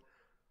at the it. photo.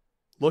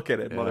 Look at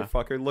it, Yeah.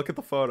 motherfucker. Look at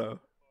the photo.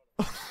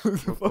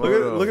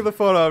 Photo. Look at the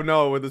photo of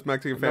Noah with his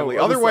Mexican family.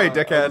 No, other other way, side,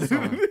 other dickhead.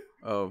 side.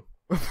 Oh.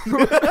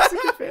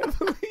 Mexican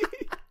family.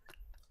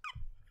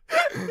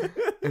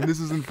 And this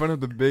was in front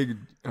of the big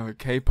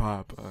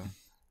K-pop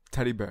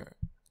teddy bear.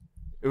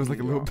 It was like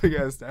a little big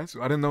ass statue.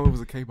 I didn't know it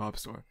was a K-pop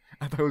store.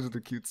 I thought it was just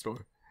a cute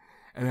store,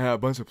 and it had a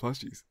bunch of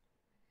plushies.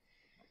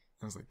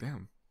 I was like,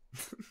 damn.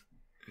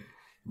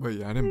 But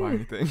yeah, I didn't buy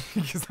anything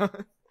because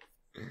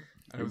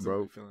I was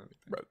broke. feeling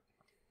anything.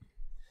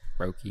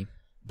 Brokey.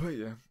 But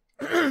yeah.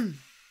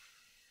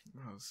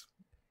 What else?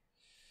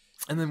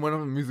 And then one of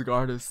the music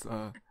artists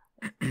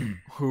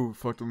who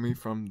fucked with me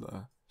from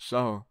the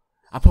show,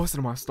 I posted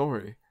on my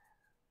story.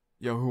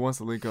 Yo, who wants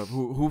to link up?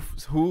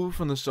 Who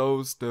from the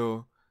show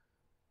still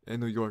in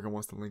New York and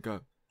wants to link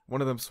up?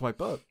 One of them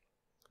swiped up.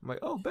 I'm like,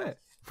 oh, bet.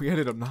 We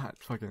ended up not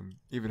fucking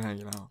even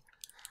hanging out.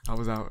 I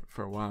was out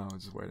for a while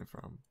just waiting for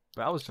him.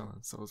 But I was chilling,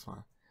 so it was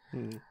fine.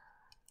 You're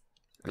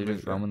And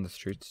just then, roaming the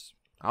streets.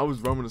 I was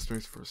roaming the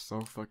streets for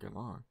so fucking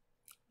long.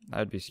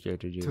 I'd be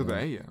scared to do Till the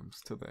that.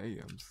 AMs. Till the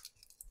AMs.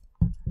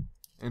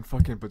 In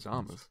fucking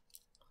pajamas.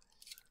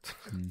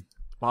 Hmm.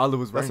 While it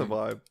was That's a raining.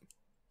 vibe.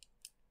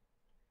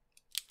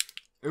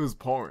 It was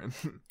pouring.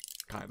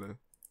 Kinda.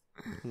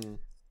 Hmm.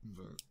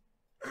 But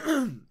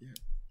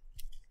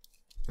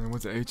yeah. And I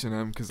went to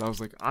H&M because I was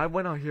like, I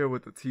went out here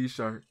with a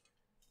t-shirt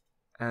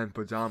and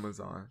pajamas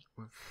on.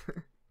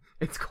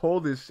 It's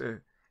cold as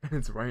shit and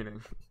it's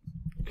raining.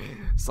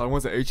 So I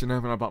went to H&M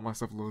and I bought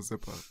myself a little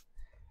zip up.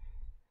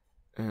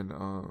 And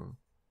I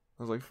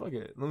was like, fuck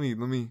it. Let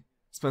me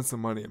spend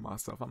some money on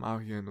myself. I'm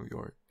out here in New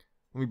York.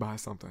 Let me buy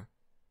something.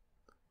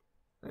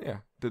 And yeah,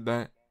 did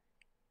that.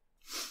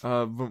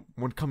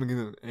 When coming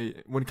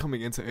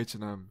into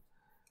H&M,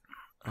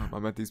 I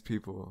met these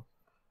people.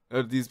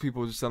 These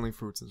people were just selling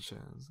fruits and shit.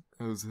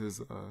 It was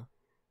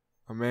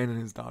a man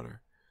and his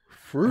daughter.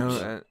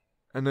 Fruits.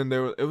 And then they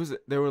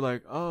were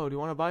like, oh, do you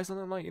want to buy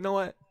something? I'm like, you know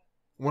what?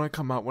 When I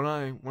come out, when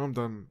I'm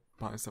done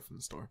buying stuff in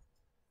the store,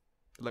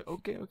 they're like,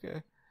 okay.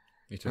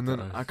 And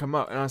then I come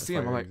out and I see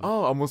him. I'm like,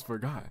 oh, I almost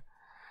forgot.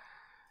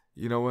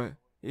 You know what?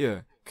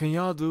 Yeah. Can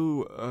y'all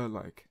do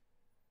like,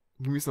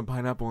 give me some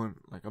pineapple and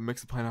like a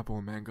mix of pineapple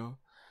and mango?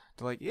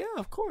 They're like, yeah,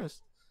 of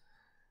course.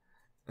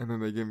 And then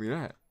they give me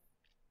that,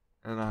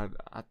 and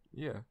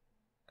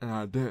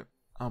I dip.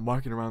 I'm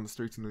walking around the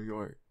streets of New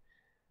York,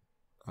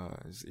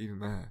 just eating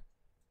that.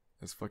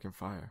 It's fucking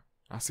fire.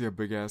 I see a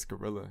big ass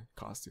gorilla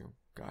costume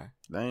guy.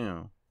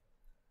 Damn.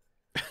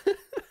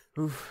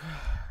 Oof.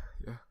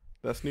 Yeah.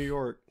 That's New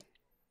York.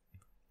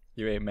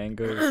 You ate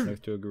mangoes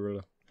next to a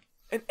gorilla.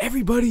 And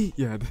everybody,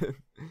 yeah, I did.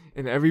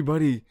 And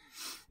everybody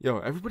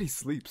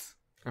sleeps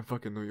in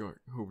fucking New York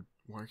who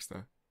works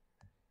there.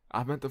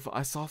 I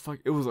saw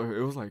it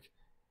was like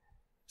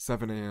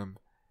 7 a.m.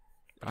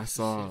 I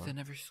saw. That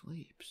never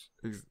sleeps.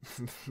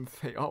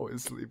 They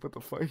always sleep. What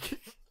the fuck?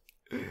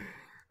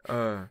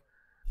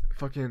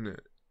 Fucking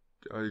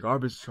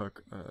garbage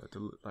truck,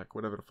 like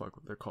whatever the fuck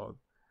they're called,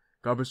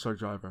 garbage truck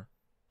driver,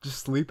 just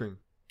sleeping.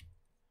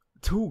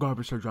 2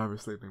 garbage truck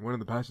drivers sleeping. One in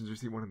the passenger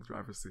seat, one in the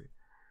driver's seat.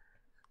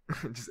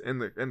 Just in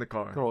the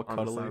car They're all on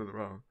cuddly. the side of the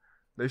road.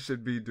 They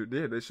should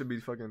be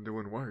fucking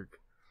doing work.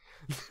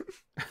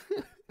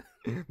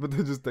 But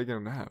they're just taking a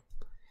nap.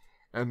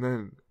 And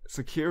then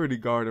security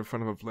guard in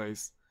front of a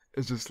place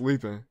is just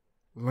sleeping,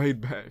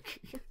 laid back.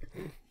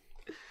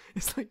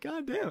 It's like,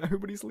 goddamn,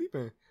 everybody's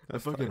sleeping. The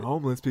fucking funny.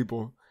 homeless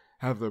people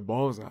have their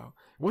balls out.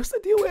 What's the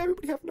deal with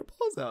everybody having their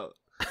balls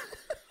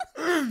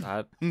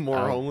out? More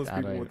homeless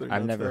people with their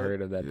nuts I've never out.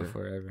 heard of that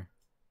before ever.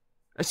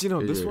 Actually,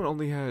 no, this Yeah. one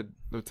only had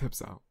their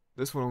tips out.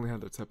 This one only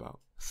had their tip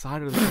out.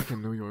 Side of the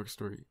fucking New York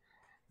street.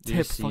 Do you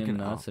Tip see fucking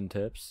nuts out. and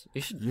tips?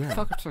 You should Yeah.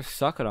 fucking start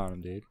sucking on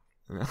them, dude.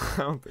 I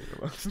don't think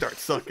about it. Start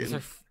sucking. These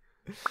are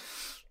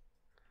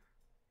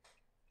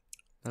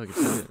Look at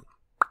that.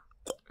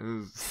 It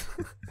was,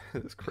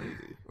 It's crazy.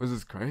 it was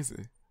just crazy.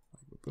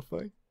 Like, what the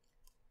fuck?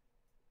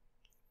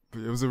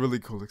 But it was a really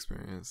cool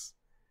experience.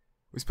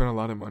 We spent a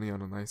lot of money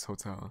on a nice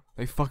hotel.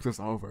 They fucked us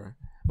over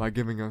by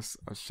giving us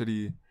a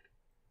shitty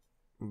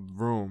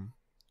room.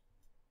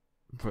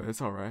 But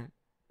it's alright.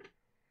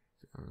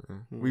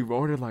 We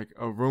ordered like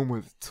a room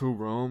with 2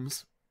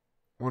 rooms.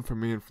 One for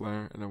me and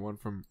Flair, and then one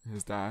from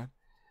his dad.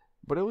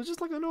 But it was just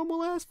like a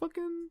normal ass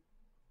fucking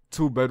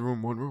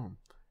 2-bedroom, 1 room.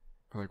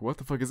 I'm like, what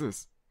the fuck is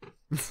this?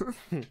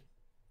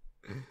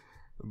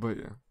 But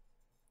yeah.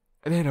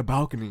 And they had a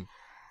balcony.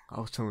 I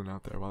was chilling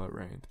out there while it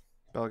rained.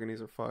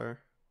 Balconies are fire.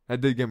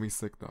 That did get me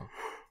sick though.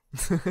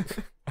 You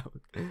did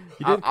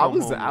I come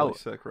was home out. really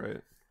sick,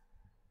 right?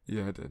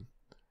 Yeah, I did.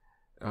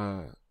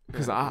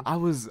 Because Yeah, I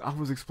was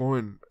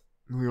exploring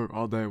New York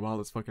all day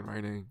while it's fucking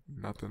raining.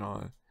 Nothing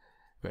on,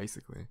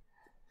 basically.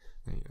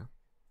 And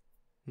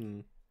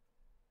yeah.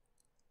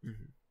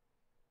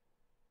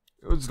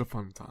 It was just a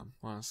fun time,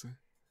 honestly.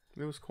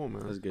 It was cool,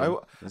 man. That's good.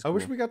 That's I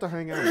wish cool. we got to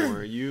hang out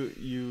more.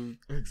 You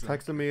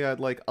texted me at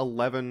like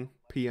 11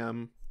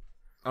 p.m.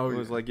 Oh, It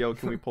was yeah. like, yo,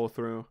 can we pull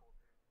through?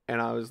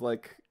 And I was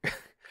like,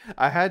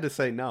 I had to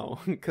say no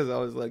because I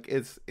was like,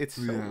 it's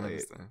so Yeah, I late.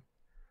 understand.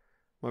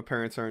 My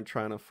parents aren't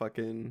trying to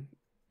fucking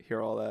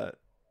hear all that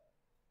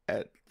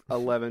at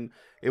 11.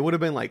 It would have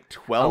been like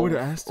 12 would've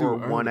asked you or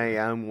 1 earlier.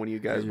 a.m. when you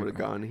guys Yeah, would have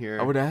you're right. gone here.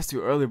 I would have asked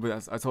you earlier,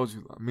 but I told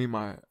you, me and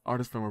my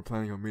artist friend were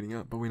planning on meeting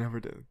up, but we never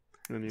did.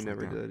 And you It's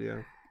never like, did,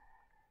 yeah.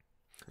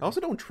 I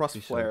also don't trust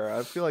You should. Flair.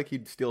 I feel like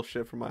he'd steal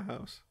shit from my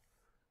house.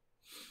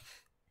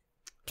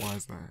 Why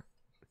is that?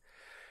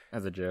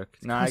 As a joke.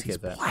 No, I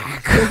get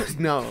that.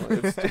 No,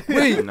 it's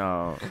Wait,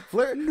 No.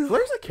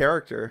 Flair's a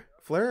character.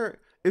 Flair,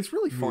 it's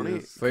really funny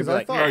is. because Flair's I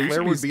like, thought "No, you Flair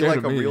should be would be scared like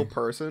of a me." real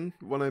person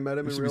when I met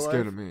him You in should real be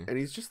scared life, of me. and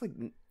he's just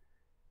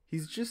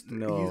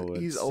No,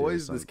 he's it's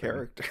always something. this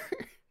character.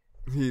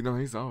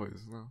 he's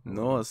always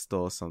Noah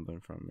stole something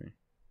from me.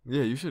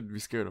 Yeah, you should be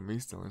scared of me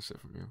stealing shit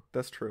from you.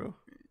 That's true.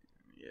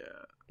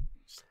 Yeah.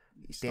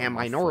 Damn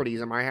minorities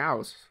in my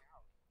house.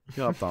 He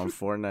hopped on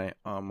Fortnite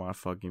on my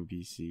fucking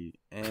PC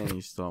and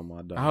he stole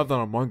my dog. I hopped on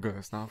Among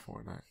Us, not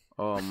Fortnite.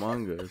 Oh,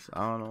 Among Us.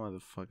 I don't know what the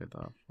fuck I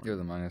thought. You're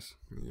the minus.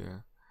 Yeah.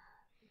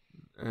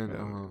 And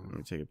Let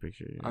me take a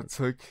picture. Of you. I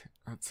took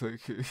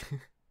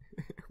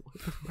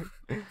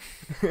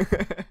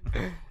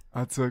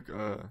I took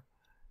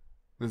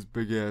this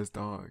big ass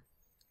dog,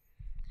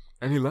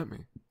 and he let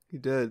me. He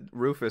did.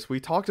 Rufus, we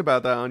talked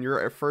about that on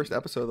your first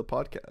episode of the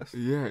podcast.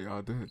 Yeah,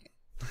 y'all did.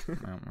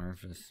 Mount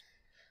Rufus.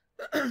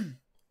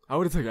 I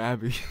would have took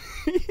Abby.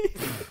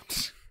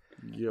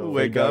 Yo,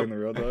 Wake Dog up. in the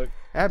real dog.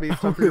 Abby, it's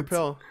time for your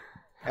pill.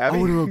 I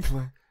would Abby,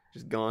 have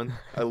just gone.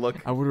 I look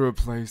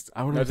replaced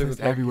Imagine replaced it's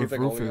like- Abby with he's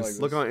like holding it Rufus.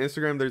 like look on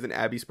Instagram. There's an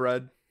Abby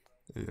spread.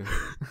 Yeah.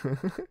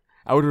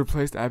 I would have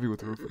replaced Abby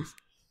with Rufus.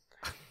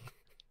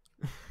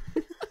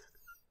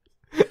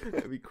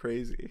 That'd be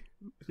crazy.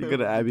 You go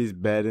to Abby's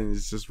bed and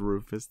it's just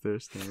Rufus there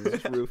standing.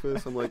 It's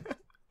Rufus. I'm like,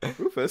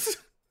 Rufus?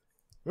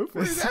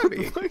 Rufus. Where's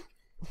Abby?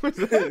 Where's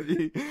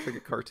Abby? It's like a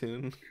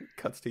cartoon.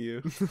 Cuts to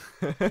you.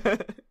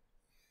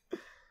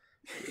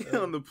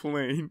 On the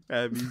plane.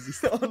 Abby's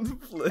just on the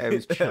plane.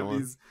 Abby's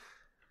chilling.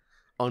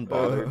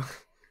 Unbothered.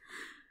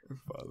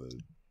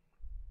 Bothered.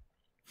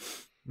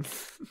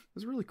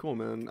 It's really cool,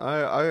 man.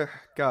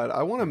 God,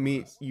 I want to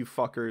meet you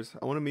fuckers.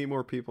 I want to meet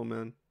more people,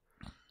 man.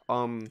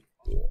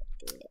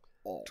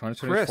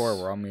 2024, Chris.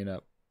 we're all meeting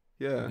up.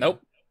 Yeah.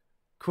 Nope.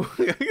 Cool.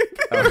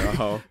 Oh,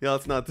 no. Yeah,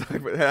 let's not talk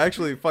about.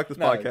 Actually, fuck this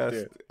No, podcast.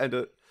 dude. End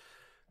it.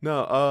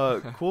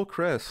 No, cool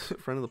Chris,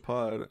 friend of the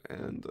pod,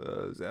 and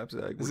Zap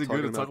Zag. Is We're it good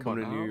talking to about talk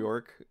coming about to New now?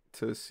 York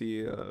to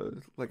see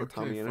like a Okay,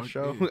 Tommy Anna fuck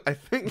show. me. I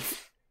think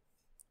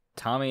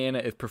Tommy Anna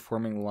is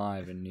performing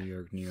live in New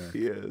York, New York.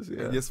 he is.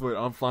 Yeah. And guess what?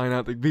 I'm flying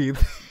out the beat.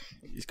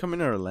 He's coming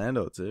to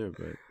Orlando too,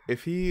 but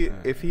If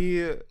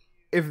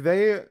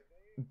they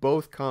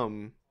both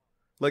come,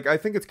 like I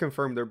think it's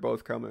confirmed they're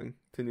both coming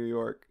to New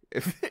York.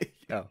 If they,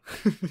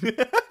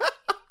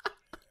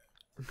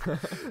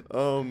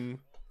 Oh.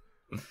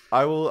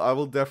 I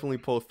will definitely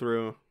pull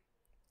through.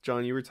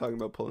 John, you were talking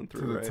about pulling to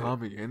through, the right?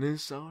 Tommy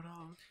Ennis show,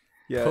 dog.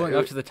 Yeah, Pulling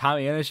up to the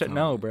Tommy Anna shit?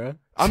 No, bro.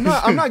 I'm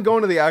not going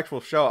to the actual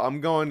show.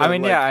 I'm going to I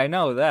mean, like, yeah, I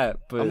know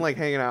that, but I'm like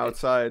hanging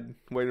outside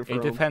waiting for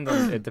it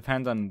him.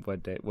 depends on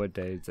what day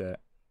it's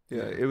at.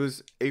 Yeah, it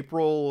was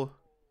April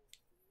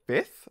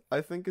 5th,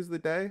 I think is the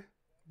day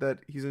that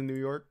he's in New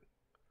York.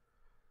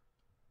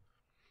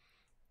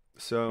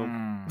 So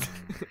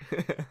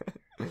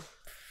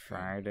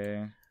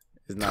Friday.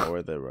 it's not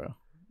worth it, bro.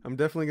 I'm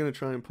definitely gonna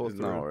try and pull It's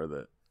through. not worth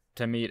it.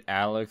 To meet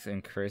Alex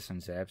and Chris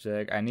and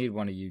Zapzag. I need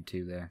one of you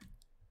two there.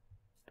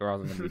 Or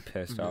else I'm gonna be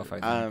pissed off, I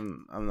think.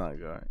 I'm not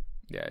going.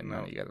 Yeah,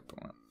 no, no. you gotta pull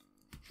up.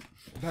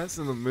 That's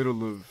in the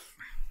middle of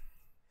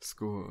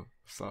school,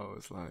 so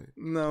it's like,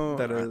 No,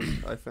 That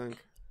is, I think.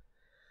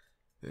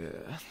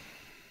 yeah.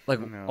 Like,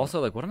 No. also,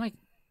 like, what am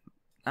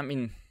I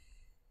mean,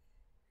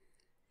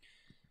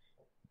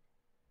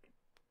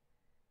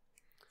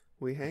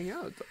 We hang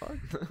out, dog.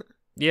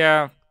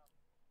 yeah.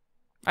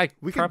 I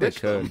We can probably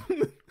ditch could.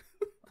 them.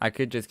 I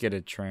could just get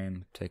a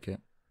train ticket.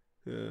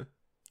 Yeah.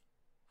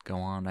 Go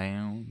on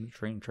down the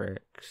train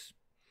tracks.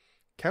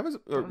 Kev is,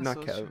 or That's not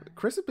so Kev. true.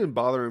 Chris has been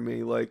bothering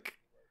me. Like,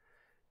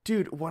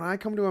 dude, when I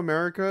come to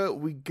America,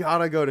 we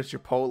gotta go to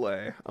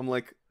Chipotle. I'm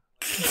like,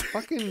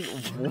 fucking.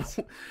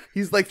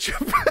 He's like,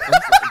 Fucking.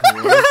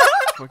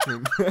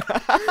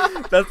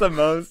 That's the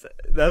most.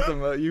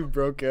 You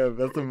broke up.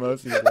 That's the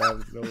most he's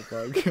laughed in the whole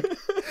podcast.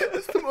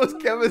 That's the most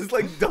Kev has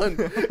like done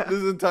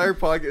this entire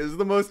podcast. This is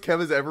the most Kev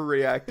has ever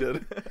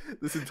reacted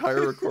this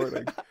entire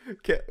recording.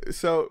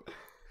 So,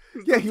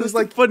 yeah, he was That's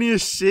like, the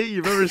funniest shit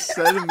you've ever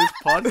said in this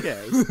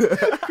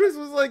podcast. Chris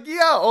was like,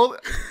 yeah.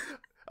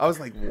 I was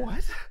like,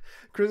 what?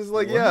 Chris is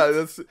like, yeah,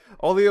 that's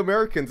all the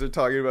Americans are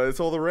talking about. It's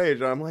all the rage.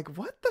 And I'm like,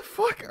 what the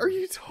fuck are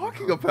you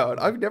talking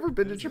about? I've never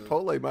been to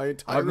Chipotle my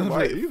entire I've never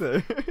life.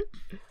 either.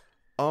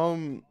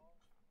 And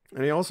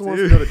he also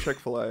wants to go to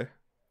Chick-fil-A.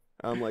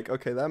 I'm like,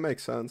 okay, that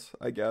makes sense,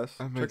 I guess.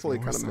 That makes Chick-fil-A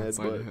more kind of mid, sense,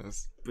 I but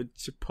guess. But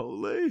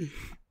Chipotle?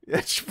 yeah,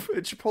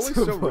 Chipotle's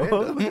so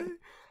random.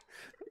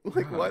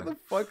 Like, why the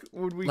fuck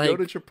would we go Like,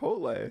 to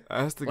Chipotle?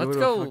 I has to Let's go to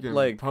go, fucking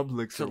like,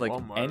 Publix to or like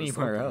Walmart or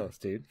anywhere something. else,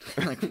 dude.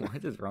 Like,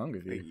 what is wrong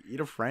with Like, you? eat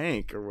a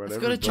Frank or Let's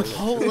whatever. go to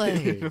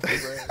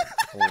Chipotle.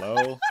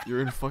 Hello. You're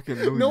in fucking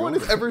New No York. one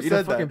has ever Eat a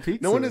said fucking that.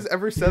 pizza. No one has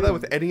ever said that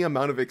with any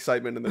amount of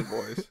excitement in their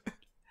voice.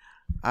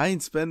 I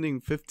ain't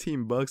spending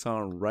 $15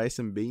 on rice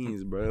and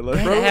beans, bro.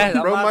 Like, Yeah.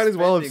 Bro, I'm bro not might as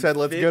well have spending said,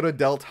 let's go to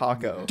Del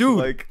Taco. Dude.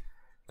 Like,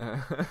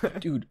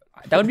 Dude,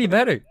 that would be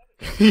better.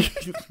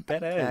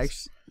 Badass.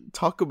 actually,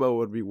 Taco Bell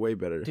would be way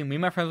better. Dude, me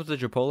and my friends went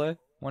to Chipotle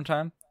one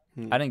time.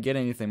 I didn't get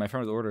anything. My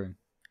friend was ordering.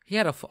 He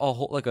had a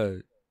whole, like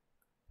a,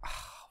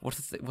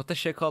 what the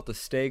shit called? The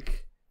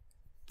steak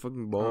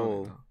Fucking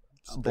bowl.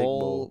 Steak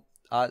bowl,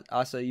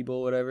 acai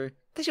bowl, whatever.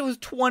 That shit was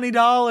 $20.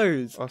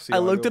 I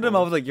Asiago looked at him.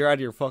 bowl. I was like, "You're out of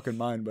your fucking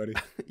mind, buddy.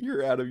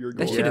 you're out of your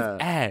That goal. shit Yeah.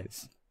 is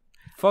ass."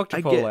 Fuck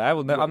Chipotle. I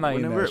will. I'm not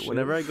eating that shit.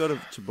 Whenever I go to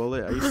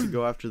Chipotle, I used to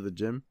go after the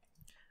gym.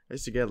 I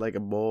used to get like a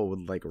bowl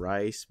with like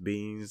rice,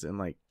 beans, and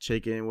like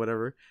chicken,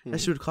 whatever. That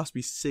shit would cost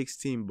me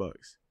 $16.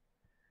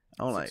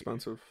 I'm It's like,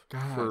 expensive.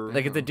 God, For,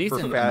 Like, it's a for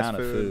decent fast amount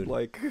of food.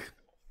 food.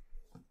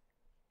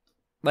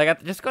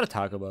 Like, just go to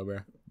Taco Bell, bro.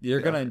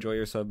 You're gonna enjoy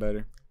yourself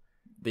better.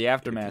 The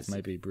aftermath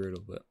might be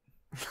brutal, but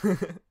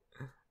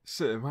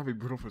shit, it might be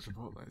brutal for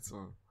Chipotle,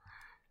 so.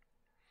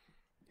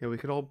 yeah, we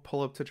could all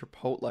pull up to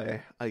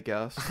Chipotle, I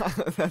guess.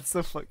 That's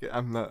the fucking.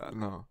 I'm not.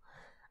 No.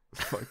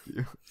 Fuck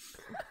you.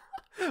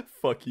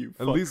 Fuck you.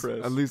 At Fuck least,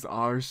 Chris. at least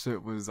our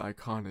shit was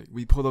iconic.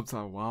 We pulled up to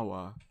a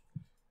Wawa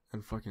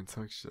and fucking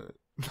took shit.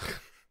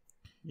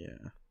 yeah.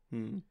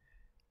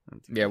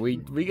 Yeah, we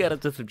got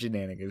up to some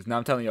shenanigans. Now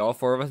I'm telling you, all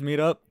 4 of us meet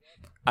up.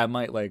 I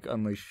might like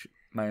unleash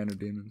my inner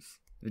demons.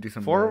 We do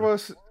some.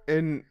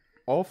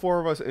 All 4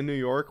 of us in New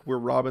York. We're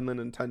robbing the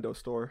Nintendo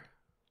store.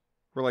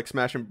 We're like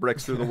smashing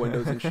bricks through the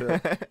windows and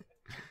shit.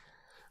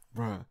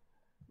 Bruh,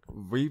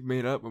 we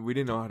made up and we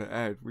didn't know how to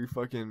act. We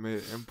fucking made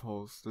an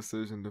impulse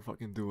decision to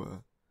fucking do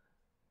a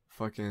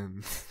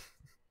fucking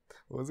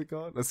what was it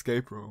called?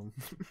 Escape room.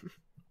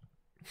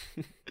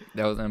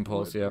 That was an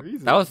impulse, yeah.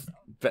 That was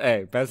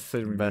best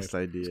decision we Best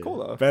made. idea. It's cool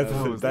though.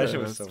 That shit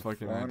was so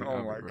fucking fun.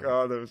 Oh my bro.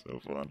 god, that was so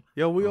fun.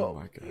 Yo, we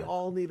Oh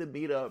all need to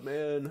meet up,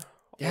 man.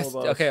 Yes.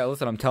 All of us. Okay,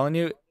 listen, I'm telling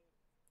you,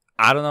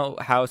 I don't know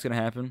how it's gonna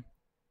happen.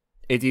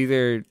 It's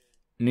either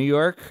New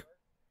York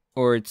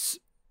or it's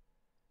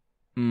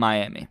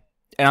Miami,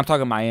 and I'm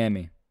talking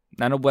Miami,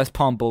 not a West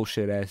Palm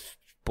bullshit.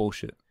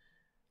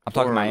 I'm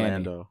talking Miami,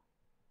 Orlando.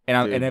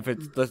 and if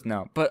it's listen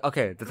no, but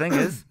okay. The thing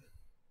is,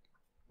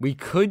 we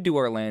could do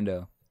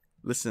Orlando,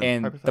 Listen,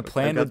 and the hypothetical.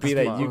 plan I got would be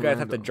this that you guys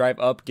have to Orlando. drive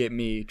up, get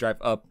me, drive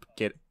up,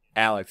 get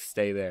Alex,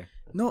 stay there.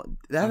 no,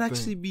 that'd I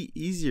actually be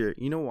easier.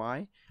 You know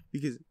why?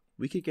 Because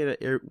we could get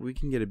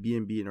a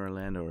B&B in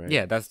Orlando, right?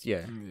 Yeah, that's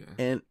Yeah.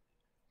 And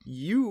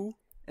you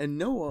and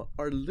Noah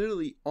are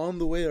literally on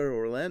the way to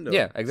Orlando.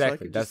 Yeah, So I exactly.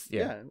 could That's- just-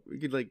 yeah. We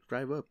could like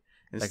drive up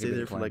and That could stay be the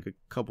there for plan. like a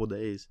couple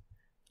days.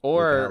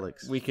 Or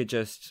Alex. we could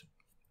just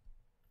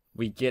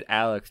we get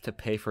Alex to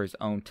pay for his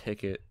own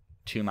ticket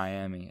to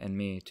Miami and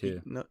me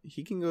too. No,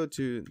 he can go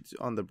to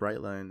on the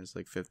Bright Line. It's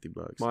like $50.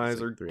 My It's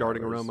eyes like are 3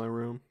 darting hours. around my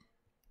room.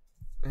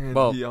 And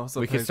Well, he also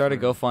we could pays start a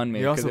for it. GoFundMe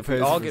He because also if we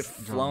pays all for get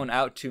his flown job.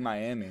 out to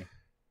Miami,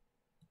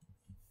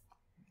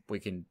 we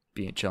can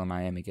chill in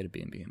Miami, get a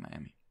B&B in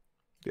Miami.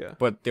 Yeah.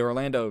 But the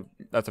Orlando,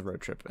 that's a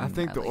road trip. I and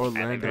think the like-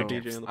 Orlando.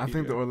 DJ on the I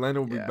think the PJ.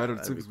 Orlando would be Yeah, better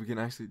that'd too be- because we can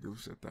actually do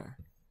shit there.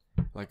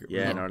 Like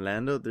Yeah, in know,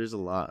 Orlando, there's a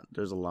lot.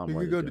 There's a lot We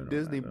more. could go do to in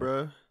Disney, Orlando.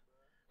 bro.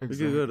 We could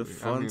go to exactly.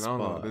 fun I don't know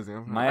spot. about Disney.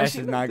 I'm My not- ass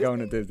is not going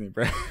to Disney,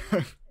 bro.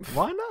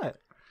 Why not?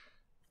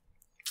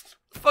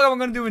 The fuck am I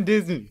gonna do in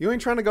Disney? You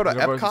ain't trying to go to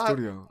Universal Epcot?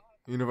 Studio.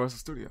 Universal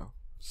Studio.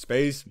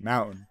 Space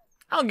Mountain.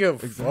 I don't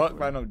give a fuck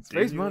about no Space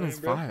Disney Mountain land, is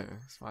bro. fire.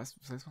 Space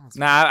Mountain's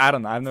Nah, I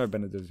don't know. I've never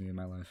been to Disney in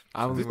my life.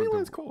 I only went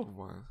Disneyland's to cool.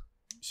 one.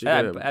 Should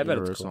I go to bet it's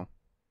Universal. cool.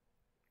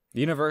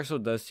 Universal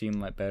does seem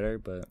like better,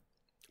 but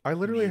I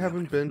literally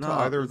haven't been to No,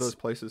 either of it's- those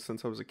places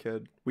since I was a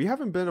kid. We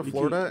haven't been to We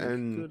Florida could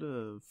in go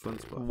to fun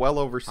spot. well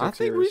over 6 I years.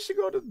 think we should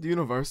go to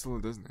Universal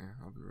and Disney.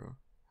 I'll be real.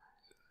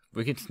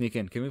 we can sneak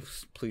in. Can we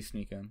please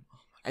sneak in?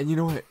 And you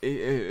know what?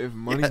 If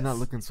money's not Yes.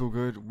 looking so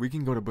good, we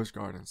can go to Busch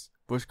Gardens.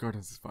 Busch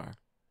Gardens is fire.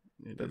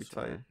 Yeah, That'd be that's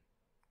tight. fine.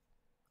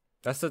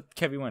 That's the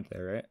Kevin went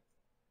there, right?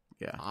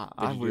 Yeah,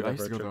 I you do that used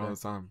to road go there trip all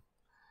the time.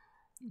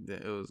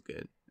 it was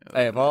good. It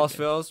Hey, was if all else good.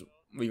 fails,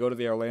 we go to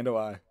the Orlando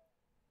Eye.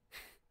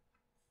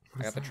 I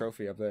What's got the that?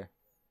 trophy up there.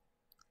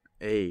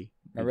 Hey,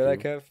 Remember that,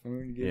 me Kev? When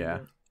we get Yeah.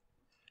 there?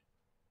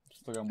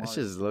 Just look at That's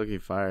Mark. just low-key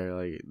fire.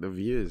 Like the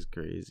view is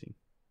crazy.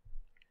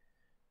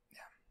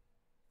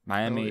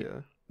 Miami. Hell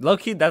yeah. Low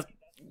key, that's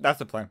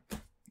the plan.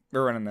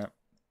 We're running that.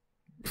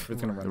 We're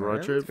just gonna run The that. road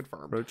It's trip.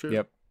 confirmed. Road trip.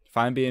 Yep.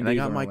 Find B&B's And I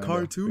got in my Orlando.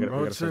 car, too. We gotta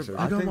Road fix trip. it.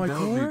 I got think my that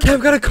would car. be-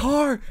 Kev got a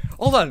car.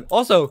 Hold on.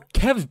 Also,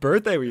 Kev's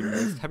birthday we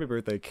missed. Happy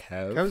birthday,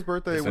 Kev. Kev's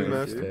birthday we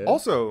That's missed. good.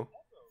 Also,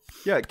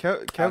 yeah,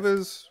 Kev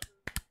is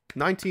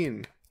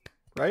 19,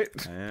 right?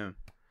 I am.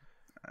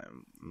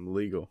 I'm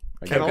legal.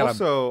 I Kev And got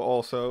a-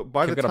 also,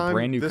 by Kev the got a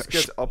brand time new this car.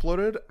 gets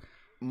uploaded,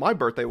 my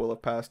birthday will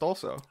have passed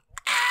also.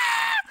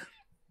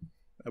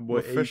 That We're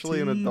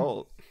officially an 18.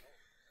 adult.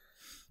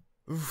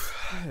 Oof,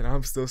 and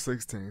I'm still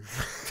 16.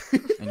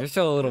 And you're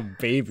still a little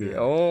baby. Yeah.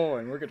 Oh,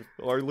 and we're gonna.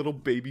 Our little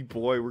baby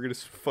boy, we're gonna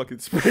fucking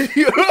spray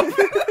you up.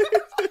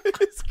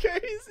 It's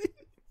crazy.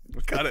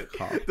 Got it.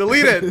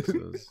 Delete it.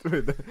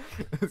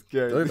 That's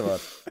scary.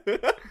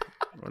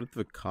 What if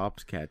the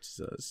cops catches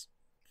us?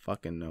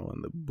 Fucking no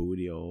in the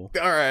booty hole.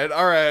 All right.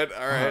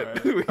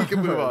 We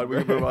can move on. We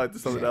can move on to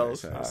something Sorry,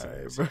 else. sorry,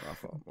 Alright, sorry.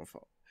 My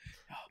fault.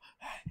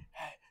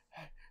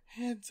 Hey,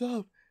 hands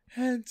up,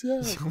 hands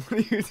up. What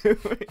are you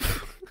doing?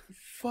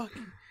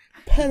 Fucking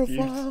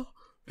pedophile.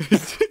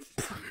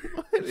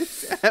 What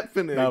is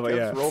happening? No, but Kev's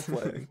yeah. role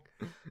playing.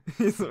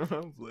 He's a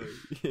role player.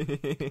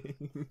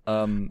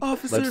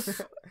 Officer,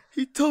 let's-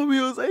 he told me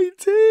I was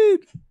 18.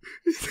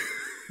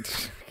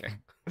 Okay.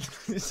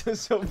 He's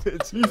just so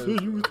bitch. He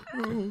said you was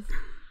 12.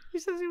 He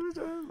says he was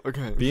 12.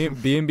 Okay.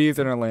 B&B's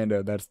in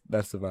Orlando. That's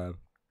the vibe.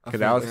 I 'Cause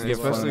feel Alex like- can get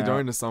especially flown during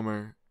out. the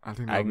summer. I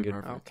think I that can would be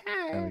get- perfect.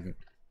 That'd be good.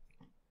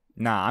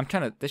 Nah, I'm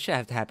trying to. This shit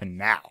has to happen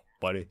now,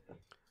 buddy.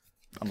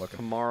 I'm looking.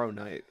 Tomorrow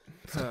night.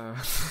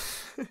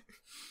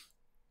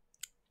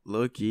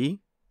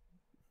 Low-key,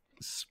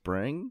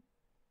 spring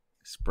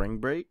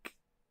break.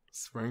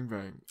 Spring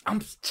break.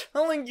 I'm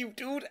telling you,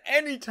 dude.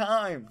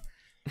 Anytime.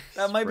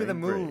 That might be the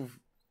Spring break. move.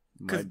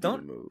 Because Might be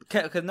don't. the move.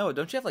 Cause no,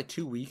 don't you have like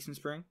 2 weeks in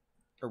spring,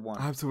 or one?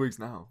 I have 2 weeks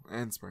now.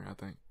 And spring, I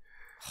think.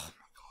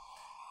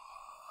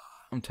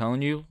 I'm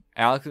telling you,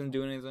 Alex isn't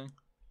doing anything.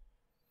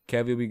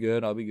 Kev will be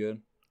good. I'll be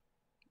good.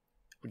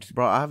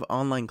 Bro, I have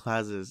online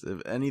classes.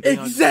 If anything,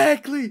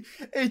 Exactly.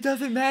 It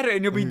doesn't matter,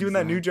 and you'll be doing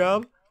that new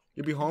job.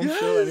 You'll be home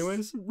still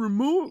anyways.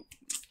 Remote.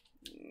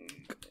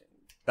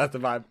 That's the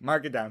vibe.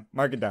 Mark it down.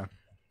 Mark it down.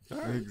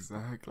 Right.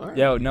 Exactly. Right.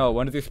 Yo, no.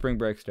 When does your spring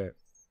break start?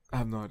 I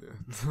have no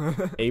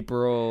idea.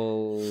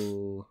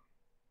 April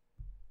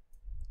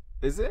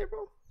Is it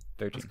April?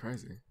 13th. That's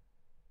crazy.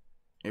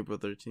 April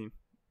 13th.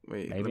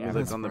 Wait, Maybe. let me I'm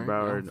look not on the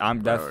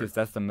spring. Broward.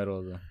 That's the middle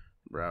of the.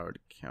 Broward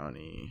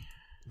County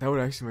That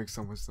would actually make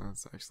so much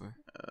sense, actually.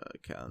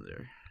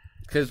 calendar.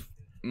 Because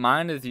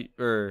mine is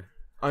or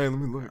Oh yeah, let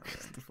me look.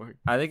 What the fuck?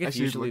 I think it's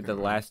Actually, usually look the at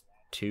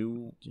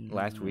it.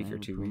 last week or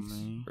 2 weeks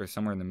May. or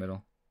somewhere in the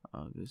middle.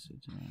 August,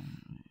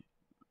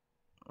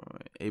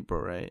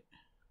 April, right?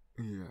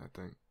 Yeah, I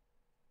think.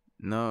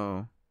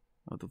 No,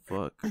 what the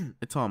fuck?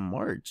 It's on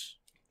March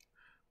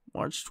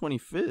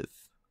 25th.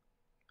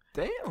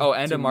 Damn. Oh,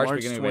 end to of March,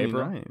 March beginning of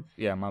April. 29th.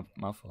 Yeah, my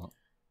fault.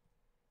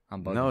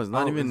 I'm bugging. No, it's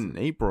not Oh, even is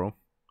April.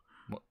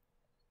 What?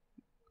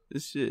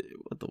 This shit,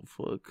 what the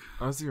fuck?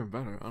 Oh, that's even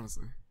better,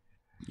 honestly.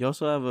 You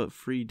also have a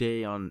free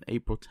day on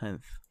April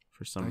 10th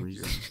for some Thank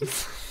reason.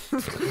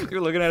 you.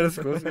 You're looking at a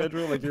school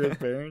schedule like you're his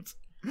parents.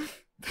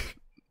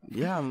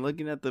 Yeah, I'm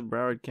looking at the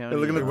Broward County.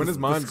 looking at When the is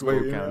mine? school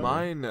Wait,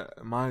 calendar.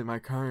 my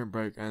current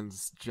break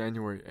ends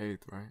January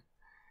 8th, right?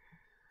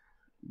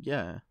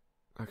 Yeah.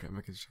 Okay,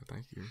 making sure.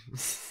 Thank you.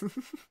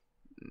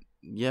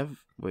 You have,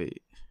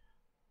 wait.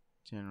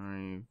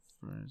 January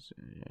 1st.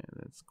 Yeah,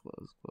 that's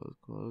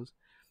close.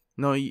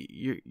 No,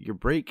 your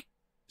break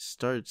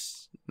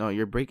starts. No,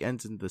 your break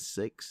ends in the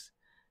 6th.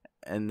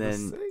 And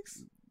then, The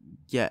 6th?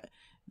 yeah,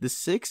 the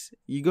 6th,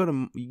 you go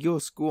to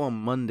school on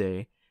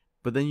Monday,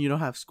 but then you don't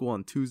have school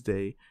on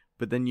Tuesday,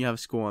 but then you have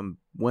school on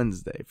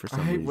Wednesday for some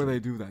I hate reason. when they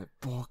do that.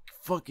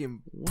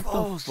 Fucking What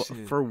bullshit.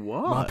 the for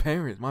what?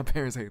 My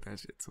parents hate that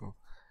shit too.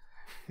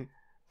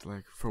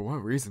 Like, for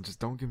what reason? Just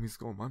don't give me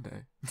school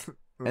Monday.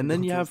 And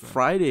then you have Tuesday.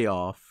 Friday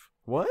off.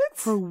 What?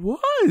 For what?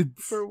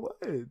 For what?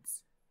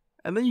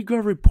 And then you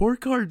got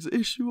report cards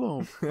issue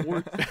on.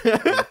 Report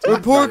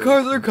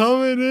cards are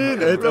coming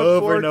in. It's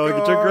over Report now.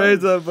 Get your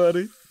grades up,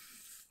 buddy.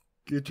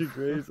 Get your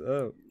grades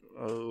up.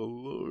 Oh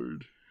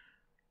Lord.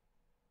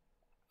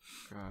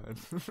 God.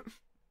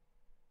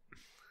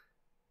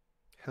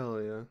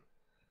 Hell yeah.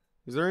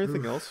 Is there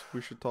anything else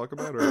we should talk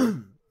about?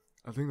 Or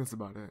I think that's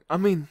about it. I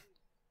mean,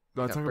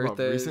 do I Got talk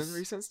birthdays. about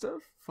recent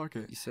stuff? Fuck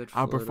it. You said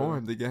I Florida.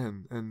 performed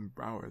again in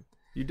Broward.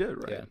 you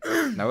did, right?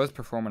 Yeah, I was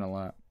performing a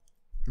lot.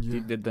 Yeah.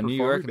 You did the New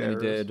York, and then you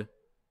Performed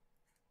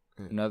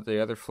did Yeah. the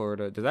other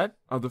Florida. Did that?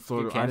 Other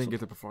Florida, I didn't canceled? get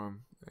to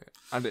perform. Yeah.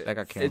 I did. That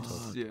got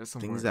canceled. It's, yeah,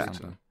 somewhere. Things in that-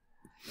 Asia.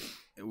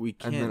 We And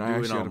can't then I do it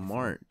actually had on a phone.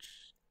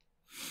 March.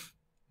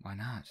 Why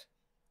not?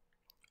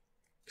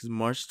 Because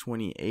March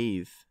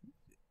 28th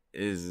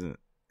is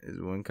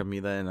when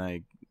Camila and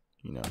I,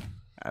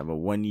 have a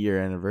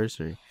 1-year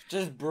anniversary.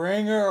 Just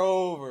bring her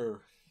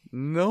over.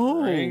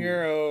 No. Bring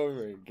her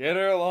over. Get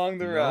her along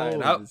the ride.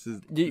 No, How- this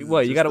is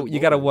what? You just got the you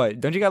got a boys. what?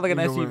 Don't you got like an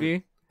You know what?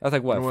 SUV? That's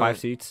like what? You know 5 what?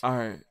 seats. All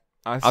right.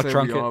 I I'll say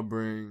trunk we it. all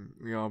bring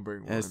It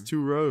one. has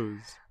 2 rows.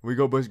 We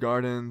go Busch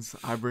Gardens.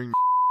 I bring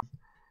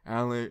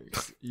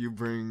Alex. You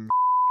bring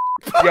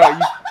Yo,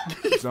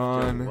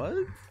 John. What?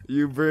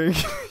 You bring.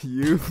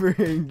 You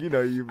bring.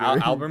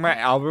 I'll bring my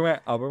aunt.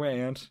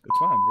 It's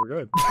fine. We're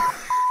good.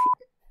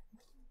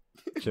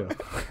 Chill.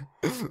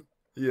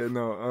 Yeah,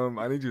 no.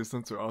 I need you to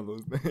censor all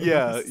those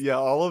names. Yeah.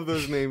 All of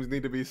those names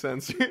need to be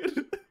censored.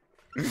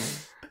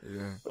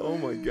 Yeah. Oh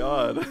my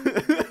god.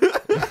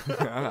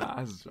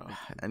 I just dropped.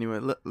 Anyway,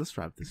 let's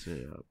wrap this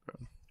shit up, bro.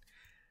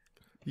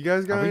 You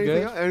guys got Are we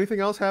anything? good? Anything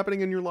else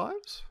happening in your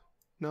lives?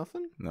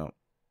 Nothing. No.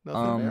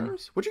 Nothing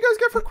matters. What'd you guys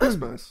get for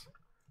Christmas?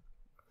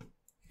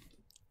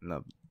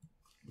 No.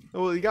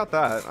 Oh, well, you got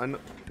that. I know.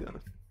 Yeah.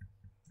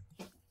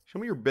 Show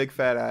me your big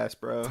fat ass,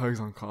 bro. Tugs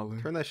on collar.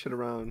 Turn that shit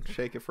around.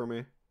 Shake it for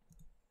me.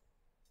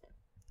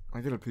 I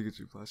get a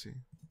Pikachu plushie.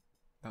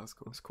 That was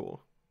cool. That's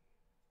cool.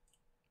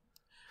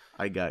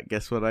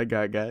 Guess what I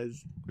got,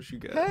 guys? What you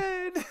get?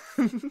 Head.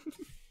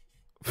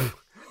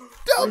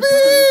 Oh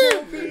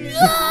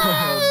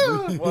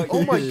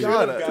my you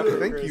god! should've got for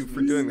Thank you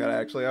for doing that.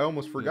 Actually, I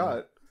almost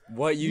forgot.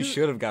 What you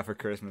should have got for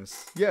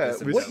Christmas. Yeah,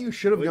 Listen, what you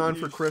should have gone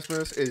for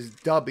Christmas is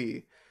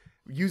Dubby.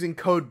 Using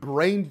code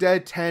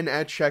BrainDead10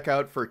 at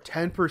checkout for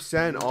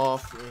 10%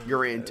 off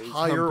your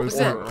entire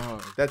 10% order.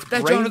 off. That's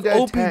That joint is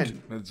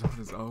BrainDead10. That joint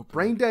is open.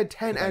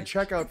 BrainDead10 at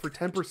checkout for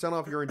 10%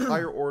 off your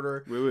entire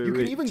order. Wait, You can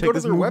wait. even Check go to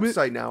this their movement.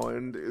 website now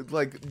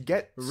and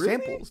get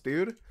samples,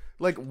 dude.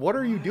 What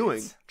are you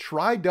doing?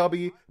 Try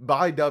Dubby,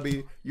 buy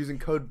Dubby using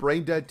code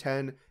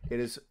BrainDead10. It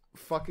is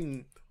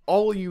fucking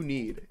all you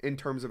need in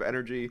terms of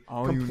energy.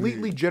 All you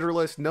Completely need.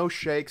 jitterless, no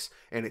shakes,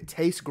 and it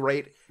tastes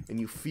great and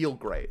you feel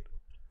great.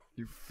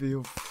 You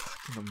feel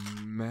fucking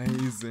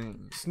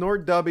amazing.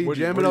 Snort Dubby,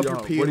 jam it up your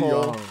pee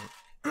hole,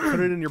 put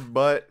it in your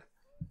butt.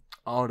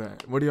 All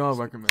that. What do y'all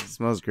recommend?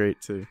 Smells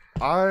great too.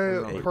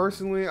 I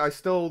personally, I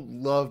still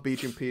love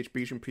Beach and Peach.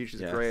 Beach and Peach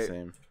is great.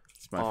 Same.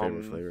 It's my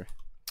favorite flavor.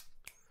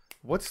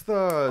 What's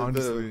the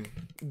Honestly,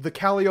 the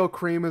Calio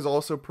cream is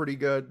also pretty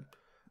good.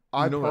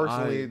 I know what,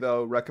 personally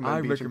though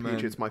recommend Beach and recommend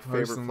Peach. It's my favorite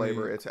personally,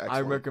 flavor. It's excellent.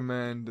 I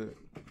recommend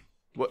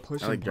What?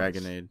 Push I like and Punch.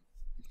 Dragonade.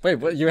 Wait,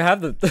 what? You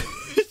have the.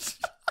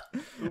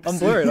 I'm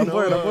blurred.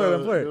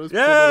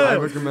 Yeah, I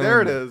recommend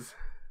there it is.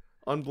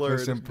 Unblurred.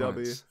 Push and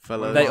W. punch.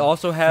 Fellas. They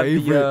also have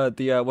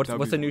Favorite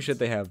what's the new shit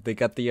they have? They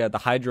got the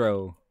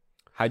hydro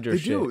They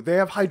shit. do. They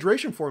have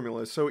hydration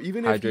formulas. So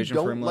even if you Hydration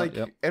don't formula, like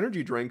yep.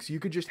 energy drinks, you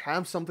could just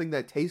have something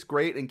that tastes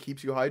great and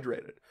keeps you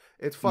hydrated.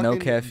 It's fucking No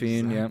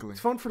caffeine. Exactly. It's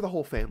fun for the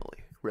whole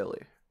family,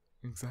 really.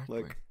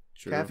 Exactly. Like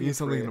True. You caffeine need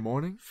something free. in the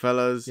morning?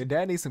 Fellas, Your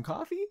dad needs some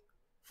coffee?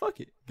 Fuck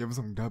it. Give him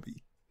some W.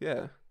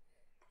 Yeah.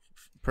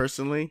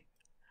 personally,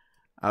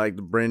 I like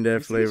the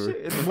Braindead flavor.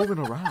 It's moving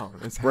around.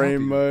 It's Brain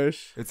happy.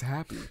 mush. It's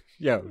happy.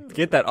 Yo,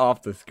 get that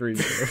off the screen.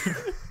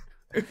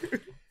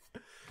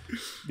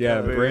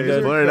 Yeah, maybe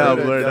Braindead. Blur it out,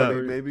 blur it Debbie,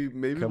 out. Maybe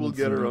Coming we'll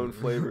get our soon. own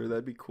flavor.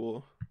 That'd be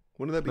cool.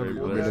 Wouldn't that be That'd be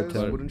cool, really guys?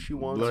 cool. Wouldn't she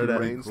want Blur some that.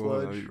 brain Cool,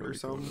 that'd sludge be or really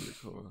something?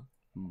 cool, really cool.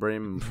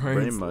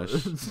 Brain mush.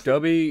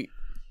 Dubby,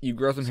 you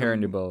grow some hair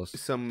in your balls.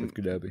 Some That's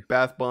good, Dubby.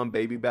 bath bomb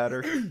baby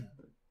batter.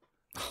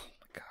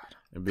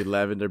 It'd be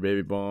lavender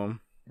baby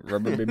balm.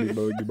 Rubber baby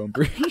bogey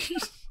bumper.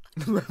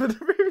 Lavender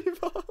baby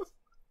balm.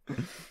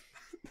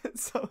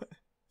 That's so.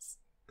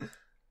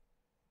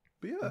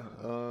 But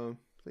yeah,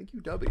 thank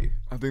you, Dubby.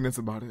 I think that's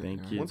about it.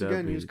 Thank yeah. you. Once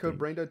again, Dubby, use code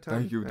Braindead10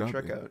 Thank you, at Dubby.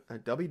 checkout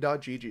at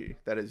dubby.gg.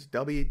 That is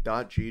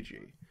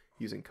dubby.gg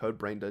using code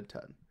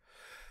Braindead10.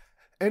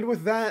 And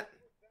with that,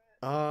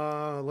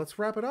 let's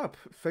wrap it up.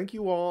 Thank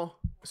you all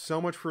so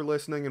much for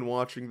listening and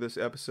watching this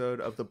episode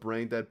of the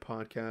Braindead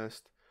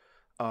Podcast.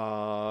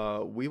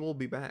 We will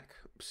be back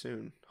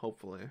soon,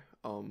 hopefully.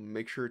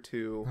 Make sure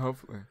to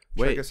Hopefully.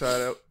 check us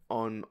out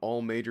on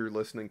all major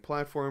listening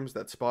platforms.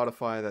 That's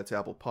Spotify, that's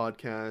Apple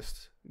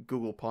Podcasts,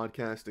 Google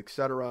Podcast,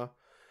 etc.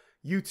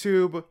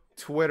 YouTube,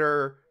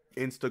 Twitter,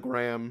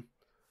 Instagram.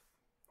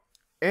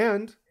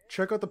 And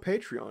check out the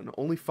Patreon.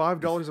 Only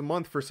 $5 a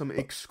month for some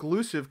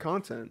exclusive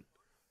content.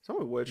 Some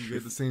of which, You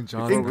get to see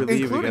John. Before we leave,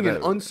 we including an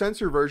gotta-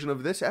 uncensored version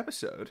of this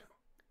episode.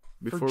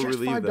 Before For just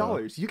we leave, though,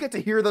 $5, you get to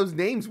hear those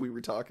names we were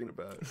talking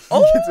about.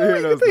 You get to hear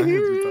you those get to names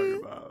hear we're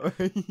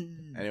it. talking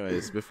about.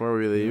 anyways, before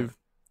we leave,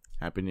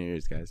 Happy New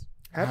Year's, guys.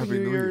 Happy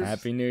New Year's.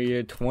 Happy New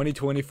Year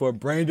 2024.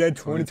 Braindead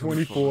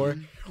 2024.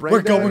 Braindead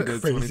We're going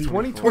Braindead crazy.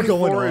 2024 We're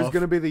going is off.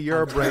 going to be the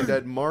year of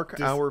Braindead. Mark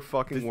our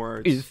fucking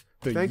words. Is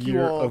the Thank year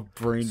you all of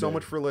Braindead. so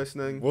much for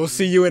listening. We'll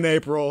see you in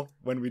April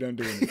when we don't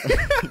do anything.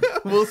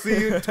 We'll see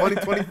you in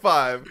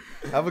 2025.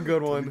 Have a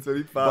good one.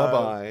 2025.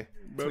 Bye-bye.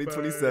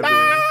 2027.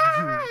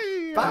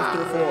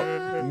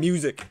 Bye.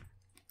 Music.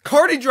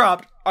 Cardi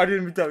dropped. I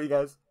didn't even tell you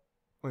guys.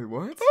 Wait,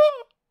 what?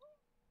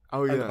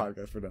 Oh, End yeah. the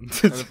podcast. We're done. End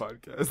the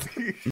podcast.